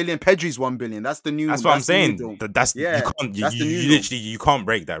calm. 1 billion. Pedri's 1 billion. That's the new. That's what I'm saying. You can't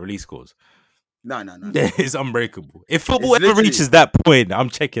break that release clause. No. It's unbreakable. If football ever reaches that point, I'm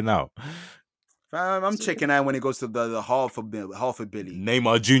checking out. I'm checking out when it goes to the half a billy.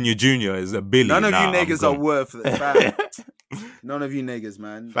 Neymar Jr. is a billy. None of you niggas are worth it, fam. None of you niggas,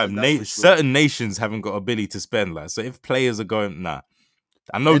 man. Fam, certain nations haven't got a billy to spend, like. So if players are going, nah.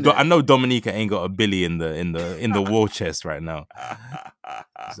 I know Dominica ain't got a billy in the war chest right now.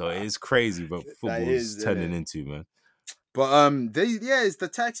 So it's crazy, but football's turning into, man. But the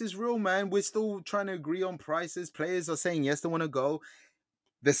tax is real, man. We're still trying to agree on prices. Players are saying yes, they want to go.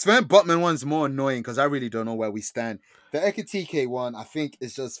 The Sven Botman one's more annoying because I really don't know where we stand. The Ekatike one, I think,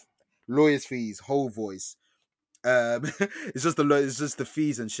 is just lawyers' fees, whole voice. It's just the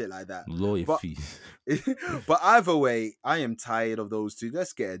fees and shit like that. Fees. But either way, I am tired of those two.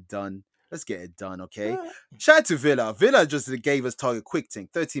 Let's get it done. Okay? Shout out to Villa. Villa just gave us target quick thing.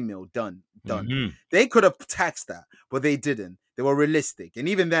 30 mil, done. Mm-hmm. They could have taxed that, but they didn't. They were realistic. And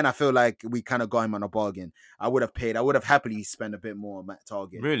even then, I feel like we kind of got him on a bargain. I would have paid. I would have happily spent a bit more on that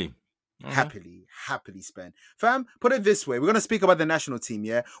target. Really? Happily spent. Fam, put it this way. We're going to speak about the national team,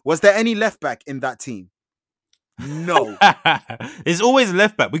 yeah? Was there any left back in that team? No. It's always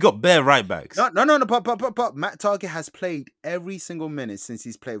left back. We got bare right backs. No. But Matt Target has played every single minute since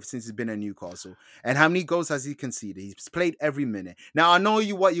he's been at Newcastle. And how many goals has he conceded? He's played every minute. Now I know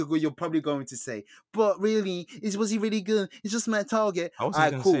you're probably going to say, but really, was he really good? It's just Matt Target. I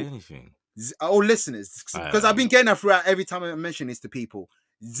wasn't going to say anything. Oh, listeners, because I've been getting that throughout every time I mention this to people.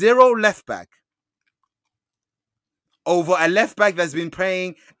 0 left back. Over a left back that's been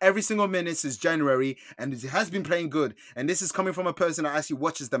playing every single minute since January, and it has been playing good. And this is coming from a person that actually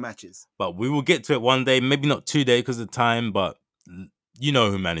watches the matches. But we will get to it one day, maybe not 2 days because of time, but you know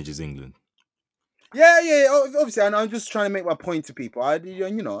who manages England. Yeah. Obviously, I'm just trying to make my point to people. I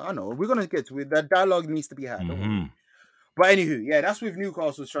know. We're gonna get to it. That dialogue needs to be had. Mm-hmm. But anywho, yeah, that's with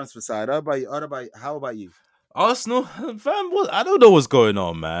Newcastle's transfer side. How about you? Arsenal, fam. I don't know what's going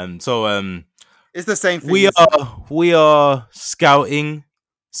on, man. So it's the same thing. We are scouting,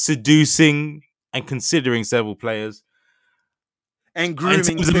 seducing, and considering several players. And grooming in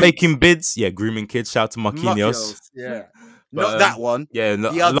terms of making bids. Yeah, grooming kids. Shout out to Marquinhos. Yeah. But, not that one. Yeah, a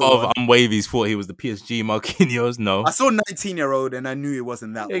lot of unwavies thought he was the PSG Marquinhos. No. I saw a 19-year-old and I knew it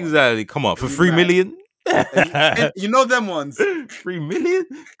wasn't that one. Exactly. Come on. For 3 million? and you know them ones. 3 million?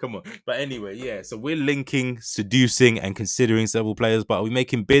 Come on. But anyway, yeah. So we're linking, seducing, and considering several players. But are we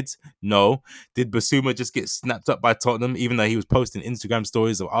making bids? No. Did Basuma just get snapped up by Tottenham, even though he was posting Instagram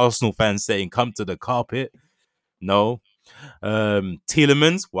stories of Arsenal fans saying, come to the carpet? No.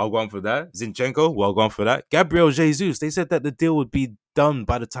 Tielemans, well gone for that. Zinchenko, well gone for that. Gabriel Jesus, they said that the deal would be done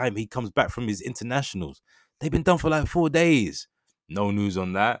by the time he comes back from his internationals. They've been done for like 4 days. No news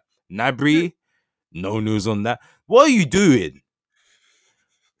on that. Nabry, no news on that. What are you doing?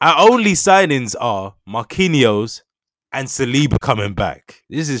 Our only signings are Marquinhos and Celeb coming back.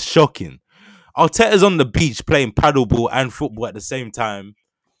 This is shocking. Arteta's on the beach playing paddleball and football at the same time.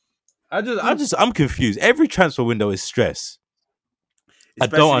 I'm confused. Every transfer window is stress.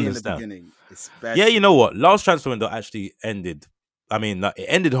 Especially I don't understand. In the beginning, yeah, you know what? Last transfer window actually ended. I mean, it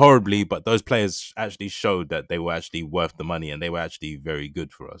ended horribly, but those players actually showed that they were actually worth the money and they were actually very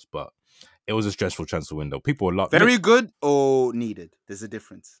good for us. But it was a stressful transfer window. People were very good or needed. There's a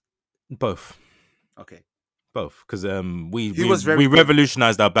difference. Both. Okay. Both, because we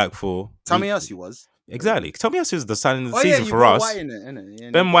revolutionized our back four. Tomiyasu was. Exactly. Tomiyasu is the signing of the season for us. White in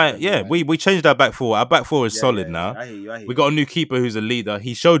it. Ben White, we changed our back four. Our back four is solid now. I hear you. We got a new keeper who's a leader.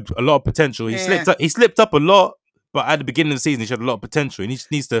 He showed a lot of potential. He slipped up a lot, but at the beginning of the season, he showed a lot of potential. He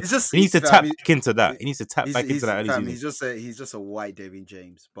needs to tap back into that. He needs to tap back into that early season. He's just a white David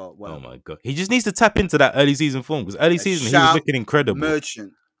James. But oh my god, he just needs to tap into that early season form because early season he was looking incredible.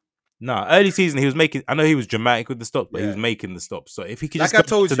 Merchant. No, early season he was making. I know he was dramatic with the stops, but he was making the stops. So if he could just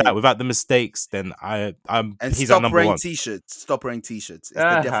go to that without the mistakes, then he's our number one. Stop wearing t-shirts. It's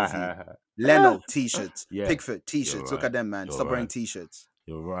the death of you. Leno t-shirts, Pickford t-shirts. Right. Look at them, man. Stop wearing t-shirts.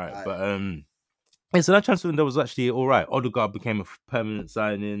 You're right, but so that transfer window was actually all right. Odegaard became a permanent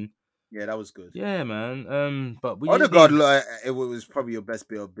signing. Yeah, that was good. Yeah, man. But Odegaard, it was probably your best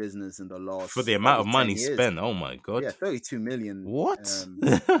bit of business in the last for the amount of money spent. Oh my god! Yeah, 32 million. What?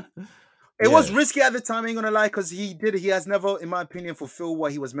 It was risky at the time. I ain't gonna lie, because he has never, in my opinion, fulfilled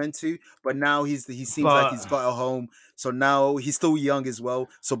what he was meant to. But now he seems like he's got a home. So now he's still young as well.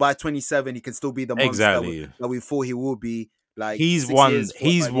 So by 27, he can still be the monster that we thought he would be. Like he's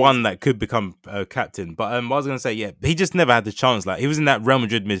one that could become captain. But I was gonna say, he just never had the chance. Like he was in that Real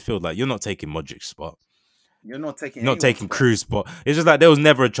Madrid midfield. Like you're not taking Modric's spot. You're not taking Cruz's spot. It's just like there was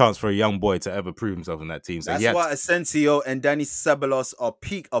never a chance for a young boy to ever prove himself in that team. So that's why Asensio and Dani Ceballos are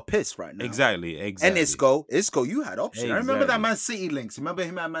pissed right now. Exactly. And Isco, you had options. Exactly. I remember that Man City links. Remember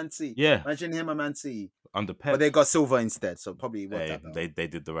him at Man City? Yeah. Imagine him at Man City. Under Pep. But they got Silva instead, so probably worked out. They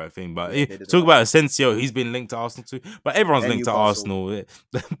did the right thing. But talk about Asensio, he's been linked to Arsenal too. But everyone's linked to Arsenal.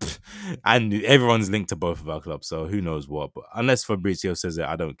 And everyone's linked to both of our clubs, so who knows what. But unless Fabrizio says it,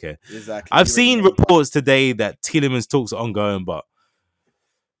 I don't care. Exactly. I've seen reports today that Tielemans talks are ongoing, but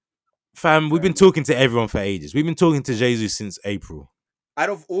fam, we've been talking to everyone for ages. We've been talking to Jesus since April. Out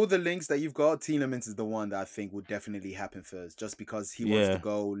of all the links that you've got, Tielemans is the one that I think would definitely happen first, just because he wants to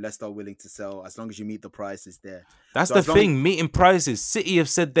go. Leicester are willing to sell. As long as you meet the price, it's there. That's the thing. Meeting prices. City have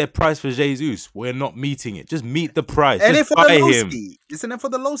said their price for Jesus. We're not meeting it. Just meet the price. And just buy him. Isn't it for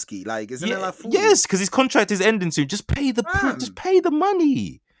the low ski? Like, isn't it like 40? Yes, because his contract is ending soon. Just pay the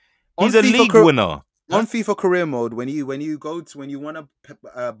money. He's a league winner. On FIFA career mode, when you want to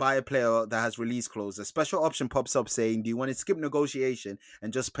buy a player that has release clause, a special option pops up saying, "Do you want to skip negotiation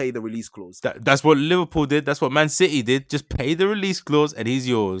and just pay the release clause?" That's what Liverpool did. That's what Man City did. Just pay the release clause and he's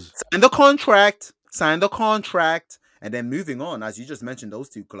yours. Sign the contract, and then moving on. As you just mentioned, those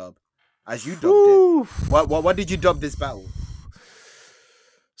two clubs, as you dubbed it. What did you dub this battle?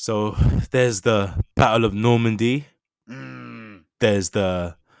 So there's the Battle of Normandy. There's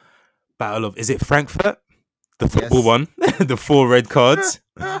the Battle of, is it Frankfurt? The football one. The 4 red cards.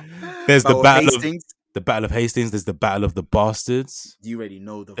 There's the Battle of Hastings. There's the Battle of the Bastards. You already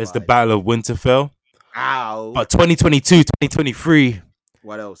know the There's the Battle of Winterfell. Ow. But 2022, 2023.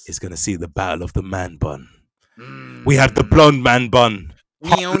 What else? Is going to see the Battle of the Man Bun. We have the blonde man bun.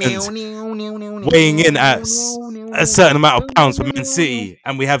 Weighing in at a certain amount of pounds for Man City.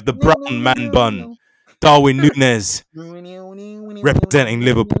 And we have the brown man bun. Darwin Núñez representing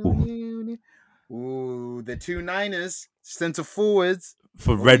Liverpool. Ooh, the 2 Niners centre forwards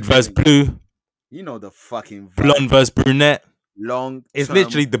for red versus blue. You know the fucking vibe. Blonde versus brunette. Long. It's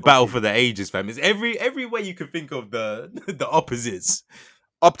literally the battle for the ages, fam. It's every way you can think of the opposites.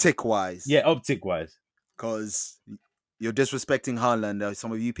 Optic wise. Yeah, optic wise. Because you're disrespecting Haaland.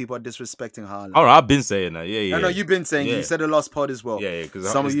 Some of you people are disrespecting Haaland. All right, I've been saying that. Yeah. No, you've been saying. You said the last pod as well. Yeah, because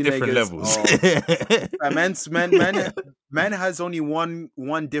some of you different niggas, levels. Man has only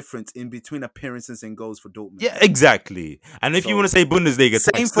one difference in between appearances and goals for Dortmund. Yeah, exactly. And if you want to say Bundesliga,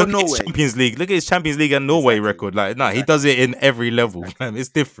 same for Norway. Champions League. Look at his Champions League and Norway record. Like, he does it in every level. It's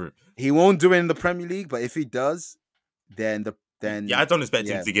different. He won't do it in the Premier League, but if he does, then I don't expect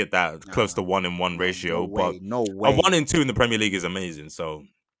him to get that close to 1-in-1 ratio. No way. A 1-in-2 in the Premier League is amazing. So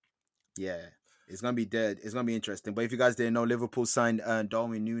yeah, It's gonna be dead. It's gonna be interesting. But if you guys didn't know, Liverpool signed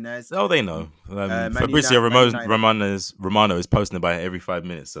Darwin Núñez. Oh, they know. Fabrizio Romano is posting about it every 5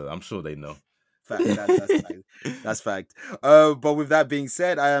 minutes, so I'm sure they know. Fact. That's fact. But with that being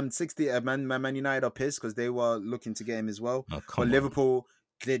said, I am 60. Man United are pissed because they were looking to get him as well. Oh, but Liverpool,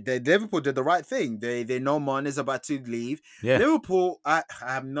 Liverpool did the right thing. They know Mane is about to leave. Yeah. Liverpool, I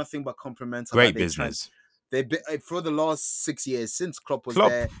have nothing but compliments. Great business. They've been for the last 6 years since Klopp was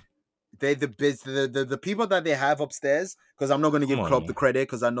there. They're the people that they have upstairs, because I'm not going to give Klopp the credit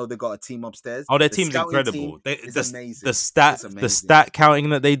because I know they got a team upstairs. Oh, their team's incredible. It's amazing. The stat counting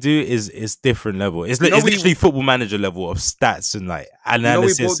that they do is different level. It's literally Football Manager level of stats and like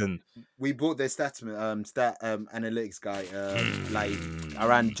analysis. We bought their stat analytics guy like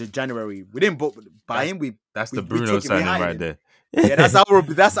around January. We didn't buy him. That's the Bruno signing right there. Yeah, that's our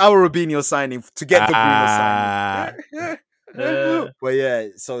Robinho signing to get the Bruno signing. But yeah,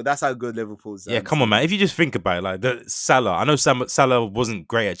 so that's how good Liverpool's. Yeah, come on, man. If you just think about it, like the Salah, I know Salah wasn't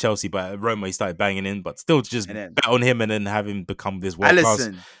great at Chelsea, but at Roma he started banging in. But still, just bet on him and then have him become this world class.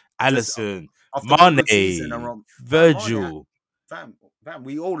 Alisson, Mane, Virgil. Fam,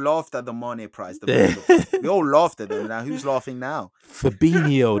 we all laughed at the Mane price. We all laughed at them. Now who's laughing now?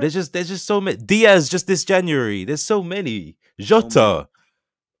 Fabinho. There's just so many. Diaz just this January. There's so many. Jota.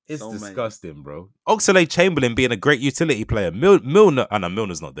 It's disgusting, bro. Oxlade-Chamberlain being a great utility player. Milner. Oh, no,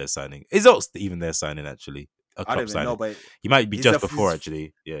 Milner's not their signing. Is Ox even their signing, actually? I don't even know, but he might be just before,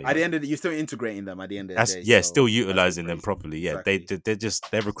 actually. Yeah. At the end of you're still integrating them at the end of the day. Yeah, still utilizing them properly. Yeah, exactly.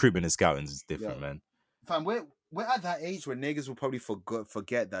 Their recruitment and scouting is different, man. Fam, we're at that age where niggas will probably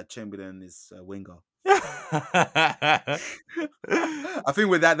forget that Chamberlain is a winger. I think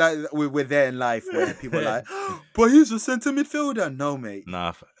with that we're there in life where people are like, but he's a centre midfielder. No, mate.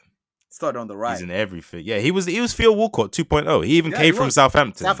 Nah. Started on the right. He's in everything. Yeah, he was Theo Walcott 2.0. He even came from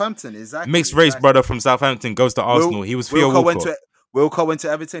Southampton. Southampton, exactly. Mixed race brother from Southampton goes to Arsenal. He was Theo Walcott. Wilco went to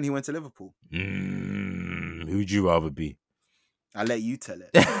Everton. He went to Liverpool. Who'd you rather be? I'll let you tell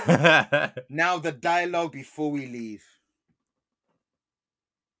it. Now the dialogue before we leave.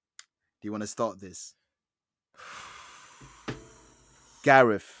 Do you want to start this?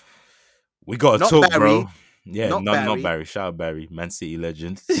 Gareth. We got to talk, Barry. bro. Yeah, not Barry. Shout out Barry. Man City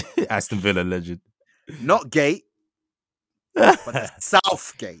legend. Aston Villa legend. Not Gate, but the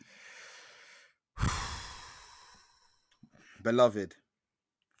Southgate. Beloved.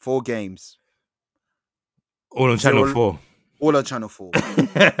 4 games. All on Channel 4. All on Channel 4.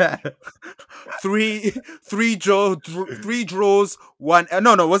 three draws, one.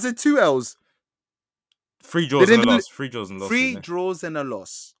 No, was it 2 L's? 3 draws and a loss. 3 draws and a loss. 3 draws and a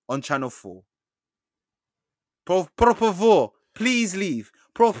loss on Channel 4. Por favor, please leave.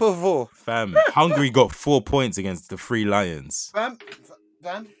 Por favor. Fam, Hungary got 4 points against the Three Lions. Fam.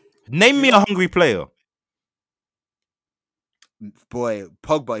 Name me a Hungary player. Boy,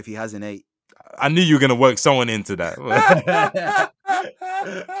 Pogba if he has an 8. I knew you were going to work someone into that.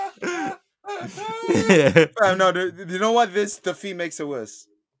 Fam, no, you know what? This defeat makes it worse.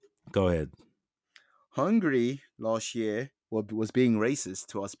 Go ahead. Hungary last year was being racist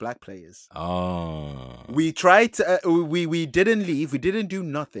to us black players. Oh. We tried to. We didn't leave. We didn't do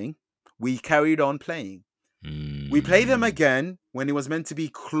nothing. We carried on playing. We played them again when it was meant to be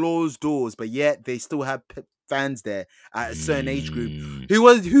closed doors, but yet they still had fans there at a certain age group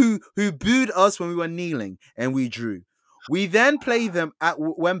who booed us when we were kneeling, and we drew. We then played them at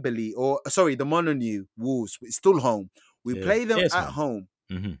Wembley, the Molineux Wolves. It's still home. We play them at home.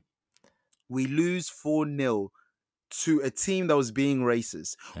 Mm-hmm. We lose 4-0 to a team that was being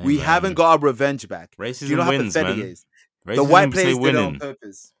racist. We haven't got our revenge back. Racism you know how wins, pathetic man. it is? Racism the white players did it on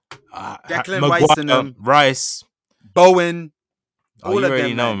purpose. Declan Rice, Bowen, all of them. You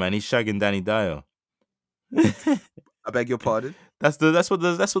already know, man. He's shagging Danny Dyer. I beg your pardon. That's what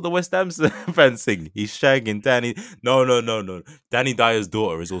the West Ham fans sing. He's shagging Danny. No. Danny Dyer's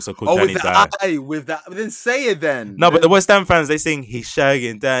daughter is also called Danny Dyer. With that, then say it then. No, but the West Ham fans, they sing he's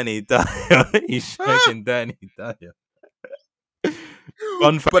shagging Danny Dyer. He's shagging Danny Dyer.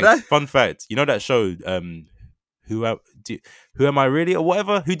 Fun fact. You know that show? Who am I really or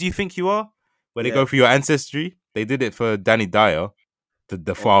whatever? Who do you think you are? Where they go for your ancestry. They did it for Danny Dyer,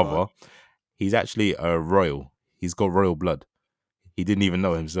 the father. He's actually a royal. He's got royal blood. He didn't even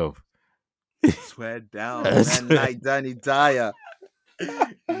know himself. Swear down, man, like Danny Dyer.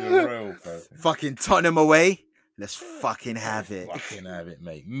 Royal, fucking turn him away. Let's fucking have it. Fucking have it,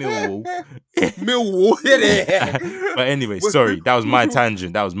 mate. Millwall. Millwall, hit it. But anyway, sorry. That was my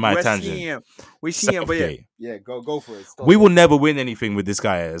tangent. We see him, but yeah, go for it. We will never win anything with this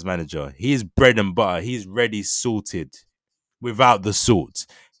guy as manager. He is bread and butter. He's ready salted without the salt.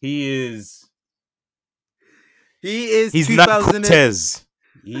 He is He is He's not Cortez.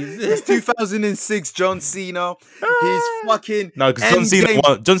 He's 2006 John Cena. He's fucking no, because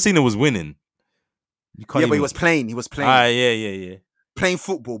John Cena was winning. But he was playing. Yeah. Playing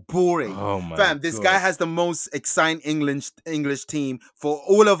football, boring. Oh my Fam, this guy has the most exciting English team for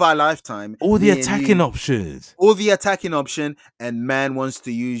all of our lifetime. All the attacking options. All the attacking option, and man wants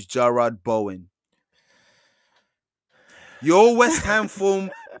to use Jarrod Bowen. Your West Ham form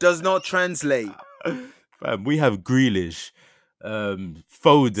does not translate. Fam, we have Grealish,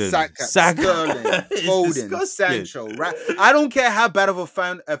 Foden, Saka. Sterling, Foden, Sancho. Right? I don't care how bad of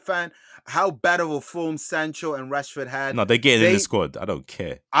how bad of a form Sancho and Rashford had. No, they're getting in the squad. I don't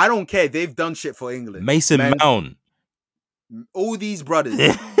care. They've done shit for England. Mason Mount. All these brothers.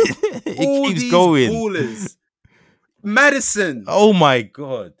 All keeps these going. Ballers. Madison. Oh my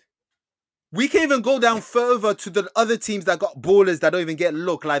God. We can even go down further to the other teams that got ballers that don't even get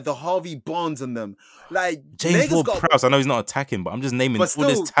look, like the Harvey Barnes and them. Like James Ward-Prowse. I know he's not attacking, but I'm just naming all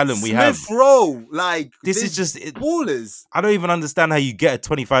this talent we have. Smith Rowe, like this is just ballers. I don't even understand how you get a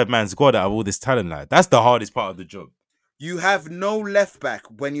 25-man squad out of all this talent. Like that's the hardest part of the job. You have no left back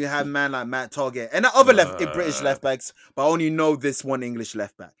when you have man like Matt Target and the other British left backs, but I only know this one English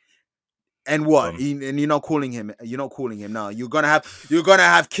left back. And what? And you're not calling him. You're not calling him now. You're gonna have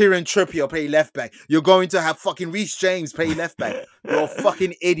Kieran Trippier play left back. You're going to have fucking Reece James play left back. You're a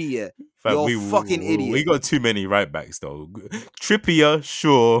fucking idiot. Idiot. We got too many right backs though. Trippier,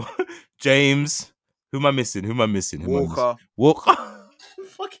 sure. James. Who am I missing? Walker.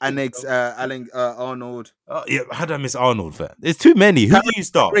 And next, Alan Arnold. Yeah, how did I miss Arnold? There's too many. Who do you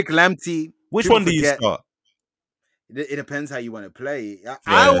start? Rick Lamptey. Which one do you start? It depends how you want to play.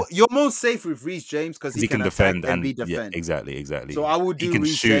 Yeah. You're most safe with Reece James because he can defend and be defend. Yeah, exactly. So I would do. He can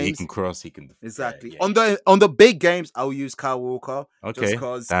Reece shoot. James. He can cross. He can defend. Exactly. Yeah. On the big games, I will use Kyle Walker. Okay. Just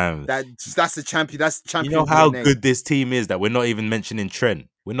because that's the champion. That's the champion. You know how good this team is that we're not even mentioning Trent.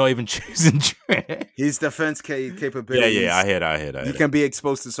 We're not even choosing Trent. His defense capabilities. Yeah. I hear that. He can be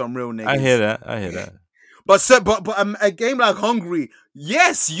exposed to some real niggas. I hear that. But a game like Hungary,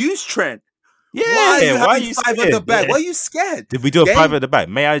 yes, use Trent. Yeah, why are you five at the back? Why are you scared? Did we do a 5 at the back?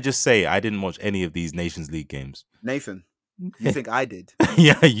 May I just say I didn't watch any of these Nations League games. Nathan, you think I did?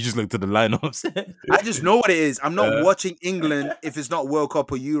 Yeah, you just looked at the lineups. I just know what it is. I'm not watching England if it's not World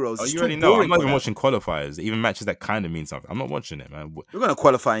Cup or Euros. Oh, you already know. I'm not even watching qualifiers, even matches that kind of mean something. I'm not watching it, man. We're gonna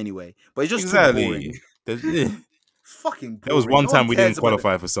qualify anyway, but it's just too boring. It's fucking boring. There was one time we didn't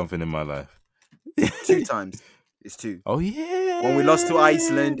qualify for something in my life. 2 times. It's 2. Oh yeah. When we lost to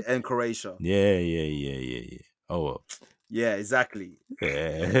Iceland and Croatia. Yeah. Oh well. Yeah, exactly.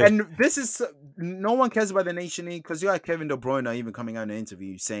 Yeah. And this is no one cares about the Nation League because you had Kevin De Bruyne even coming out in an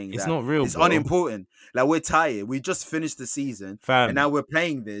interview saying it's that not real. It's unimportant. Like we're tired. We just finished the season, and now we're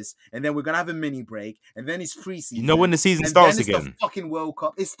playing this, and then we're gonna have a mini break, and then it's preseason. You know when the season starts again? The fucking World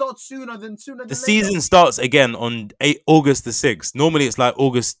Cup. It starts sooner than the season starts again on August the 6th. Normally it's like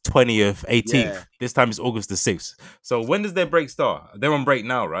August 20th, 18th. Yeah. This time it's August the 6th. So when does their break start? They're on break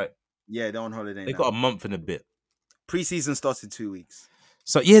now, right? Yeah, they're on holiday. They got a month and a bit. Preseason starts in 2 weeks.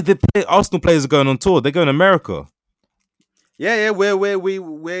 So yeah, the Arsenal players are going on tour. They're going to America. Yeah. We're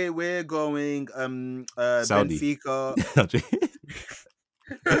going Saudi. Benfica.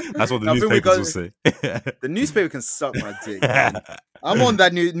 That's what the newspapers will say. The newspaper can suck my dick. Man. I'm on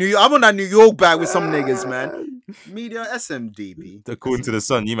that New York bag with some niggas, man. Media SMDB. According to the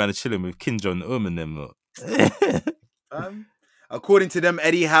Sun, you man are chilling with Kim Jong Un and them. According to them,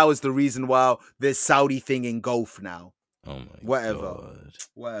 Eddie Howe is the reason why there's Saudi thing in golf now. Oh my God.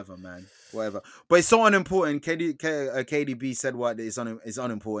 Whatever, man. Whatever. But it's so unimportant. KDB said what is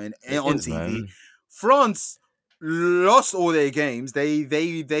unimportant on TV. Man. France lost all their games. They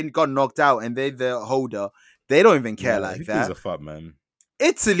got knocked out, and they're the holder. They don't even care like that. Who's a fuck, man?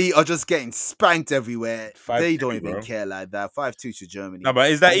 Italy are just getting spanked everywhere. They don't even care like that. 5-2 to Germany. No, but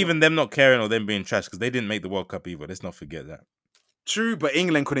is that even them not caring or them being trash? Because they didn't make the World Cup either. Let's not forget that. True, but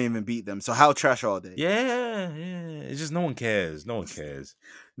England couldn't even beat them. So how trash are they? Yeah. It's just no one cares. No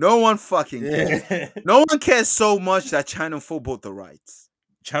one fucking cares. No one cares so much that Channel 4 bought the rights.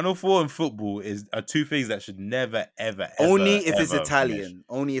 Channel 4 and football are two things that should never, ever, only if it's Italian. Finish.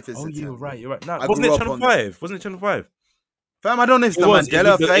 Only if it's Italian. You're right. No, wasn't it Channel 5? Wasn't it Channel 5? Fam, I don't know if it's the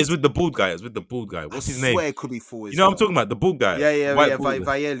Mandela effect. It's with the bald guy. What's his name? I swear it could be 4. You know what I'm talking about? The bald guy. Yeah.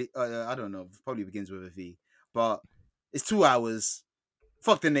 Vieli. I don't know. Probably begins with a V. But it's 2 hours.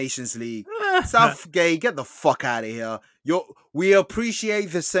 Fuck the Nations League. Southgate, get the fuck out of here. We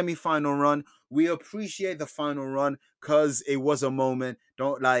appreciate the semi-final run. We appreciate the final run because it was a moment.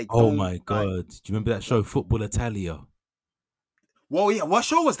 Oh my God. Do you remember that show, Football Italia? Well, yeah. What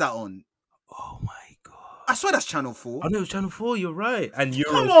show was that on? Oh my God. I swear that's Channel 4. I know it's Channel 4. You're right. And Eurosport.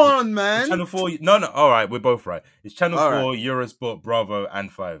 Come on, man. Channel 4. No. All right, we're both right. It's Channel 4, Eurosport, Bravo,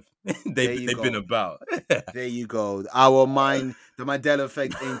 and 5. They've been about. There you go. Our mind, the Mandela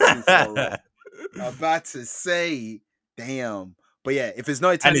effect ain't too far off. I'm about to say, damn. But yeah, if it's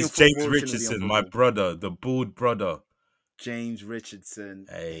not Italian, and it's James Richardson, my brother, the bald brother. James Richardson.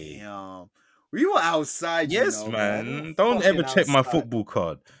 Hey. Damn. We were outside. Yes, man. Don't ever check my football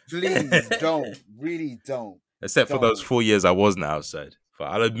card. Please don't. Really don't. Except for those 4 years I wasn't outside. But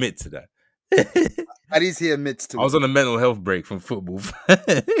I'll admit to that. At least he admits to it. I was on a mental health break from football.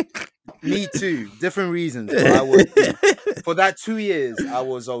 Me too. Different reasons. But I was, for that 2 years, I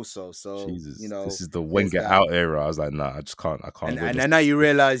was also. So, Jesus, you know. This is the Wenger out era. I was like, nah, I just can't. I can't. And now you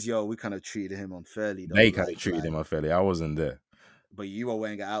realize, we kind of treated him unfairly. Though. They kind of treated him unfairly. I wasn't there. But you were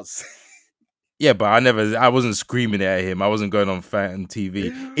Wenger out. Yeah, but I wasn't screaming at him. I wasn't going on fan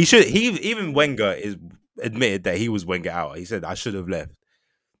TV. Even Wenger admitted that he was Wenger out. He said, I should have left.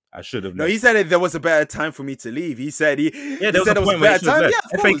 No, he said there was a better time for me to leave. He said there was a better time. Yeah,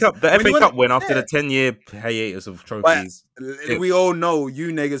 the FA Cup win after the 10-year hiatus of trophies. But we all know you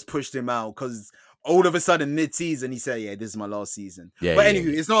niggas pushed him out because all of a sudden mid-season he said, "Yeah, this is my last season." Yeah, but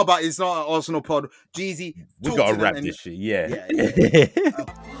anyway, it's not an Arsenal pod. Jeezy, we gotta wrap this shit. Yeah.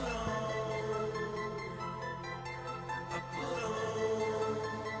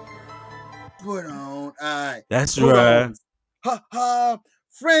 Put on. All right. That's right. Ha ha.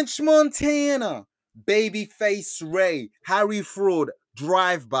 French Montana. Babyface Ray. Harry Fraud.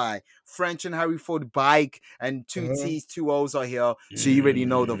 Drive-by. French and Harry Fraud bike. And 2 T's, 2 O's are here. So you already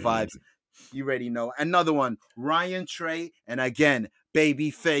know the vibes. You already know. Another one. Ryan Trey. And again,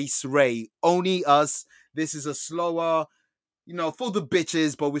 Babyface Ray. Only Us. This is a slower, for the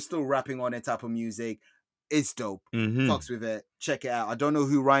bitches, but we're still rapping on it type of music. It's dope. Fucks with it. Check it out. I don't know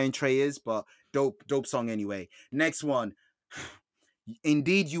who Ryan Trey is, but dope song anyway. Next one.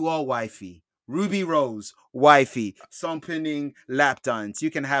 Indeed You Are Wifey. Ruby Rose, Wifey. Something lap dance. You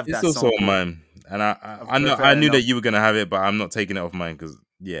can have that song. It's also on mine. And I knew that you were going to have it, but I'm not taking it off mine because,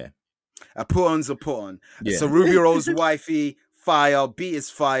 yeah. A put on's a put on. Yeah. So Ruby Rose, Wifey, fire. Beat is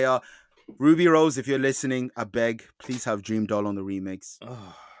fire. Ruby Rose, if you're listening, I beg, please have Dream Doll on the remix.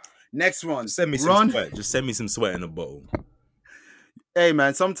 Next one. Just send me some sweat. Just send me some sweat in a bottle. Hey,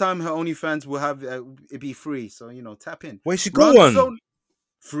 man, sometime her OnlyFans will have it be free. So, tap in. Where's she going?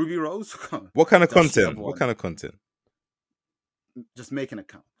 Ruby Rose? What kind of content? What kind of content? Just make an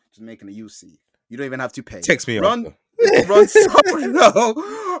account. Just making a UC. You don't even have to pay. Text me Run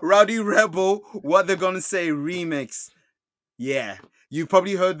Rowdy Rebel, What They're Gonna Say remix. Yeah. You've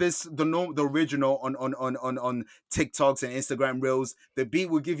probably heard this, the original on TikToks and Instagram Reels. The beat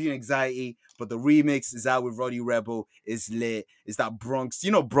will give you anxiety, but the remix is out with Roddy Rebel. It's lit. It's that Bronx.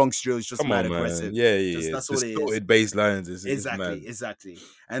 Bronx drill is just mad aggressive. Yeah. That's what it is. Distorted bass lines. Exactly.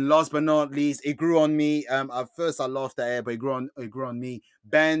 And last but not least, it grew on me. At first I laughed at it, but it grew on me.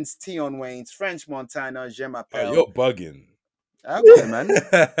 Benz, Tion Waynes, French Montana, Je m'appelle. You're bugging. Okay, man. You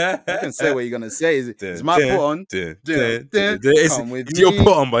can say what you're gonna say. It's my put on. It's your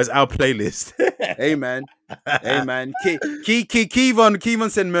put on, but it's our playlist. Hey, man. Kevon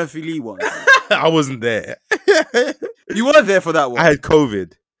sent Murphy Lee one. I wasn't there. You were there for that one. I had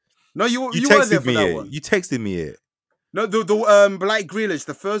COVID. No, you were there for that one. You texted me it. No, the Black Grealish,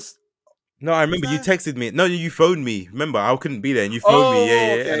 the first. No, I remember you texted me. No, you phoned me. Remember, I couldn't be there, and you phoned me.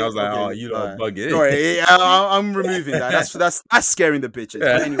 Yeah. Okay, and I was like, you don't bug it. Sorry, I'm removing that. That's scaring the bitches.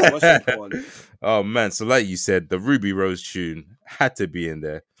 But anyway, what's your point? Oh man, so like you said, the Ruby Rose tune had to be in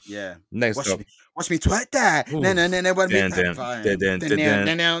there. Yeah. Next up, watch me twerk that. What?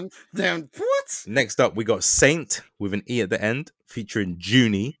 Next up, we got Saint with an E at the end, featuring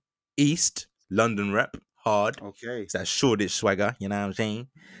Junie, East, London rap. Hard. Okay. It's that Shoreditch swagger, you know what I'm saying?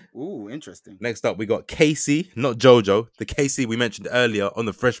 Ooh, interesting. Next up, we got Casey, not Jojo. The Casey we mentioned earlier on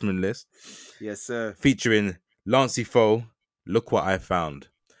the freshman list. Yes, sir. Featuring Lancey Foe, Look What I Found.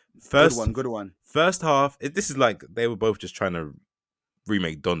 Good one. First half, this is like they were both just trying to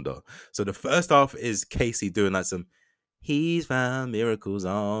remake Donda. So the first half is Casey doing like some He's Found Miracles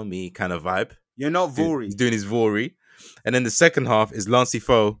on Me kind of vibe. You're not Vori. He's doing his Vori. And then the second half is Lancey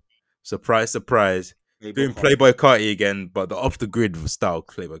Foe, surprise, doing Playboy Carti again, but the off the grid style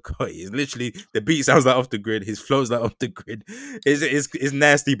Playboy Carti. It's literally the beat sounds like off the grid, his flow's like off the grid. It's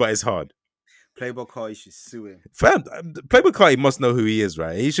nasty, but it's hard. Playboy Carti should sue him. Fam, Playboy Carti must know who he is,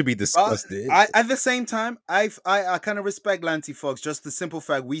 right? He should be disgusted. At the same time, I kind of respect Lanty Fox. Just the simple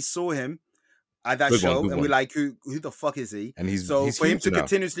fact we saw him at that show, and we're like, who the fuck is he? And he's for him to now.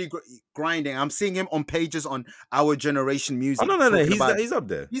 continuously grinding, I'm seeing him on pages on Our Generation Music. Oh, no, he's up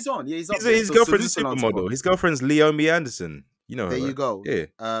there. He's on, yeah, he's up there. His girlfriend's a supermodel. supermodel. His girlfriend's Leomi Anderson. You know her. There you go. Yeah.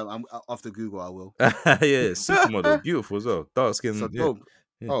 I'm after Google. I will. Yeah, supermodel, beautiful as well, dark skin. So dope.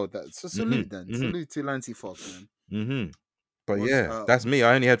 Yeah. Oh, that's a salute then. Salute to Lancy Fox, man. But that's me.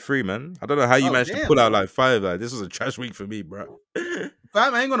 I only had 3, man. I don't know how you managed to pull out like 5. Like, this was a trash week for me, bro.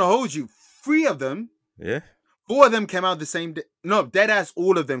 Fam, I ain't gonna hold you. 3 of them. Yeah. 4 of them came out the same day. No, deadass.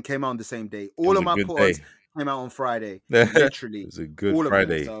 All of them came out on the same day. All of my Put Ons came out on Friday. Literally, it was a good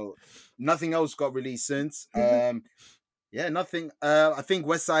Friday. So nothing else got released since. Yeah, nothing. I think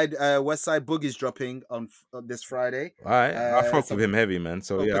Westside Boogie's dropping on this Friday. All right, I fuck with him heavy, man.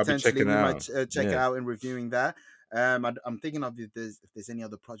 So yeah, I'll be checking it out. Might check it out and reviewing that. I'm thinking of if there's any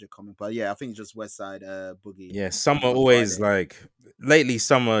other project coming, but yeah, I think it's just Westside Boogie. Yeah, summer always Friday. Like lately,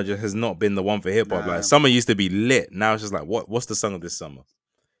 summer just has not been the one for hip hop. Like summer used to be lit. Now it's just like, what's the song of this summer?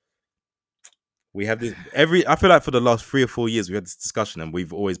 We have this I feel like for the last 3 or 4 years we had this discussion, and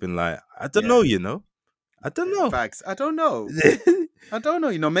we've always been like, I don't know, you know. I don't know. Facts. I don't know. I don't know.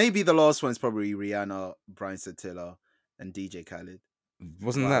 You know, maybe the last one's probably Rihanna, Brian Satilla, and DJ Khaled.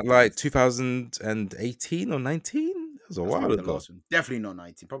 Wasn't that like 2018 or 19? That was a while ago. Definitely not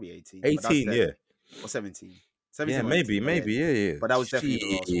 19. Probably 18. 18, yeah. Or 17. Yeah, maybe, yeah. But that was definitely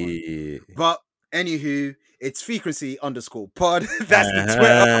the last one. But anywho, it's frequency_pod. That's the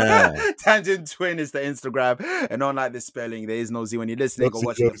Twitter. Tangent Twin is the Instagram. And unlike the spelling, there is no Z when you're listening or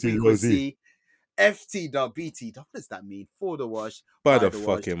watching the frequency. FT BT. What does that mean? For the wash. By the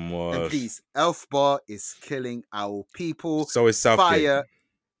fucking wash. And please, Elf Bar is killing our people. So is Southgate. Fire.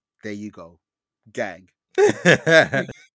 There you go. Gang.